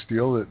a nice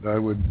deal that I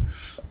would,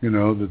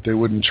 that they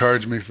wouldn't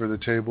charge me for the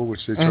table, which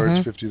they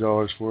charged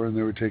 $50 for, and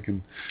they were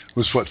taking,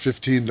 was what,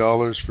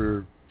 $15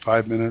 for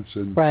 5 minutes,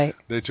 and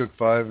they took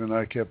 5, and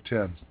I kept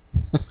 10.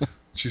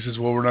 She says,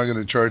 well, we're not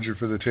going to charge you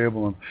for the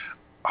table. And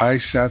I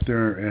sat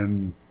there,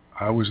 and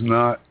I was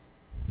not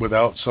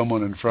without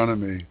someone in front of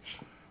me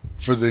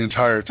for the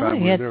entire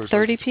time. You had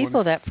 30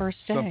 people that first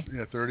day.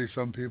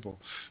 30-some people.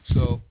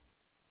 So,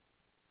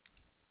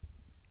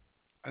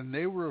 and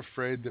they were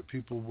afraid that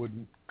people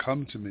wouldn't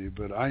come to me,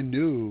 but I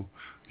knew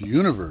the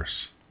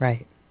universe.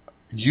 Right.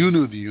 You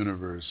knew the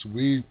universe.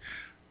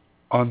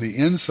 On the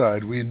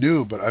inside, we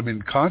knew, but I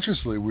mean,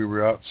 consciously, we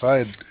were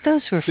outside.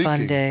 Those were thinking.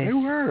 Fun days. They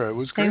were. It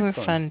was great. They were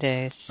fun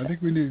days. I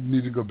think we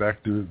need to go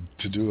back to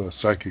do a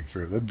psychic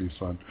fair. That'd be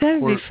fun.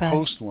 That'd be fun.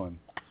 Or host one.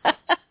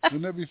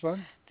 Wouldn't that be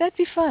fun? That'd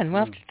be fun.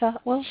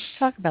 We'll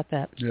talk about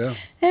that. Yeah.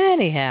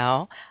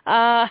 Anyhow,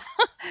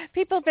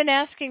 people have been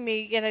asking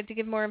me, to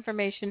give more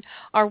information.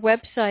 Our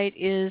website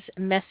is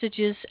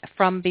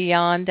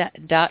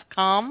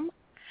messagesfrombeyond.com.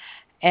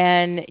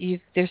 And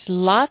there's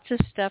lots of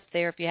stuff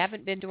there. If you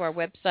haven't been to our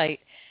website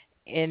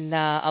in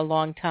a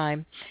long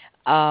time,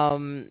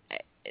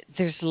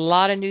 there's a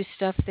lot of new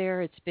stuff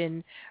there. It's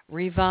been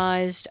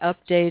revised,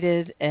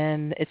 updated,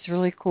 and it's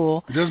really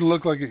cool. It doesn't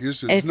look like it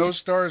used to. There's no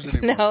stars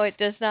anymore. No, it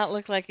does not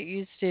look like it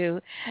used to.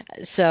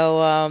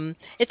 So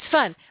it's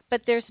fun.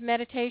 But there's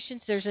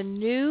meditations. There's a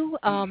new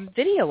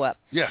video up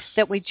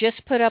that we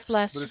just put up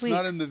last week. But it's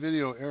not in the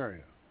video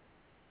area.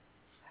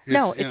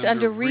 It's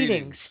under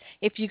readings.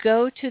 If you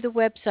go to the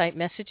website,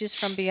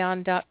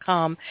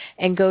 messagesfrombeyond.com,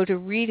 and go to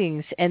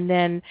readings, and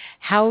then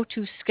how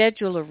to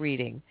schedule a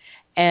reading,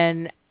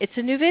 and it's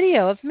a new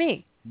video of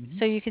me.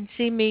 So you can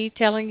see me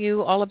telling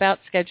you all about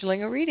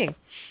scheduling a reading.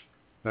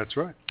 That's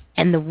right.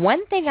 And the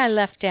one thing I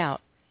left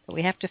out that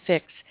we have to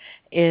fix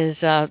is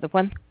the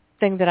one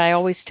thing that I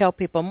always tell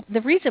people. The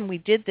reason we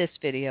did this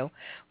video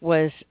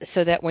was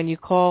so that when you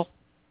call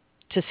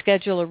to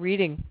schedule a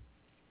reading,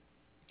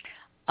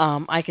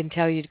 I can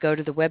tell you to go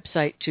to the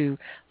website to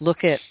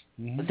look at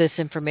this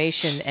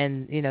information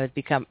and,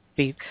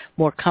 be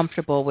more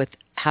comfortable with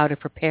how to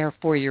prepare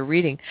for your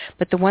reading.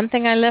 But the one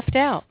thing I left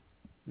out,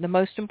 the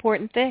most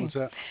important thing, what's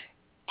that?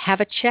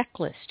 Have a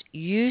checklist.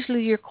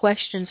 Usually your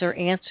questions are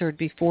answered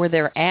before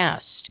they're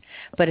asked,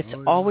 but it's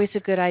always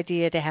a good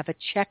idea to have a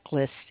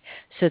checklist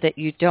so that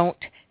you don't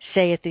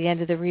say at the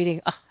end of the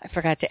reading, oh, I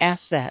forgot to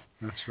ask that.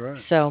 That's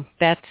right. So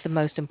that's the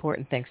most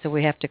important thing. So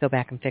we have to go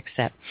back and fix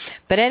that.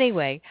 But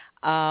anyway,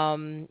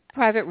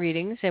 private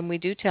readings, and we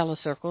do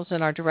telecircles,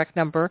 and our direct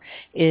number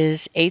is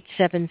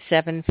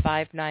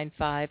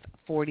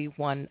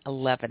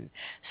 877-595-4111.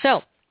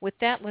 So with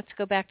that, let's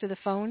go back to the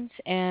phones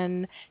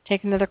and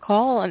take another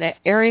call on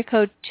area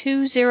code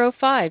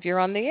 205. You're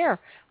on the air.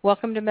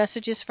 Welcome to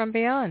Messages from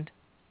Beyond.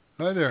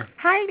 Hi there.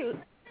 Hi.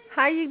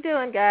 How you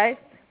doing, guys?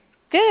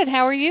 Good.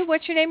 How are you?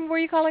 What's your name and where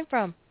are you calling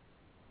from?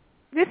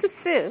 This is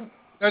Sue.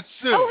 That's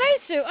Sue. Oh, hi,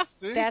 Sue. Oh,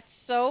 that's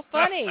so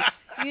funny.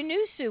 You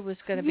knew Sue was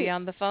going to be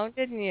on the phone,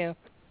 didn't you?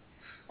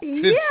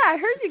 Yeah, I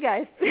heard you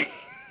guys. Did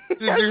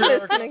you hear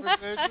our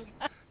conversation?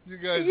 You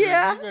guys,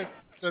 yeah. You guys,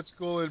 that's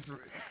cool. That's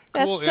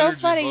cool so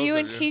energy, funny. You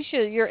and you.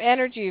 Keisha, your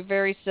energy are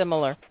very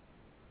similar.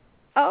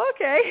 Oh,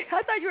 okay.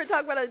 I thought you were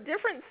talking about a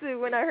different Sue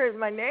when I heard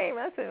my name.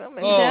 I said, oh,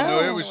 maybe no,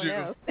 it was you.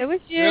 Else. It was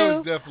you. It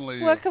was definitely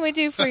you. What can we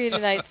do for you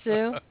tonight,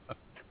 Sue?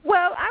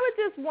 Well, I was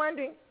just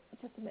wondering.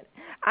 Just a minute.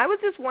 I was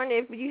just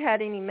wondering if you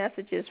had any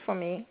messages for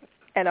me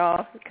at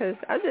all, because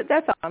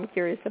that's all I'm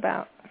curious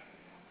about.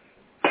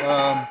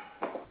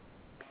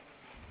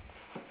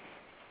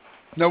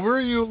 Now, where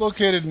are you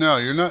located now?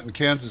 You're not in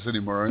Kansas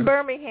anymore, right?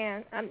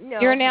 Birmingham.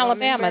 No, You're in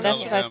Alabama. In that's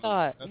what I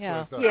thought. That's yeah.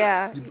 what I thought.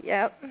 Yeah.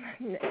 Yep.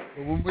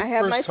 Well, I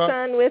have my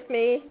son with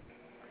me.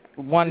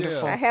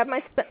 Wonderful. I have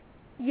my son.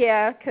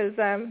 Yeah, because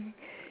I'm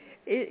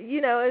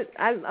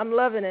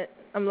loving it.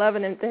 I'm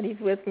loving it that he's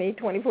with me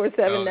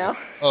 24/7 now.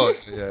 Oh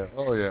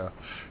yeah.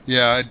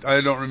 Yeah, I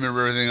don't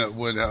remember everything.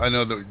 I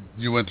know that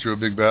you went through a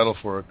big battle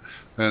for it,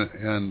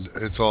 and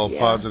it's all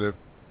positive.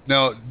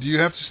 Now, do you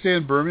have to stay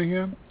in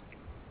Birmingham?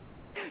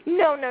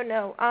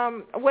 No.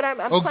 I'm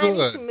planning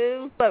good. to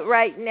move, but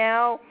right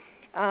now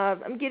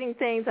I'm getting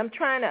things. I'm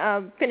trying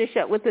to finish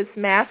up with this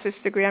master's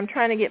degree. I'm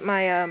trying to get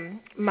my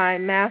my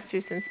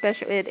master's in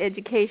special ed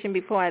education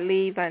before I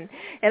leave, and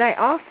I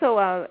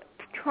also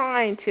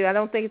trying to. I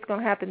don't think it's going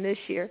to happen this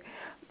year.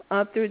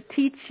 Through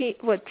Teach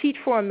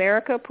for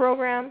America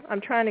program,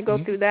 I'm trying to go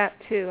through that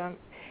too.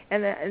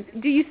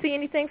 Do you see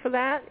anything for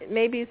that?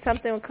 Maybe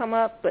something will come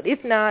up, but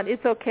if not,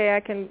 it's okay. I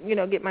can,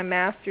 get my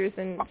master's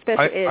in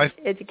special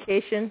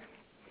education.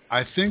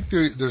 I think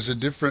there's a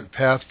different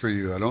path for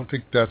you. I don't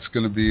think that's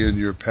going to be in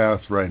your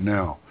path right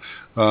now.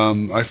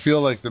 I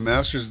feel like the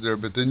master's there,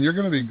 but then you're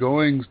going to be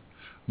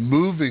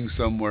moving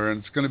somewhere,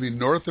 and it's going to be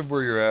north of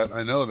where you're at.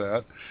 I know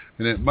that,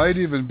 and it might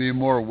even be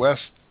more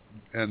west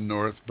and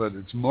north, but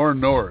it's more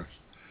north.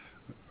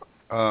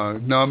 No,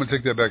 I'm going to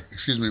take that back.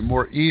 Excuse me,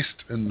 more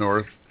east and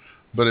north.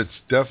 But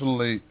it's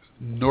definitely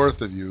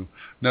north of you.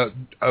 Now,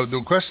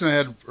 the question I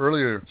had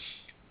earlier,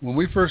 when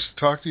we first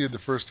talked to you the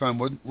first time,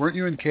 weren't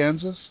you in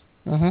Kansas?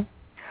 Mm-hmm.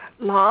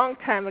 Long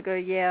time ago,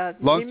 yeah.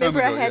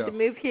 Remember, I had to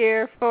move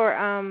here for,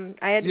 I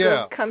had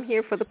to come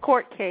here for the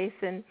court case,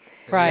 and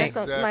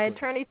my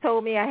attorney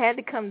told me I had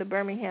to come to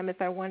Birmingham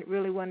if I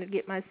really wanted to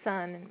get my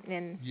son,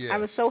 and I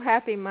was so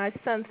happy my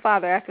son's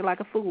father acted like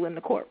a fool in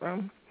the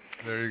courtroom.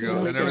 There you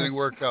go, and everything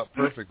worked out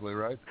perfectly,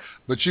 right?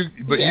 But you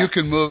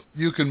can move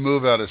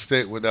out of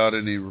state without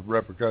any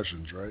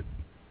repercussions, right?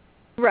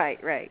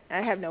 Right.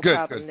 I have no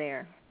problem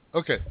there.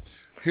 Okay,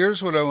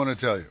 here's what I want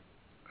to tell you,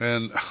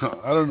 and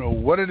I don't know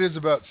what it is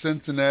about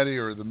Cincinnati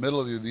or the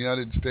middle of the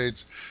United States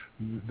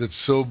that's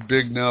so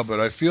big now, but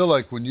I feel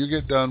like when you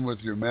get done with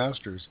your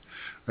master's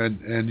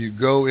and you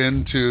go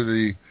into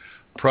the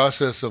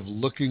process of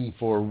looking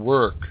for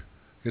work,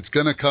 it's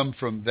going to come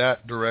from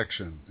that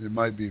direction. It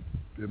might be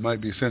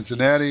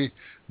Cincinnati, it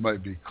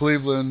might be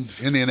Cleveland,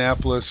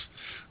 Indianapolis.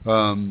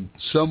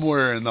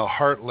 Somewhere in the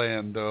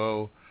heartland,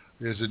 though,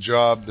 is a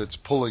job that's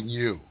pulling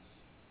you.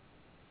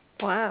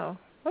 Wow.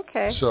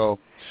 Okay. So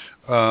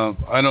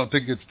I don't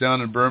think it's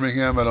down in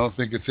Birmingham. I don't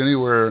think it's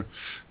anywhere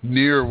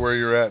near where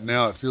you're at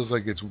now. It feels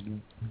like it's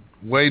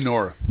way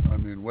north.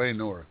 Way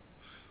north.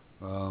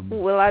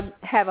 Will I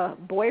have a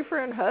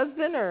boyfriend,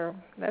 husband, or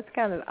that's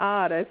kind of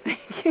odd, I think.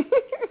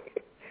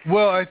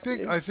 Well, I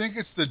think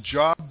it's the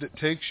job that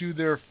takes you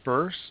there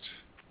first,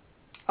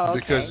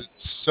 because it's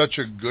such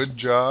a good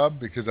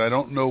job. Because I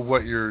don't know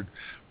what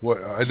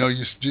I know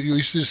you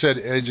said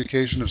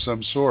education of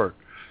some sort,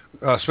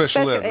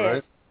 special ed,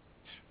 right?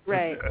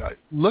 Right.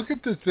 Look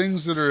at the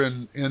things that are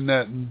in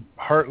that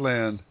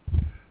heartland,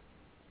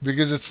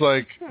 because it's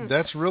like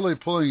that's really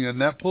pulling you,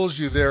 and that pulls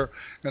you there.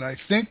 And I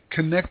think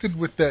connected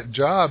with that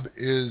job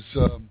is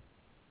the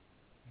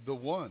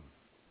one.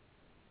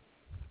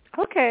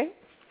 Okay.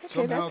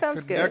 Somehow that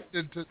sounds good.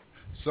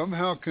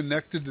 Somehow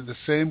connected to the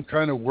same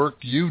kind of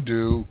work you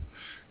do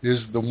is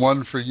the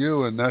one for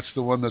you, and that's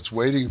the one that's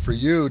waiting for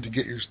you to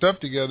get your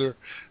stuff together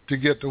to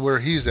get to where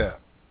he's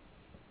at.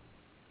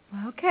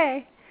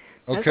 Okay.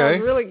 That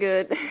sounds really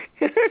good.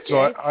 Okay. So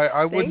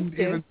I wouldn't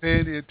even pay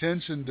any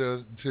attention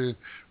to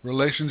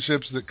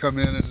relationships that come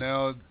in and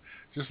now.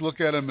 Just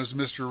look at him as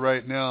Mr.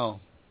 Right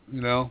Now,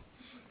 I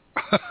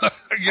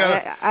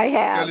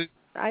have. You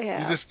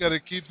just got to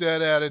keep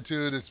that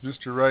attitude. It's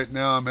Mr. Right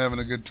Now. I'm having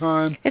a good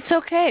time. It's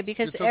okay,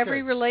 because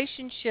every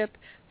relationship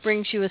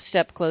brings you a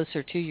step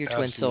closer to your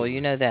twin soul.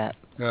 You know that.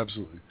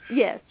 Absolutely.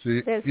 Yes. So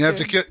you have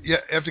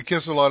to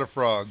kiss a lot of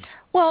frogs.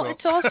 Well, so.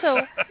 It's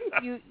also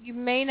you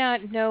may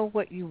not know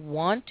what you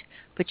want,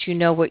 but you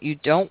know what you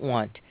don't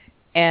want.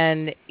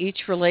 And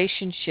each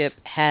relationship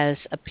has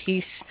a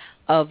piece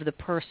of the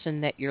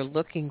person that you're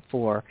looking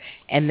for.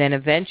 And then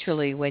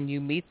eventually when you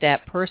meet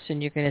that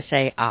person, you're going to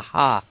say,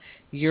 aha,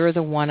 you're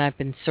the one I've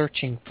been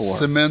searching for.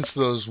 Cements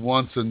those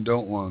wants and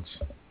don't wants.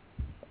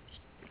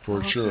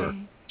 For sure.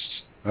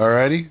 All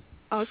righty?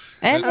 Okay.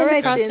 And all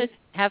right, process,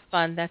 have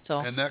fun, that's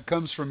all. And that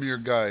comes from your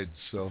guides,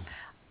 so.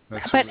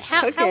 But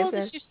how old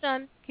is your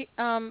son,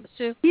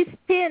 Sue? He's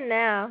 10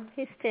 now.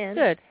 He's 10.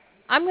 Good.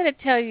 I'm going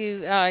to tell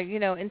you,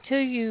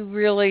 until you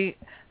really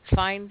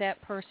find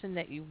that person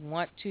that you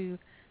want to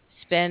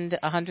spend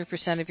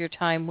 100% of your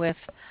time with,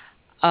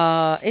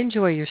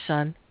 enjoy your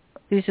son.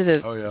 These are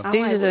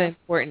the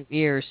important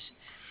years.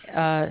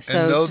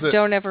 So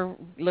don't ever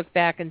look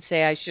back and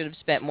say I should have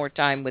spent more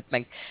time with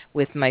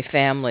my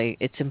family.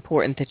 It's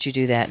important that you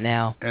do that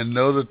now. And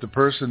know that the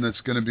person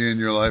that's going to be in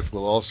your life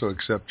will also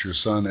accept your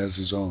son as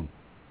his own.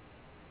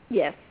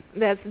 Yes,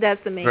 that's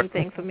the main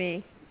thing for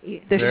me.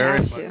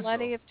 There's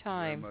plenty of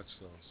time. Very much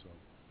so.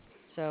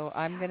 So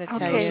I'm going to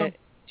tell you,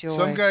 Joy.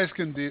 Some guys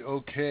can be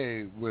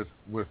okay with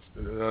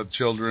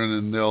children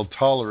and they'll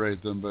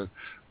tolerate them, but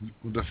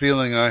the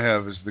feeling I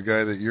have is the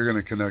guy that you're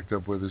going to connect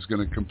up with is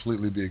going to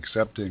completely be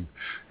accepting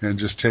and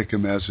just take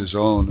him as his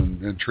own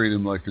and treat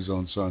him like his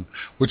own son,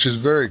 which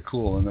is very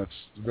cool, and that's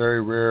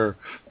very rare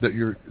that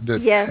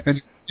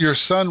and your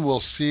son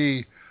will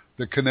see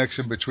the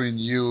connection between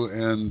you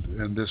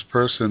and this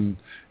person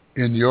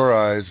in your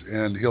eyes,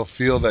 and he'll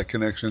feel that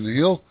connection,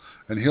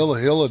 and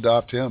he'll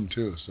adopt him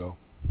too. So,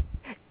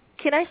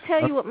 can I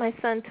tell you what my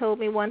son told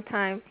me one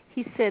time?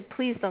 He said,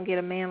 "Please don't get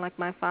a man like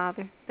my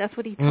father." That's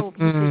what he told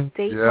me. He said,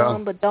 "Date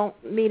mom, but don't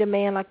meet a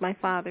man like my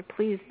father.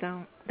 Please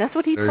don't." That's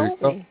what he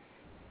told me.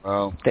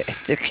 Wow.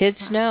 The kids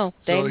know.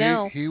 They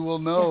know. He will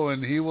know,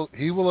 and he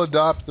will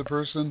adopt the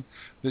person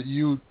that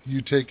you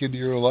take into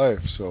your life.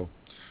 So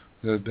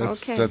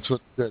that's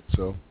what that.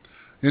 So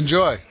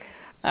enjoy.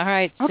 All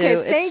right. Okay.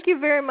 So thank you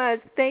very much.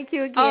 Thank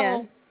you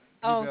again.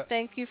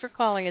 Thank you for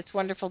calling. It's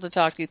wonderful to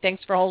talk to you.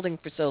 Thanks for holding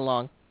for so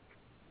long.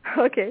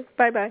 Okay.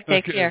 Bye-bye.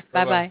 Take care.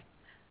 Bye-bye.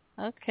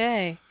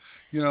 Okay.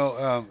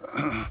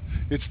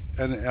 It's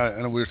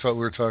and we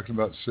were talking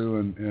about Sue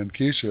and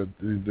Keisha,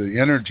 the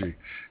energy.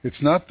 It's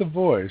not the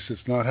voice.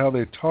 It's not how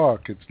they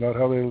talk. It's not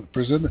how they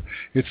present it.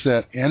 It's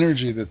that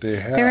energy that they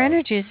have. Their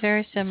energy is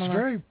very similar. It's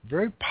very,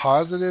 very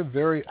positive,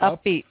 very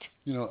upbeat.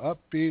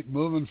 Upbeat,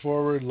 moving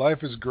forward. Life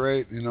is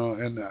great.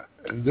 And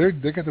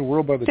they got the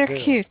world by the tail.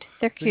 They're cute.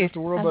 They got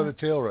the world by the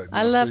tail right now.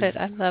 I love it.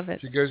 I love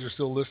it. If you guys are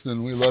still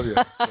listening, we love you.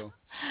 So.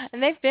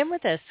 And they've been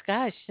with us,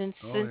 gosh, since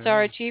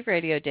our Achieve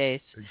Radio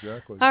days.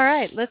 Exactly. All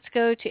right, let's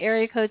go to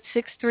area code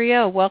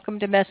 630. Welcome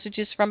to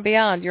Messages from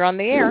Beyond. You're on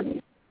the air.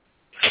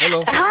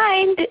 Hello.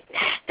 Hi,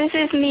 this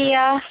is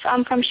Mia.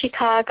 I'm from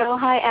Chicago.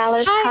 Hi,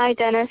 Alice. Hi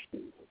Dennis.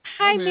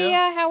 Hi,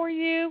 Mia. How are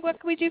you? What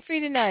can we do for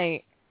you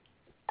tonight?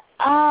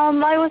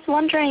 I was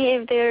wondering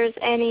if there's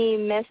any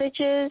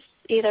messages,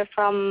 either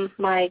from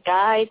my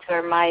guides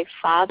or my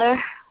father.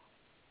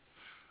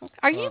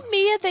 Are you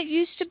Mia that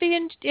used to be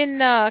in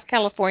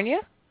California,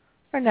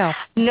 or no?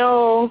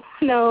 No.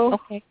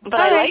 Okay. But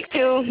I like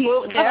to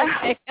move there.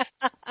 Okay.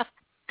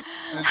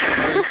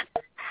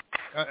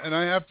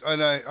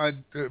 I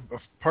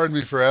pardon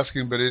me for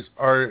asking, but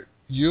are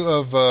you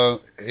of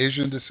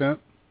Asian descent?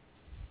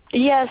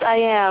 Yes, I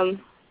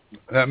am.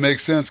 That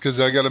makes sense because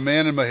I got a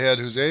man in my head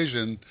who's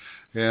Asian,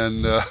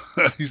 and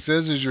he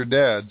says he's your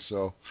dad.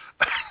 So.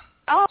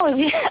 Oh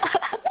yeah.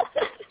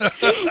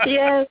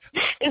 Yes.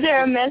 Is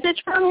there a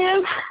message from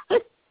him?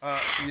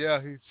 Yeah,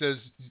 he says.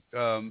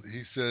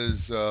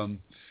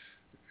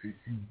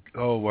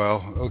 Oh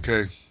wow.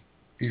 Okay.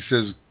 He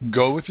says,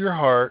 go with your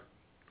heart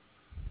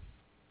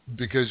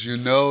because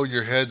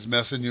your head's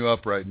messing you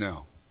up right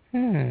now.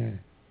 Do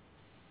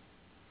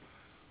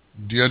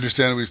you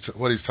understand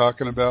what he's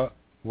talking about?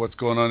 What's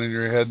going on in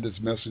your head that's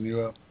messing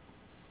you up?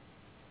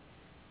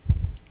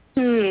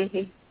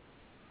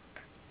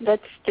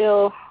 That's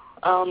still.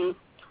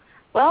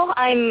 Well,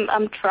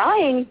 I'm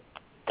trying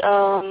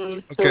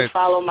to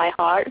follow my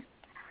heart.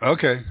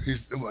 Okay.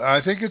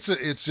 I think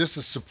it's just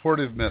a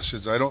supportive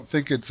message. I don't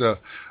think it's a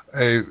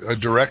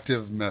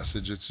directive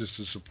message. It's just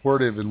a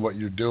supportive in what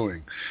you're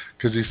doing.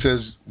 Because he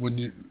says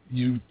when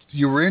you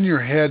were in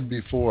your head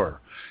before,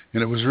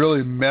 and it was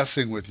really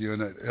messing with you,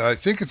 and I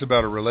think it's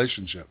about a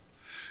relationship.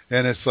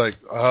 And it's like,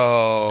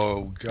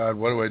 oh, God,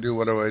 what do I do?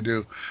 What do I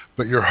do?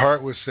 But your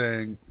heart was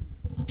saying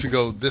to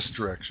go this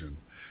direction.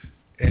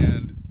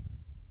 And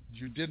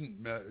you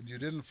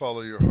didn't follow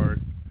your heart.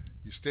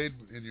 You stayed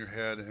in your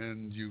head,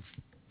 and you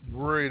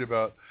worried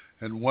about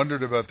and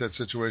wondered about that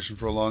situation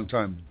for a long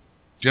time.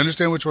 Do you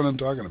understand which one I'm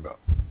talking about?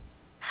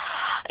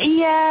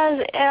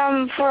 Yes.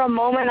 For a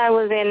moment, I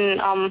was in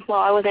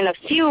a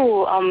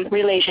few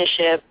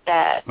relationships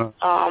that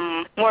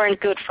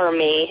weren't good for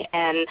me,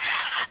 and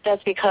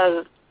that's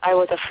because I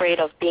was afraid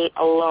of being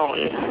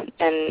alone.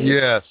 And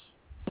yes.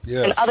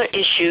 and other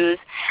issues.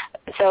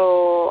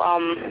 So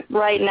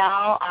right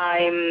now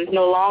I'm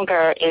no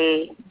longer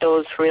in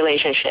those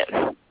relationships.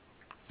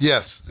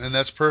 Yes, and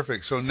that's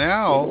perfect. So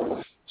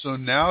now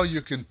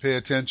you can pay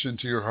attention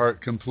to your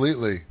heart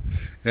completely,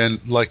 and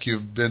like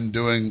you've been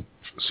doing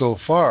so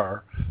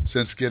far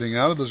since getting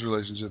out of those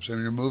relationships,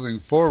 and you're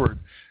moving forward.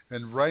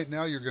 And right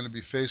now you're going to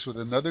be faced with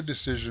another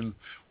decision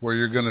where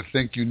you're going to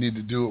think you need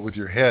to do it with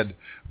your head,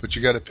 but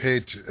you got to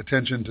pay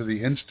attention to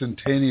the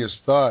instantaneous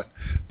thought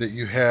that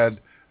you had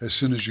as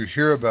soon as you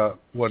hear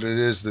about what it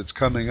is that's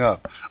coming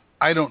up.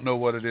 I don't know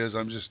what it is.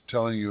 I'm just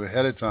telling you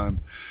ahead of time.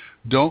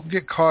 Don't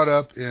get caught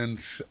up in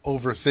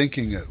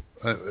overthinking it.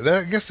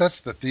 I guess that's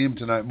the theme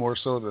tonight more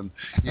so than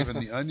even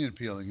the onion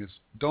peeling, is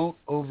don't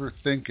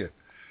overthink it.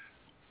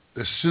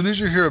 As soon as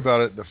you hear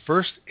about it, the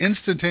first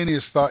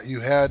instantaneous thought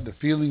you had, the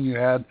feeling you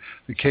had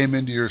that came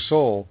into your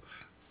soul,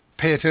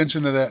 pay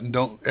attention to that and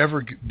don't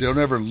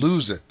ever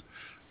lose it,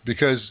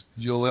 because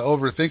you'll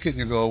overthink it and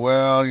you go,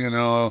 well,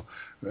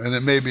 and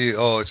it may be,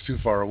 it's too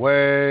far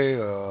away,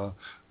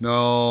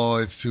 no,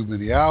 it's too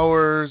many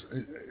hours,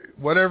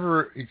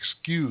 whatever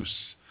excuse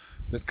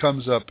that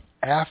comes up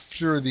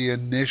after the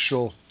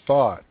initial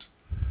thought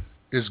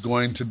is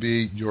going to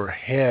be your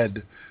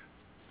head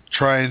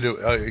trying to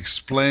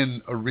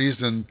explain a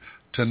reason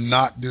to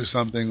not do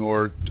something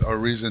or a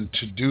reason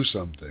to do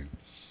something.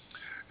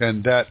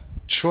 And that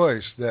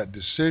choice, that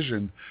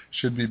decision,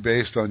 should be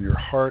based on your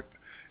heart,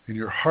 and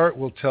your heart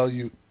will tell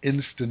you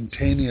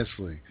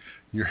instantaneously.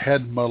 Your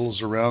head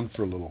muddles around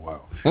for a little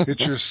while.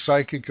 It's your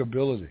psychic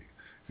ability.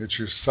 It's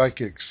your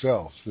psychic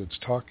self that's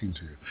talking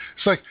to you.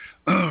 It's like,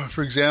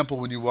 for example,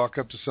 when you walk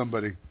up to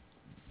somebody,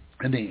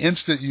 and the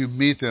instant you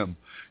meet them,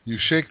 you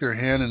shake their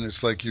hand, and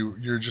it's like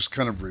you're just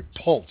kind of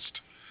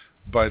repulsed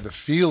by the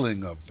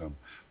feeling of them,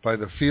 by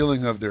the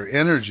feeling of their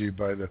energy,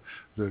 by the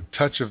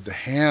touch of the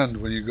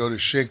hand when you go to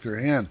shake their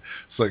hand.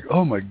 It's like,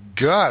 oh my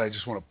God, I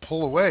just want to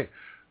pull away.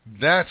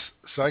 That's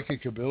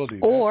psychic ability.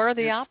 Or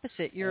the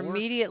opposite. You're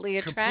immediately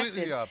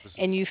attracted,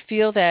 and you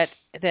feel that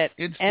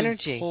instant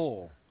energy.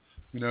 Pull.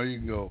 You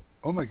can go,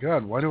 oh my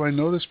God, why do I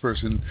know this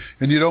person?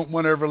 And you don't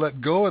want to ever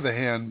let go of the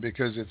hand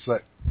because it's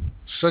like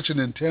such an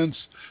intense,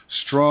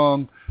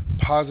 strong,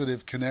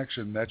 positive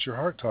connection. That's your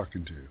heart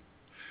talking to you.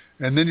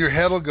 And then your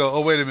head will go,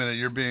 oh, wait a minute,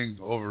 you're being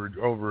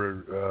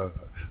over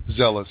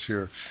zealous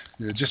here.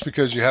 Just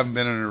because you haven't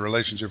been in a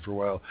relationship for a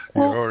while,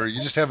 or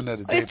you just haven't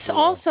had a date for a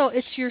while.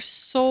 It's your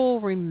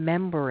soul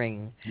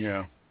remembering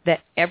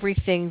that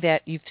everything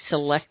that you've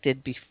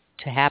selected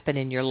to happen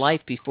in your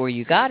life before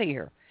you got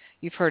here.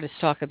 You've heard us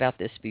talk about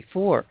this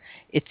before.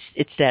 It's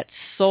that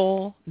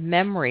soul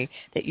memory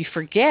that you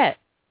forget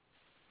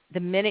the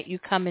minute you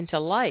come into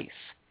life.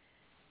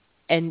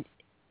 And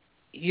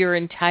your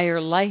entire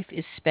life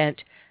is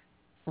spent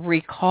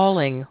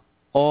recalling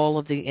all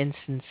of the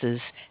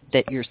instances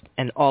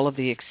and all of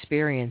the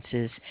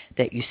experiences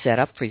that you set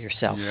up for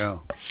yourself. Yeah.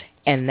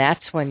 And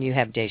that's when you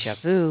have deja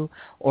vu,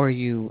 or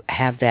you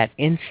have that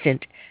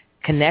instant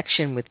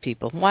connection with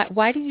people.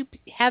 Why do you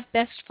have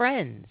best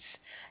friends?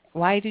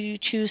 Why do you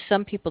choose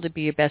some people to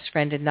be your best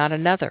friend and not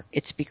another?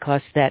 It's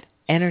because that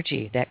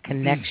energy, that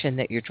connection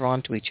that you're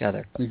drawn to each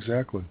other.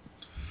 Exactly.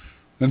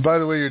 And by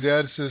the way, your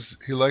dad says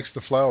he likes the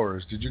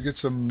flowers. Did you get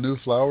some new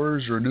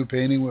flowers or a new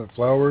painting with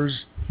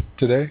flowers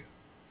today?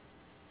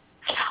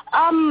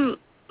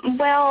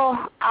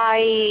 Well,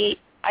 I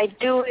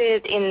do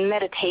it in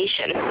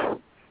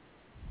meditation.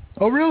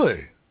 Oh,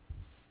 really?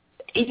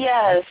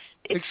 Yes.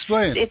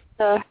 Explain.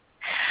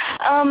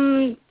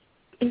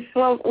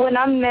 Well, when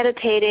I'm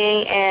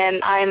meditating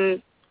and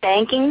I'm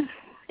thanking,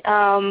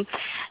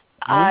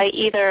 I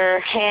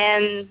either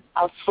hand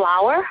a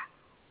flower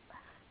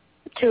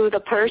to the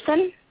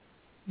person,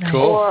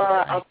 cool.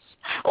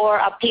 or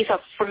a piece of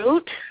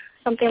fruit,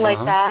 something like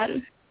that.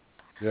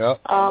 Yeah.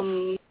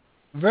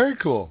 Very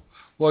cool.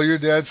 Well, your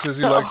dad says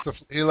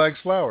he likes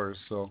flowers,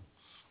 so.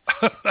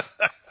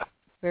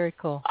 Very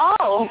cool.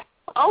 Oh,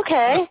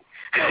 okay.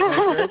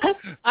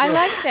 I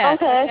like that.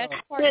 Okay.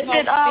 That's part of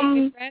my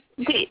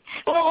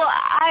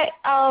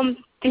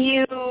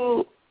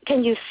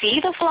can you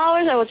see the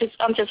flowers?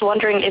 I'm just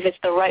wondering if it's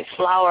the right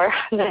flower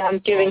that I'm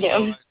giving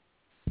him.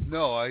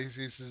 No,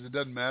 he says it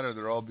doesn't matter.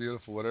 They're all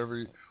beautiful.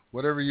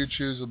 Whatever you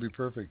choose will be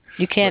perfect.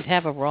 You can't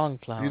have a wrong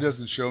flower. He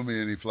doesn't show me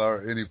any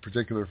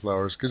particular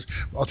flowers. Because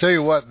I'll tell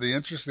you what, the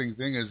interesting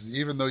thing is,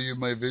 even though you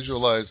may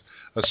visualize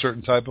a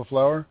certain type of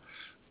flower,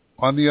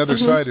 on the other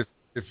side,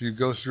 if you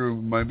go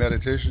through my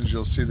meditations,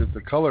 you'll see that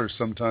the colors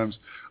sometimes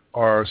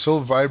are so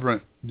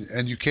vibrant,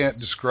 and you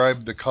can't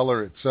describe the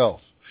color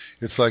itself.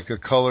 It's like a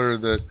color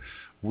that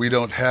we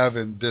don't have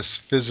in this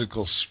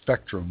physical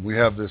spectrum. We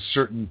have this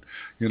certain,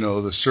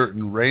 the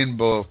certain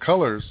rainbow of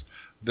colors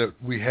that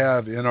we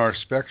have in our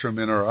spectrum,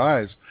 in our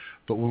eyes.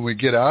 But when we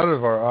get out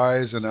of our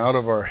eyes and out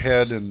of our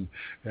head and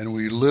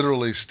we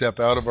literally step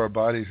out of our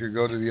body to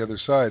go to the other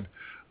side,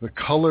 the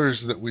colors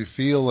that we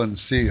feel and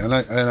see, and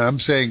I'm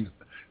saying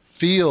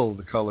feel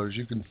the colors.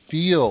 You can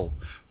feel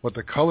what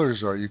the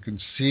colors are. You can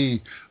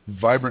see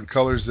vibrant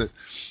colors that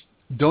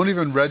don't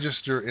even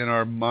register in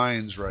our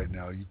minds right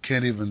now. You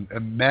can't even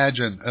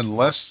imagine,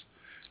 unless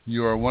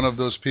you are one of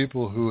those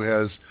people who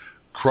has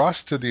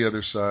crossed to the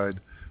other side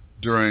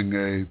during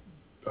a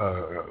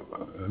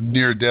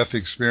near-death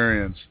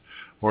experience,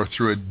 or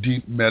through a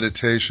deep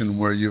meditation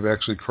where you've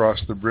actually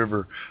crossed the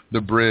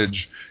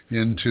bridge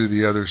into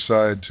the other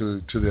side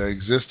to the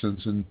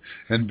existence,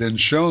 and been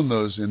shown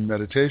those in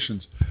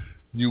meditations.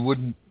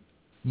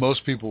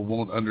 Most people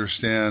won't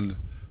understand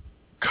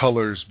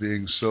colors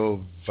being so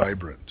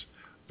vibrant.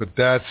 But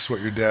that's what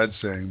your dad's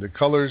saying. The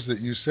colors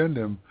that you send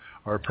him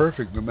are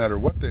perfect no matter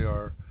what they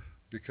are,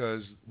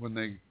 because when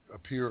they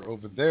appear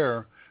over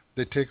there,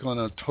 they take on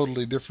a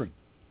totally different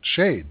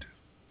shade.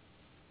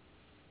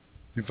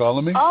 You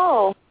follow me?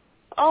 Oh,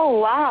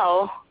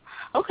 wow.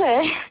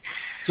 Okay.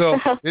 So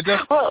it does.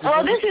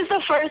 Well, this is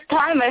the first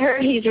time I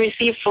heard he's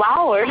received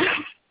flowers.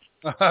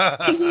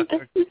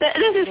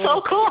 This is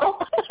so cool.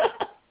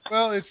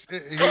 Well,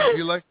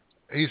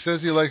 he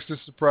says he likes to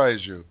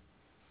surprise you.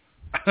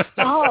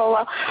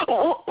 Oh,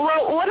 well,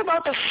 what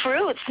about the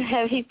fruits?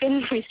 Have he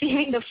been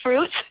receiving the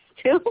fruits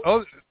too?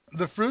 Oh,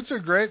 the fruits are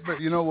great, but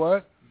you know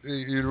what?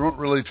 You won't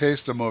really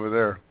taste them over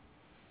there.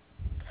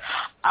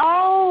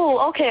 Oh,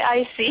 okay,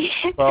 I see.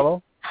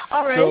 Follow?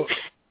 All right. So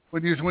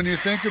when you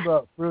think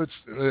about fruits,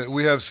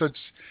 we have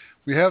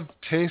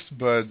taste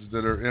buds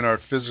that are in our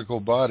physical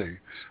body,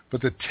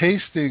 but the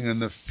tasting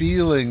and the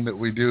feeling that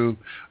we do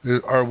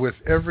are with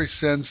every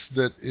sense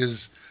that is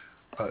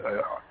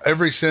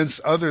every sense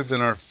other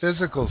than our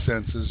physical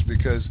senses,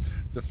 because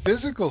the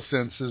physical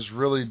senses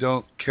really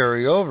don't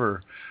carry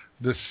over.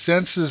 The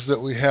senses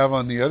that we have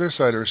on the other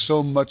side are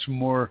so much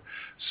more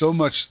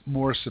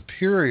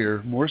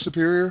superior,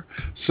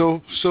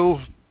 so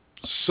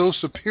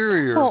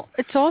superior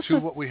it's also, to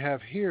what we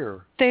have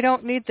here. They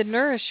don't need the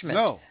nourishment.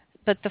 No.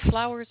 But the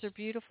flowers are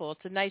beautiful.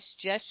 It's a nice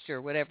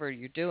gesture, whatever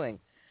you're doing.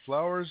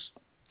 Flowers,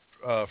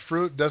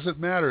 fruit, doesn't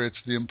matter.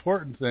 It's the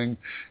important thing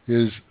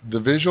is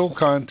the visual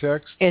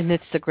context. And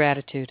it's the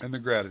gratitude. And the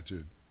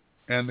gratitude.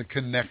 And the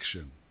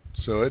connection.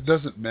 So it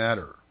doesn't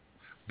matter.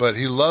 But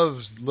he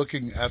loves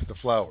looking at the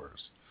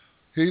flowers.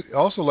 He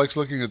also likes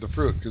looking at the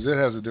fruit because it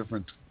has a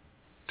different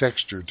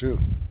texture too.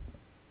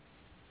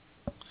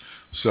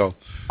 So,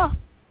 all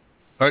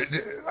right,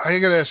 I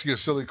got to ask you a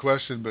silly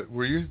question, but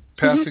were you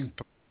passing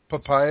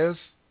papayas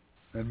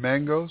and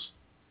mangoes?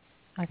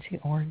 I see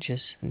oranges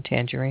and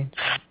tangerines.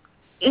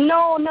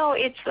 No,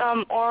 it's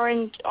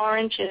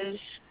oranges.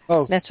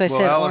 Oh, that's why I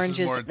said Alice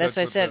oranges. That's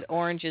why I said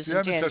oranges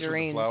and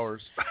tangerines.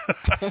 Flowers.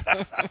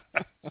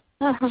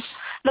 That's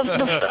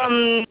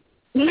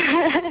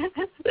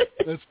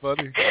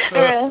funny.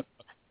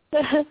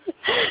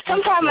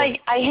 Sometimes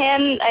I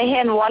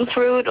hand one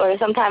fruit, or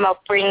sometimes I'll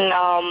bring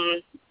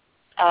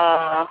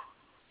a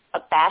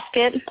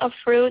basket of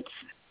fruits.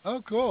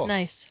 Oh, cool.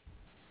 Nice.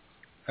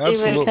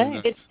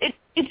 Absolutely.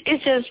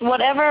 It's just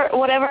whatever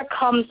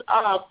comes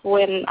up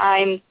when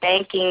I'm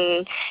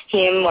thanking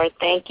him or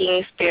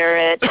thanking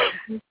Spirit.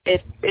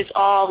 It's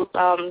all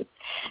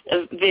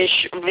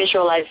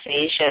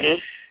visualization.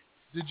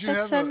 Did you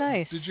have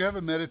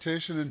a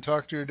meditation and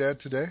talk to your dad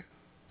today?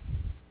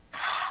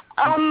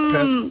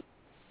 I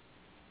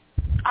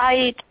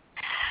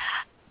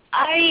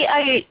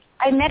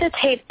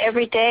meditate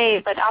every day,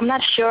 but I'm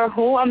not sure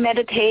who I'm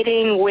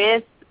meditating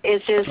with.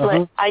 It's just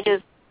like I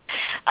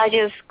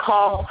just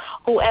call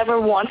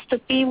whoever wants to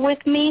be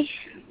with me.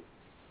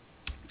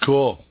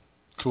 Cool.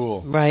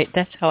 Right,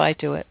 that's how I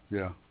do it.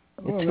 Yeah.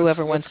 It's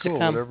whoever wants to come.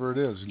 Whatever it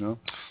is,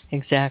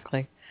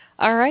 Exactly.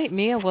 All right,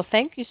 Mia. Well,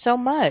 thank you so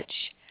much.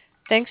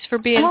 Thanks for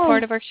being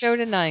part of our show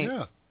tonight.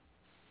 Yeah.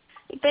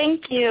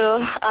 Thank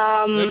you.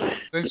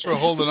 Thanks for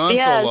holding on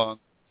so long.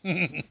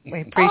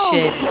 We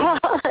appreciate it.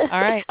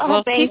 All right.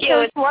 Well, thank you.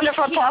 It's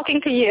wonderful talking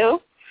to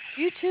you.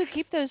 You too.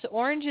 Keep those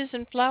oranges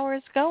and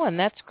flowers going.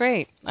 That's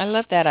great. I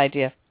love that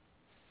idea.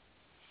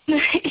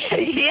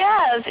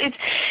 Yes,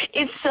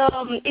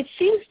 it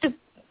seems to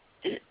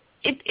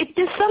it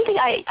is something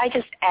I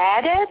just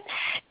added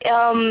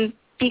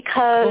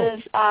because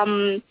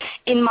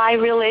in my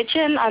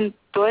religion I'm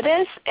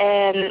Buddhist,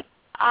 and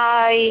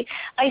I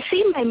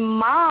see my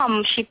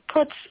mom, she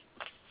puts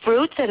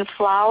fruits and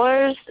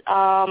flowers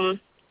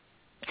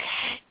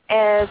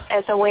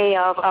as a way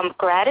of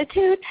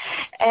gratitude,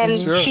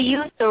 and she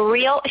used the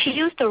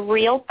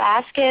real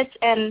baskets,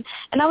 and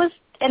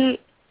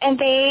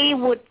they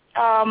would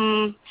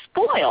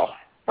spoil,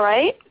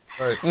 right?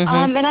 Right.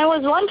 And I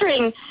was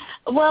wondering,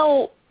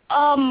 well,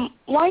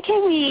 why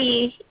can't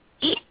we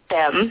eat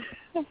them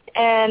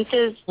and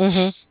just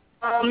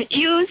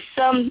use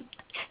some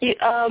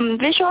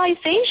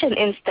visualization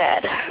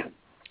instead?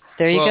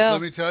 There you go.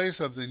 Let me tell you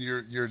something.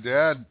 Your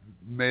dad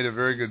made a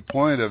very good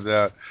point of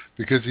that,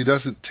 because he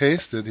doesn't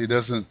taste it, he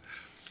doesn't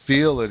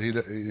feel it.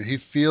 He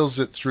feels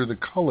it through the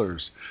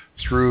colors,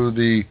 through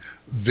the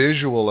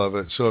visual of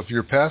it. So if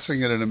you're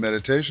passing it in a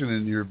meditation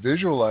and you're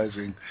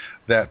visualizing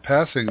that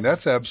passing,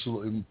 that's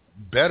absolutely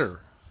better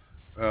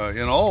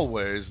in all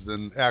ways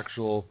than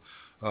actual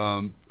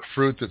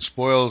fruit that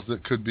spoils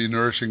that could be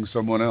nourishing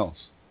someone else.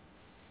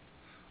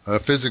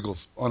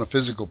 on a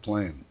physical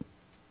plane.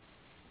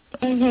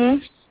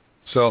 Mhm.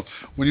 So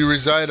when you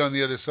reside on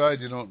the other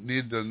side, you don't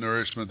need the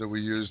nourishment that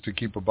we use to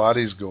keep our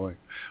bodies going.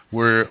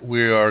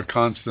 We are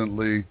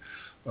constantly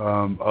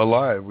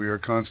alive. We are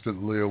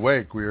constantly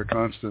awake. We are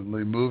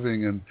constantly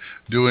moving and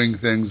doing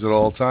things at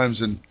all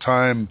times. And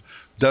time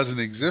doesn't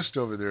exist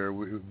over there.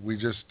 We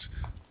just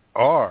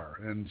are.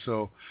 And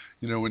so,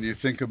 when you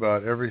think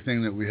about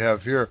everything that we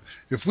have here,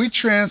 if we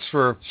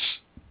transfer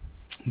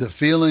the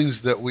feelings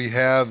that we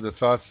have, the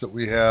thoughts that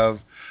we have,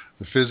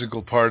 the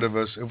physical part of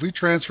us, if we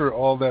transfer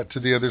all that to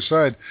the other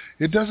side,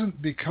 it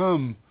doesn't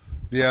become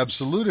the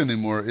absolute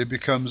anymore. It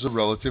becomes a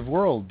relative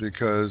world,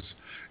 because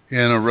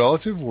in a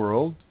relative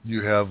world,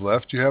 you have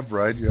left, you have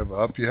right, you have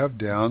up, you have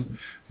down,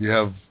 you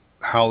have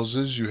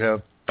houses, you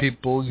have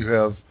people, you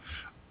have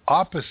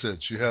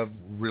opposites, you have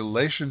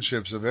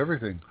relationships of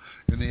everything.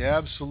 In the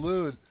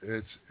absolute,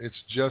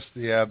 it's just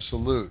the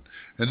absolute.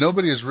 And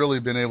nobody has really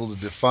been able to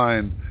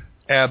define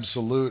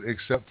absolute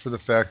except for the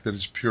fact that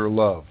it's pure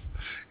love.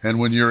 And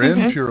when you're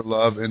in pure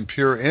love and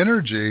pure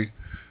energy,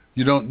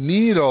 you don't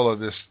need all of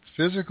this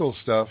physical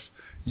stuff.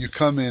 You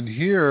come in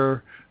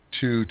here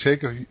to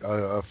take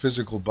a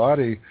physical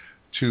body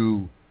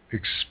to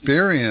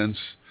experience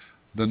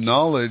the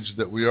knowledge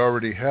that we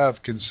already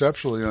have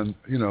conceptually on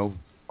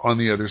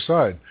the other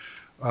side.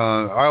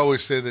 I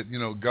always say that,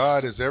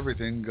 God is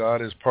everything.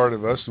 God is part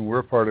of us, and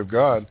we're part of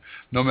God.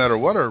 No matter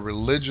what our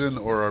religion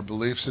or our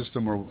belief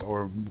system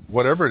or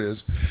whatever it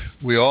is,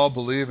 we all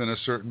believe in a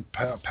certain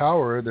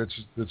power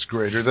that's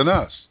greater than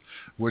us,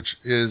 which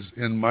is,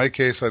 in my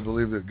case, I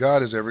believe that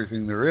God is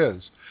everything there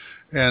is.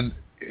 And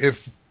if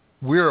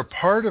we're a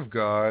part of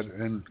God,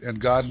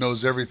 and God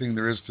knows everything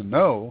there is to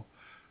know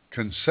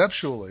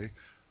conceptually,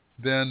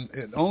 then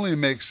it only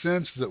makes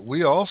sense that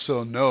we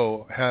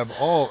also have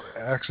all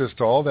access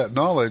to all that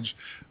knowledge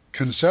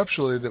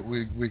conceptually that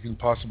we can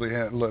possibly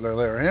lay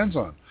our hands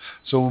on.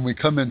 So when we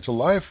come into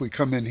life, we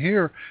come in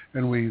here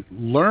and we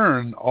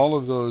learn all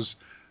of those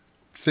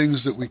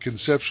things that we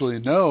conceptually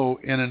know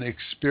in an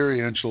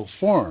experiential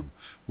form.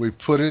 We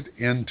put it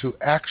into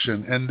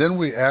action, and then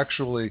we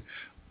actually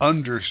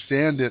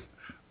understand it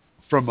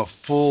from a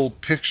full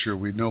picture.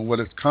 We know what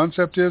its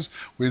concept is.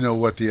 We know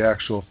what the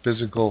actual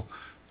physical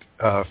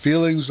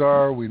feelings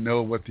are. We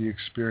know what the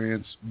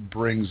experience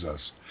brings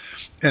us.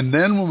 And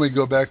then when we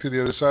go back to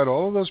the other side,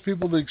 all of those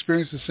people that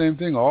experience the same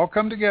thing all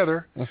come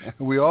together, and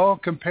we all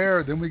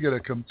compare. Then we get a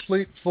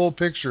complete full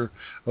picture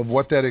of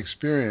what that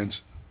experience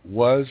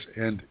was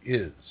and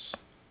is.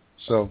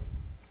 So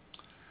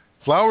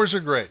flowers are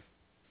great.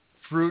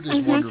 Fruit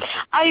is wonderful.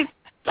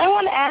 I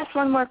want to ask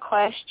one more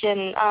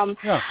question.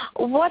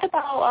 What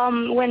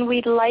about when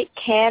we light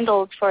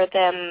candles for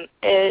them?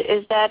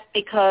 Is that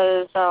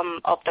because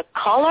of the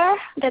color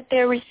that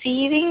they're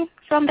receiving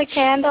from the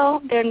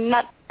candle? They're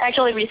not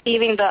actually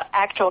receiving the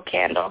actual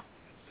candle.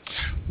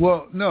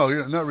 Well, no,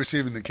 you're not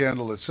receiving the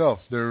candle itself.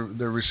 They're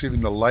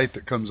receiving the light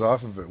that comes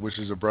off of it, which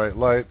is a bright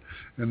light,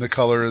 and the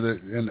color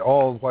and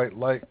all white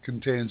light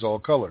contains all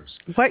colors.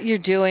 What you're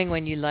doing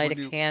when you light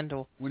a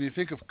candle. When you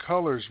think of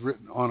colors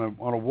written on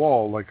a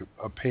wall, like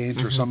a paint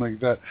or something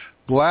like that,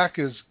 black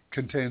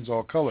contains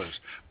all colors.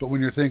 But when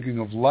you're thinking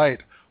of light,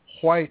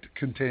 white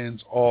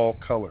contains all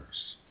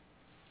colors.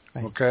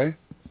 Right. Okay?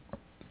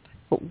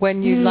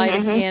 When you light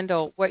a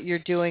candle, what you're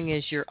doing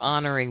is you're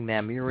honoring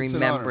them. You're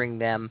remembering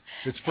them.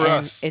 It's for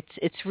us.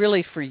 It's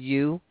really for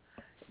you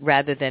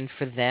rather than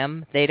for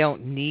them. They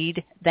don't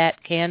need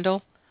that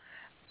candle.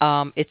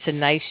 It's a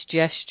nice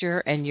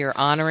gesture, and you're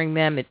honoring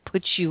them. It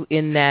puts you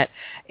in that.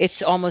 It's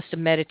almost a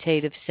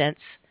meditative sense,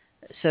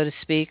 so to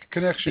speak.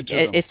 Connection to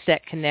them. It's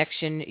that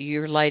connection.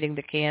 You're lighting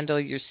the candle.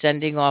 You're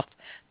sending off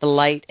the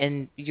light,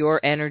 and your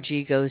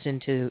energy goes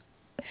into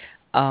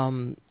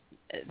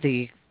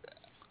the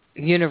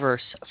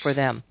universe for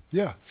them.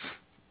 Yeah.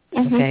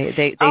 Okay.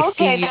 They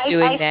see you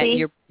doing that.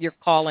 See. You're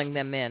calling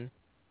them in.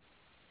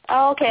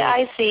 Okay,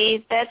 I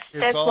see. That's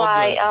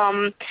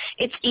why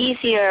it's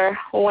easier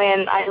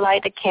when I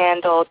light the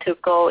candle to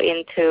go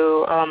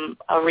into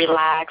a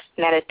relaxed,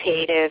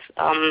 meditative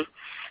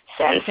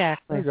sense. Exactly.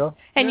 There you go.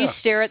 And you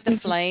stare at the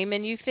flame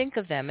and you think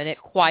of them, and it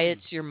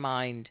quiets your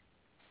mind.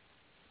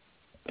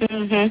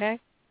 Okay?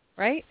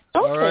 Right?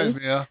 Okay. All right,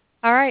 Mia.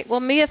 All right. Well,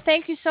 Mia,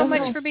 thank you so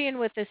much for being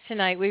with us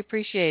tonight. We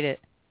appreciate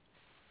it.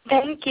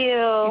 Thank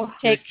you.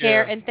 Take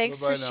care. And thanks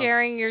for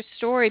sharing your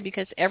story,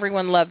 because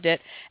everyone loved it.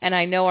 And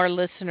I know our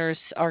listeners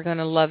are going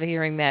to love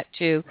hearing that,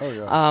 too,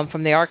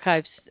 from the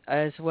archives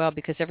as well,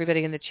 because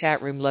everybody in the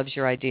chat room loves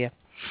your idea.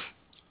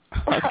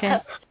 Okay?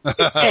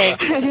 Okay.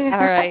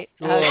 All right.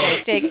 Cool.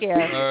 Okay. Take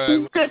care. All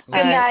right. Good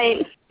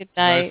night. Good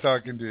night. Nice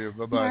talking to you.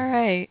 Bye-bye. All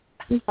right.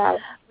 Bye.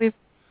 We've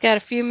got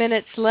a few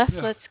minutes left.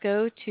 Let's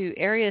go to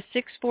area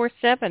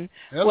 647.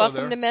 Hello.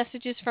 Welcome there. to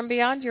Messages from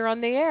Beyond. You're on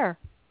the air.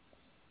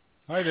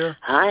 Hi there.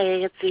 Hi,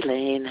 it's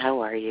Elaine.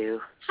 How are you?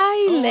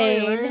 Hi,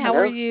 Elaine. Elaine. How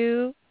are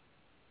you?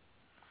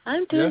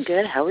 I'm doing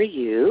good. How are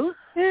you?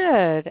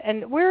 Good.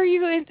 And where are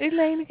you,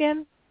 Elaine,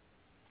 again?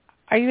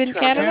 Are you in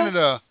Canada?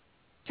 Canada.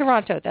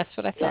 Toronto. That's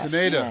what I thought.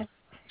 Canada.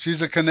 Yeah.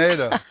 She's a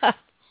Canada.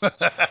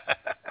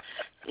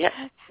 Yep.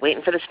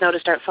 Waiting for the snow to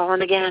start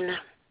falling again.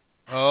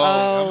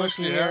 Oh, how much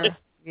do you dear. have?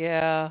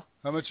 Yeah.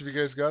 How much have you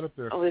guys got up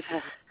there? Oh, we've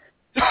had,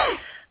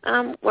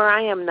 where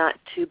I am, not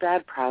too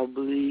bad.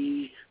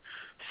 Probably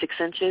 6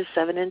 inches,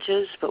 7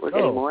 inches, but we're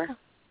getting more.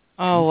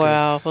 Oh, okay.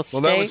 wow.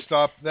 Well,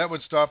 that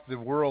would stop the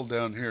world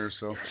down here.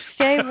 So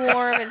stay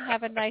warm and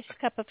have a nice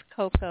cup of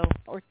cocoa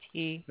or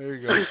tea. There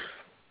you go.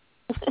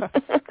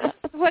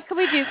 What can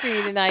we do for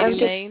you tonight,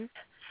 Elaine?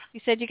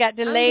 You said you got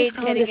delayed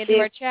heading into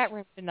our chat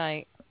room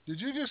tonight. Did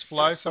you just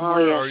fly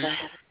somewhere? Oh, yes,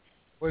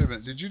 wait a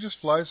minute. Did you just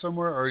fly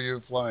somewhere, or are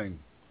you flying?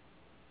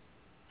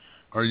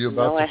 Are you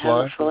about to fly? No, I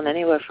haven't flown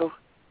anywhere.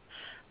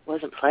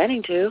 Wasn't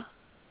planning to.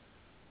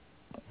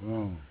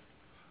 Oh,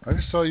 I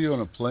just saw you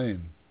on a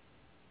plane.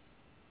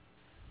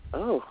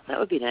 Oh, that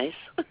would be nice.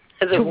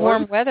 Is it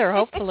warm weather,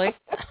 hopefully.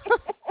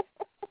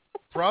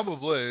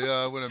 Probably,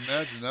 I would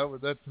imagine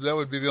that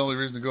would be the only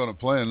reason to go on a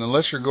plane,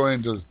 unless you're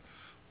going to.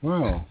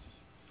 Wow,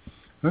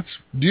 do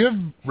you have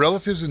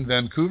relatives in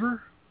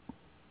Vancouver?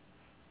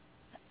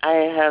 I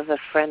have a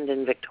friend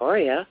in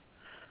Victoria.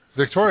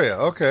 Victoria,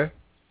 okay.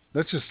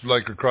 That's just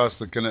like across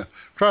the canal,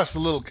 across the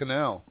little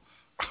canal.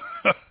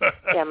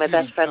 Yeah, my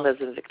best friend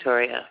lives in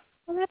Victoria.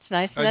 Well, that's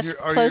nice. And that's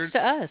close to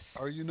us.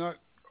 Are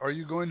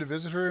you going to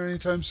visit her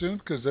anytime soon?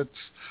 Because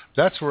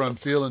that's where I'm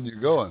feeling you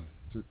going.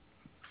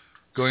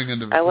 Going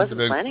into. I wasn't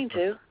planning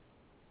to.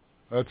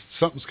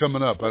 Something's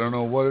coming up. I don't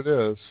know what it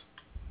is,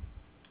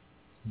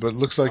 but it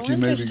looks like you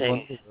may be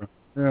going over.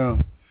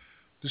 Yeah.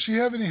 Does she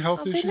have any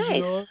health issues? Nice.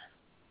 You know of?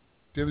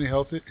 Do you have any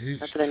health issues?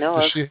 That's what I know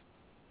of.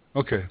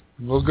 Okay.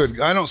 Well, good.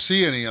 I don't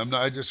see any.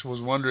 I just was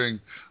wondering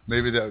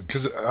maybe that,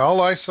 because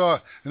all I saw,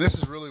 and this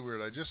is really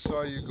weird, I just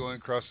saw you going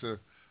across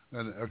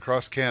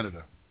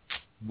Canada,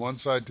 one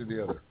side to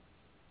the other.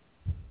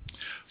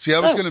 See, I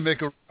was going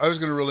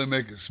to really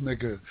make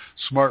a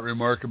smart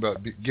remark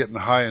about getting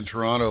high in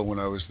Toronto when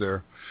I was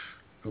there.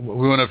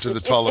 We went up to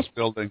the tallest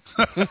building,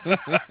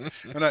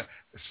 and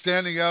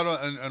standing out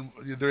and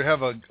they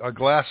have a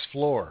glass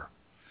floor,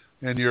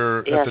 and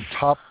you're at the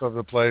top of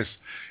the place.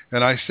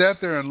 And I sat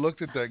there and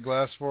looked at that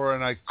glass floor,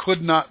 and I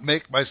could not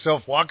make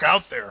myself walk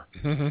out there.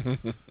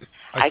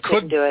 I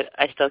couldn't do it.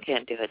 I still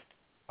can't do it.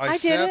 I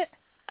did it.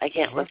 I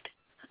can't look.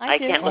 I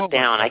can't look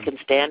down. I can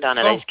stand on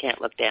it. I just can't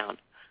look down.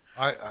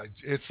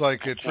 It's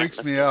like it freaks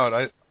me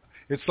out.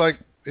 It's like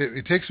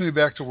it takes me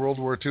back to World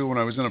War II when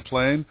I was in a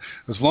plane.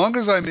 As long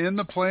as I'm in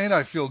the plane,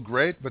 I feel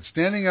great. But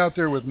standing out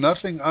there with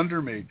nothing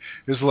under me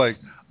is like,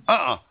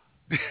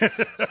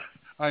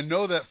 I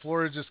know that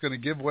floor is just going to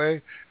give way,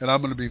 and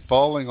I'm going to be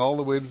falling all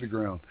the way to the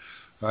ground.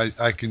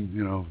 I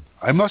can,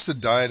 I must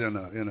have died in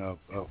a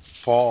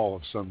fall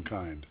of some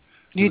kind.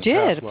 You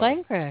did, a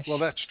plane crash. Well,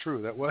 that's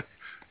true. That was,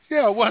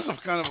 it was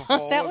kind of a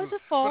fall. That was a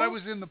fall. But I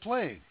was in the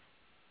plane.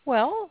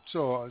 Well.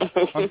 So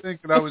I'm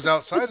thinking I was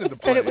outside of the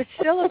plane. But it was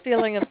still a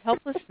feeling of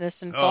helplessness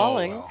and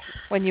falling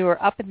when you were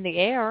up in the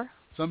air.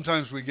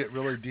 Sometimes we get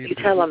really deep. You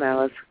tell them,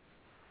 Alice.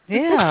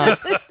 Yeah.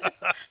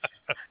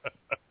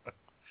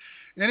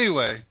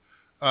 Anyway,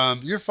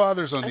 your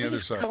father's on the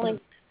other side.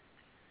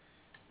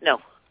 No,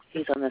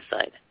 he's on this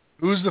side.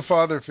 Who's the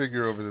father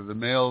figure over there? The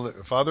male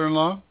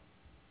father-in-law?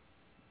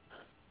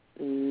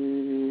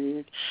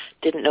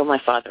 Didn't know my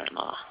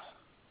father-in-law.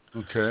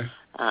 Okay.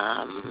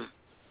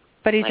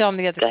 But he's on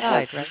the other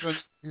side, right?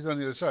 He's on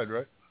the other side,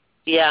 right?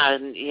 Yeah,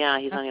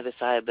 he's on the other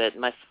side, but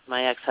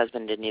my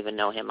ex-husband didn't even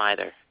know him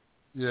either.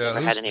 Yeah.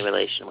 Never had any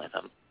relation with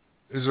him.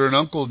 Is there an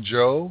Uncle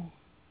Joe?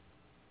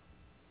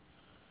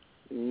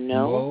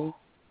 No.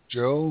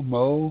 Joe?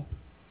 Mo?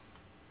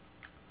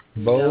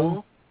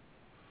 Bo?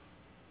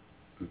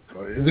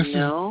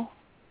 No.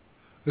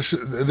 This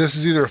is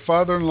either a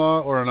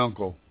father-in-law or an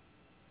uncle.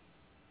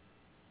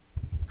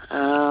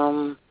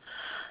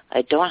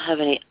 I don't have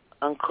any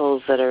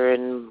uncles that are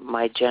in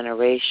my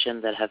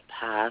generation that have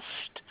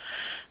passed.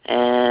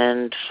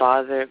 And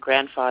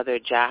grandfather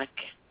Jack,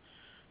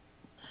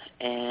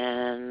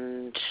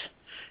 and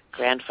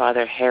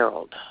grandfather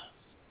Harold.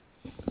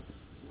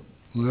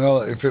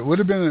 Well, if it would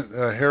have been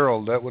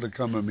Harold, that would have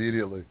come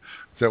immediately.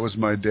 That was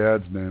my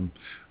dad's name,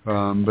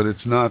 but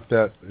it's not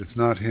that. It's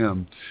not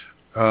him.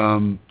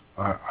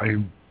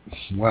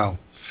 Wow.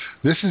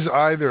 This is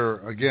either,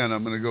 again,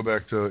 I'm going to go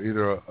back to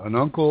either an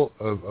uncle,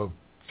 a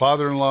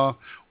father-in-law,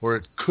 or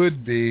it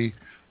could be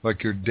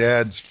like your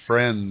dad's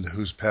friend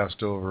who's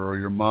passed over, or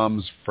your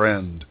mom's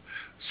friend,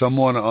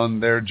 someone on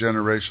their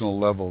generational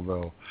level,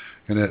 though.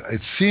 And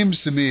it seems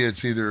to me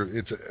it's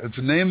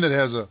a name that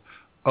has a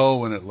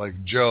O in it, like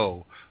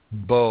Joe,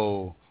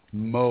 Bo,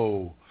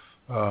 Mo.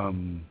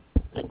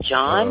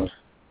 John?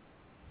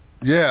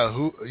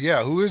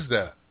 Who is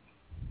that?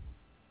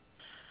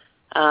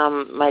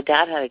 My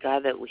dad had a guy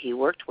that he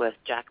worked with,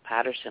 Jack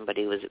Patterson, but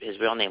his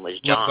real name was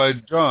John.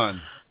 Went by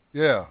John,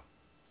 yeah.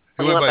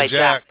 He went by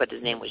Jack, but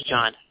his name was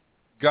John.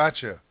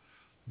 Gotcha.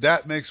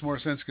 That makes more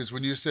sense, because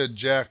when you said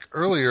Jack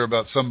earlier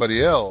about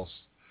somebody else,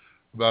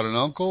 about an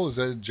uncle, is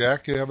that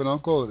Jack? You have an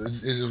uncle?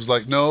 It was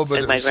like, no,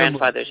 but my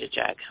grandfather's a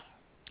Jack.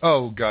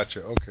 Oh,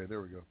 gotcha. Okay,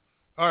 there we go.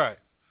 All right.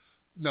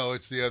 No,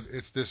 it's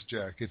this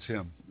Jack. It's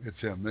him.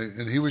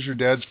 And he was your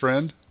dad's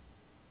friend?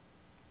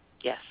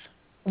 Yes.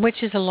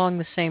 Which is along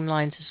the same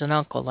lines as an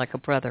uncle, like a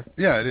brother.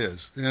 Yeah, it is.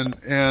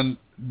 And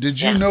did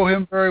you know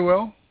him very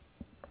well?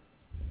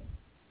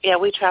 Yeah,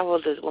 we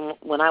traveled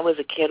when I was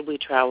a kid. We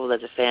traveled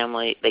as a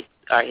family.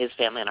 His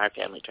family and our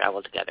family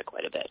traveled together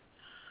quite a bit.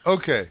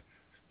 Okay,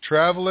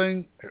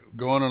 traveling,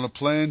 going on a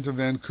plane to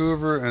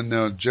Vancouver, and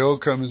now Joe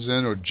comes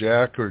in, or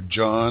Jack, or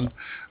John.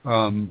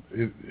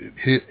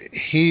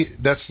 He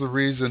that's the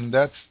reason.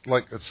 That's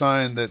like a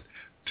sign that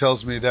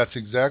tells me that's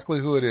exactly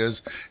who it is.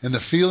 And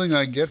the feeling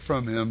I get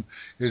from him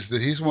is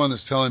that he's one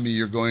that's telling me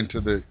you're going to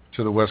the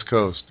West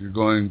Coast. You're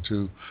going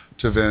to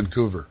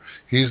Vancouver.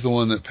 He's the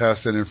one that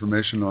passed that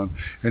information on.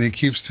 And he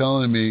keeps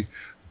telling me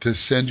to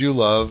send you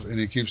love, and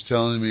he keeps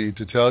telling me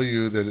to tell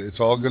you that it's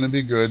all going to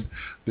be good,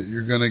 that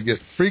you're going to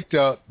get freaked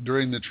out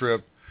during the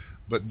trip,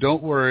 but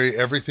don't worry,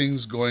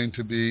 everything's going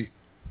to be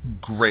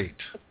great.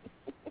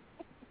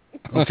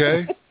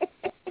 Okay?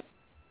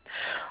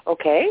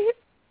 Okay.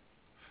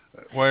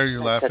 Why are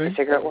you laughing? I have to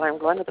figure out why I'm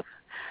going to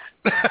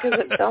because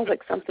it sounds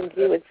like something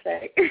he would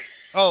say.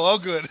 Oh,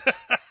 good.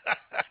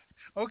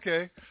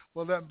 Okay.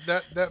 Well, that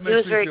makes me feel. He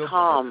was very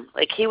calm.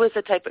 Like he was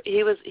a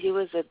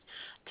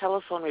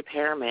telephone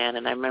repairman,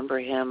 and I remember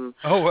him.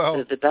 Oh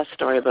wow. The best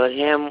story about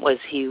him was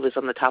he was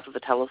on the top of a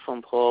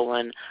telephone pole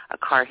when a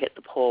car hit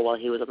the pole while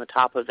he was on the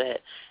top of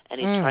it, and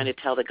he's trying to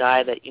tell the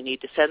guy that you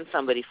need to send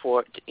somebody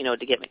to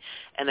get me,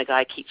 and the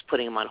guy keeps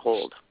putting him on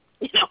hold.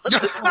 It was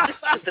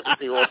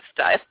the old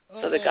style.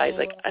 So the guy's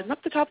like, I'm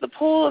up the top of the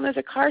pole, and there's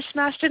a car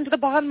smashed into the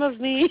bottom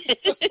of me.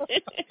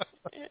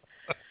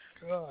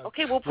 God.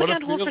 Okay, we'll put you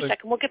on hold for a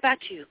second. We'll get back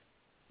to you.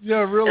 Yeah,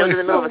 really. It was in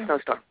the middle of a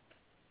snowstorm.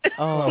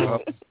 Oh,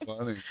 that's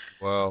funny.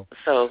 Wow.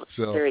 So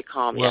very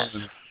calm, well,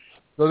 yes.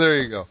 So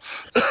there you go.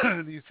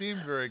 And he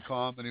seemed very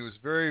calm, and he was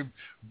very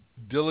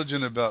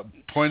diligent about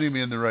pointing me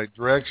in the right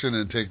direction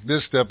and take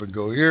this step and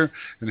go here,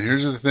 and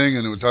here's the thing,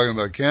 and we're talking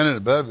about Canada,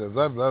 blah, blah,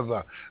 blah, blah,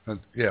 blah. And,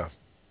 yeah.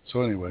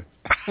 So anyway.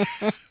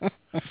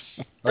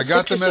 I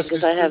got the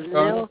message.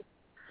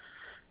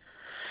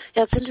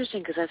 Yeah, it's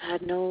interesting because I've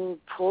had no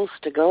polls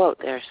to go out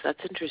there, so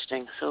that's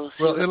interesting. So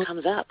we'll see what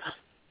comes up.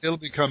 It'll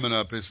be coming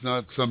up. It's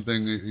not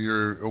something that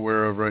you're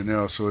aware of right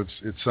now, so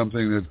it's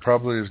something that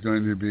probably is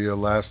going to be a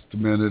last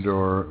minute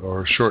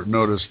or short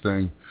notice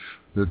thing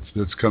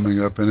that's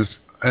coming up. And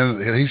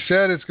he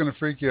said it's going to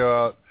freak you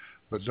out,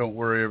 but don't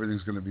worry,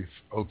 everything's going to be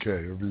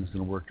okay. Everything's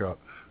going to work out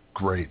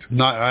great.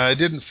 I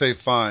didn't say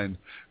fine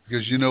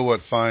because you know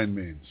what fine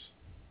means.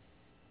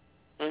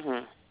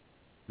 Mhm.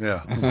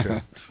 Yeah.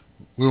 Okay.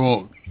 We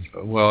won't.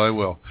 Well, I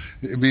will.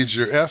 It means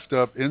you're effed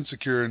up,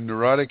 insecure,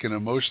 neurotic, and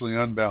emotionally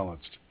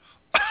unbalanced.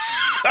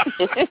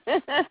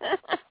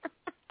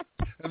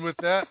 And with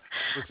that,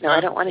 I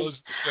don't want to.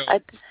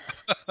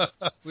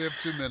 We have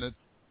 2 minutes.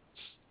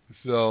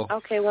 So.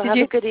 Okay. Well, have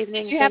a good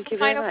evening. Did you have a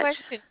final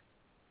question,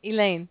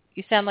 Elaine?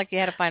 You sound like you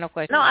had a final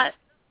question.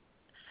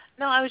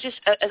 No, I was just,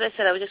 as I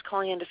said, I was just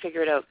calling in to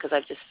figure it out because I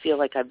just feel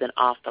like I've been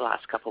off the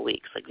last couple of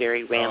weeks, like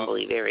very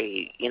rambly,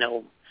 very,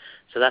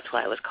 So that's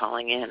why I was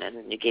calling in,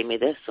 and you gave me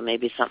this, so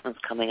maybe something's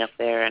coming up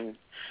there, and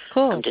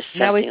cool. I'm just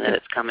sensing that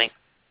it's coming.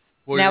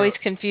 Well, now he's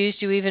confused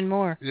you even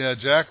more. Yeah,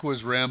 Jack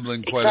was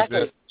rambling quite a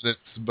bit,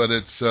 but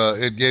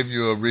it gave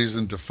you a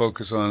reason to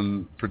focus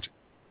on particular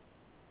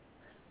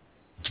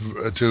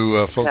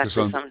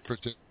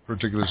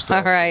stuff.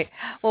 All right.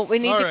 Well, we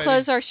need to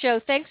close our show.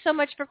 Thanks so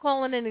much for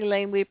calling in,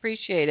 Elaine. We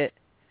appreciate it.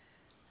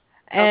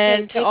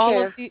 And okay, to all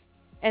care. of you.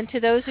 And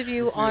to those of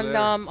you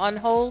on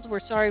hold,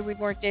 we're sorry we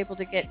weren't able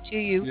to get to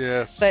you.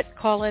 Yes. But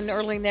call in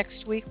early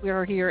next week. We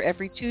are here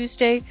every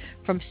Tuesday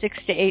from 6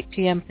 to 8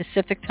 p.m.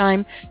 Pacific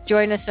Time.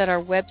 Join us at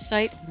our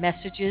website,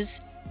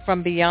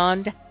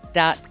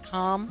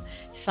 messagesfrombeyond.com.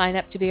 Sign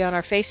up to be on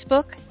our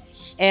Facebook.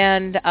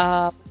 And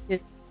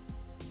it's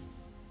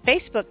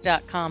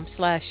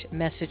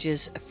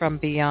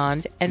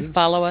facebook.com/messagesfrombeyond. And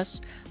follow us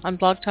on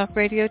Blog Talk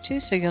Radio, too,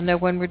 so you'll know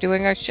when we're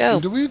doing our show.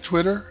 And do we have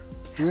Twitter?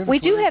 We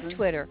do have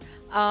Twitter.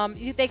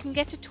 They can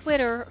get to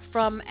Twitter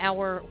from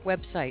our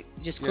website.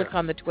 Just click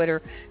on the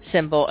Twitter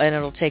symbol, and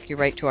it'll take you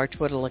right to our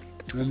Twitter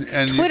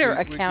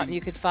account, and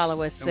you can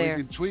follow us there.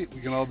 We can tweet.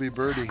 We can all be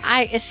Birdie.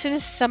 As soon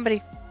as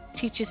somebody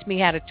teaches me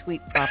how to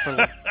tweet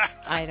properly,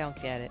 I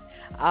don't get it.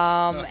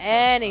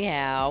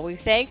 Anyhow, we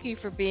thank you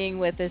for being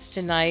with us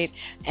tonight,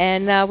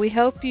 and we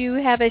hope you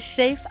have a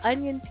safe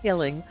onion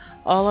peeling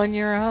all on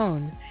your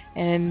own.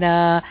 And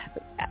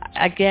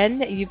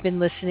again, you've been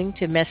listening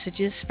to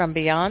Messages from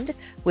Beyond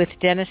with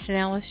Dennis and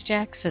Alice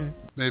Jackson.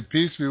 May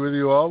peace be with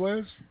you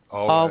always.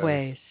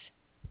 Always.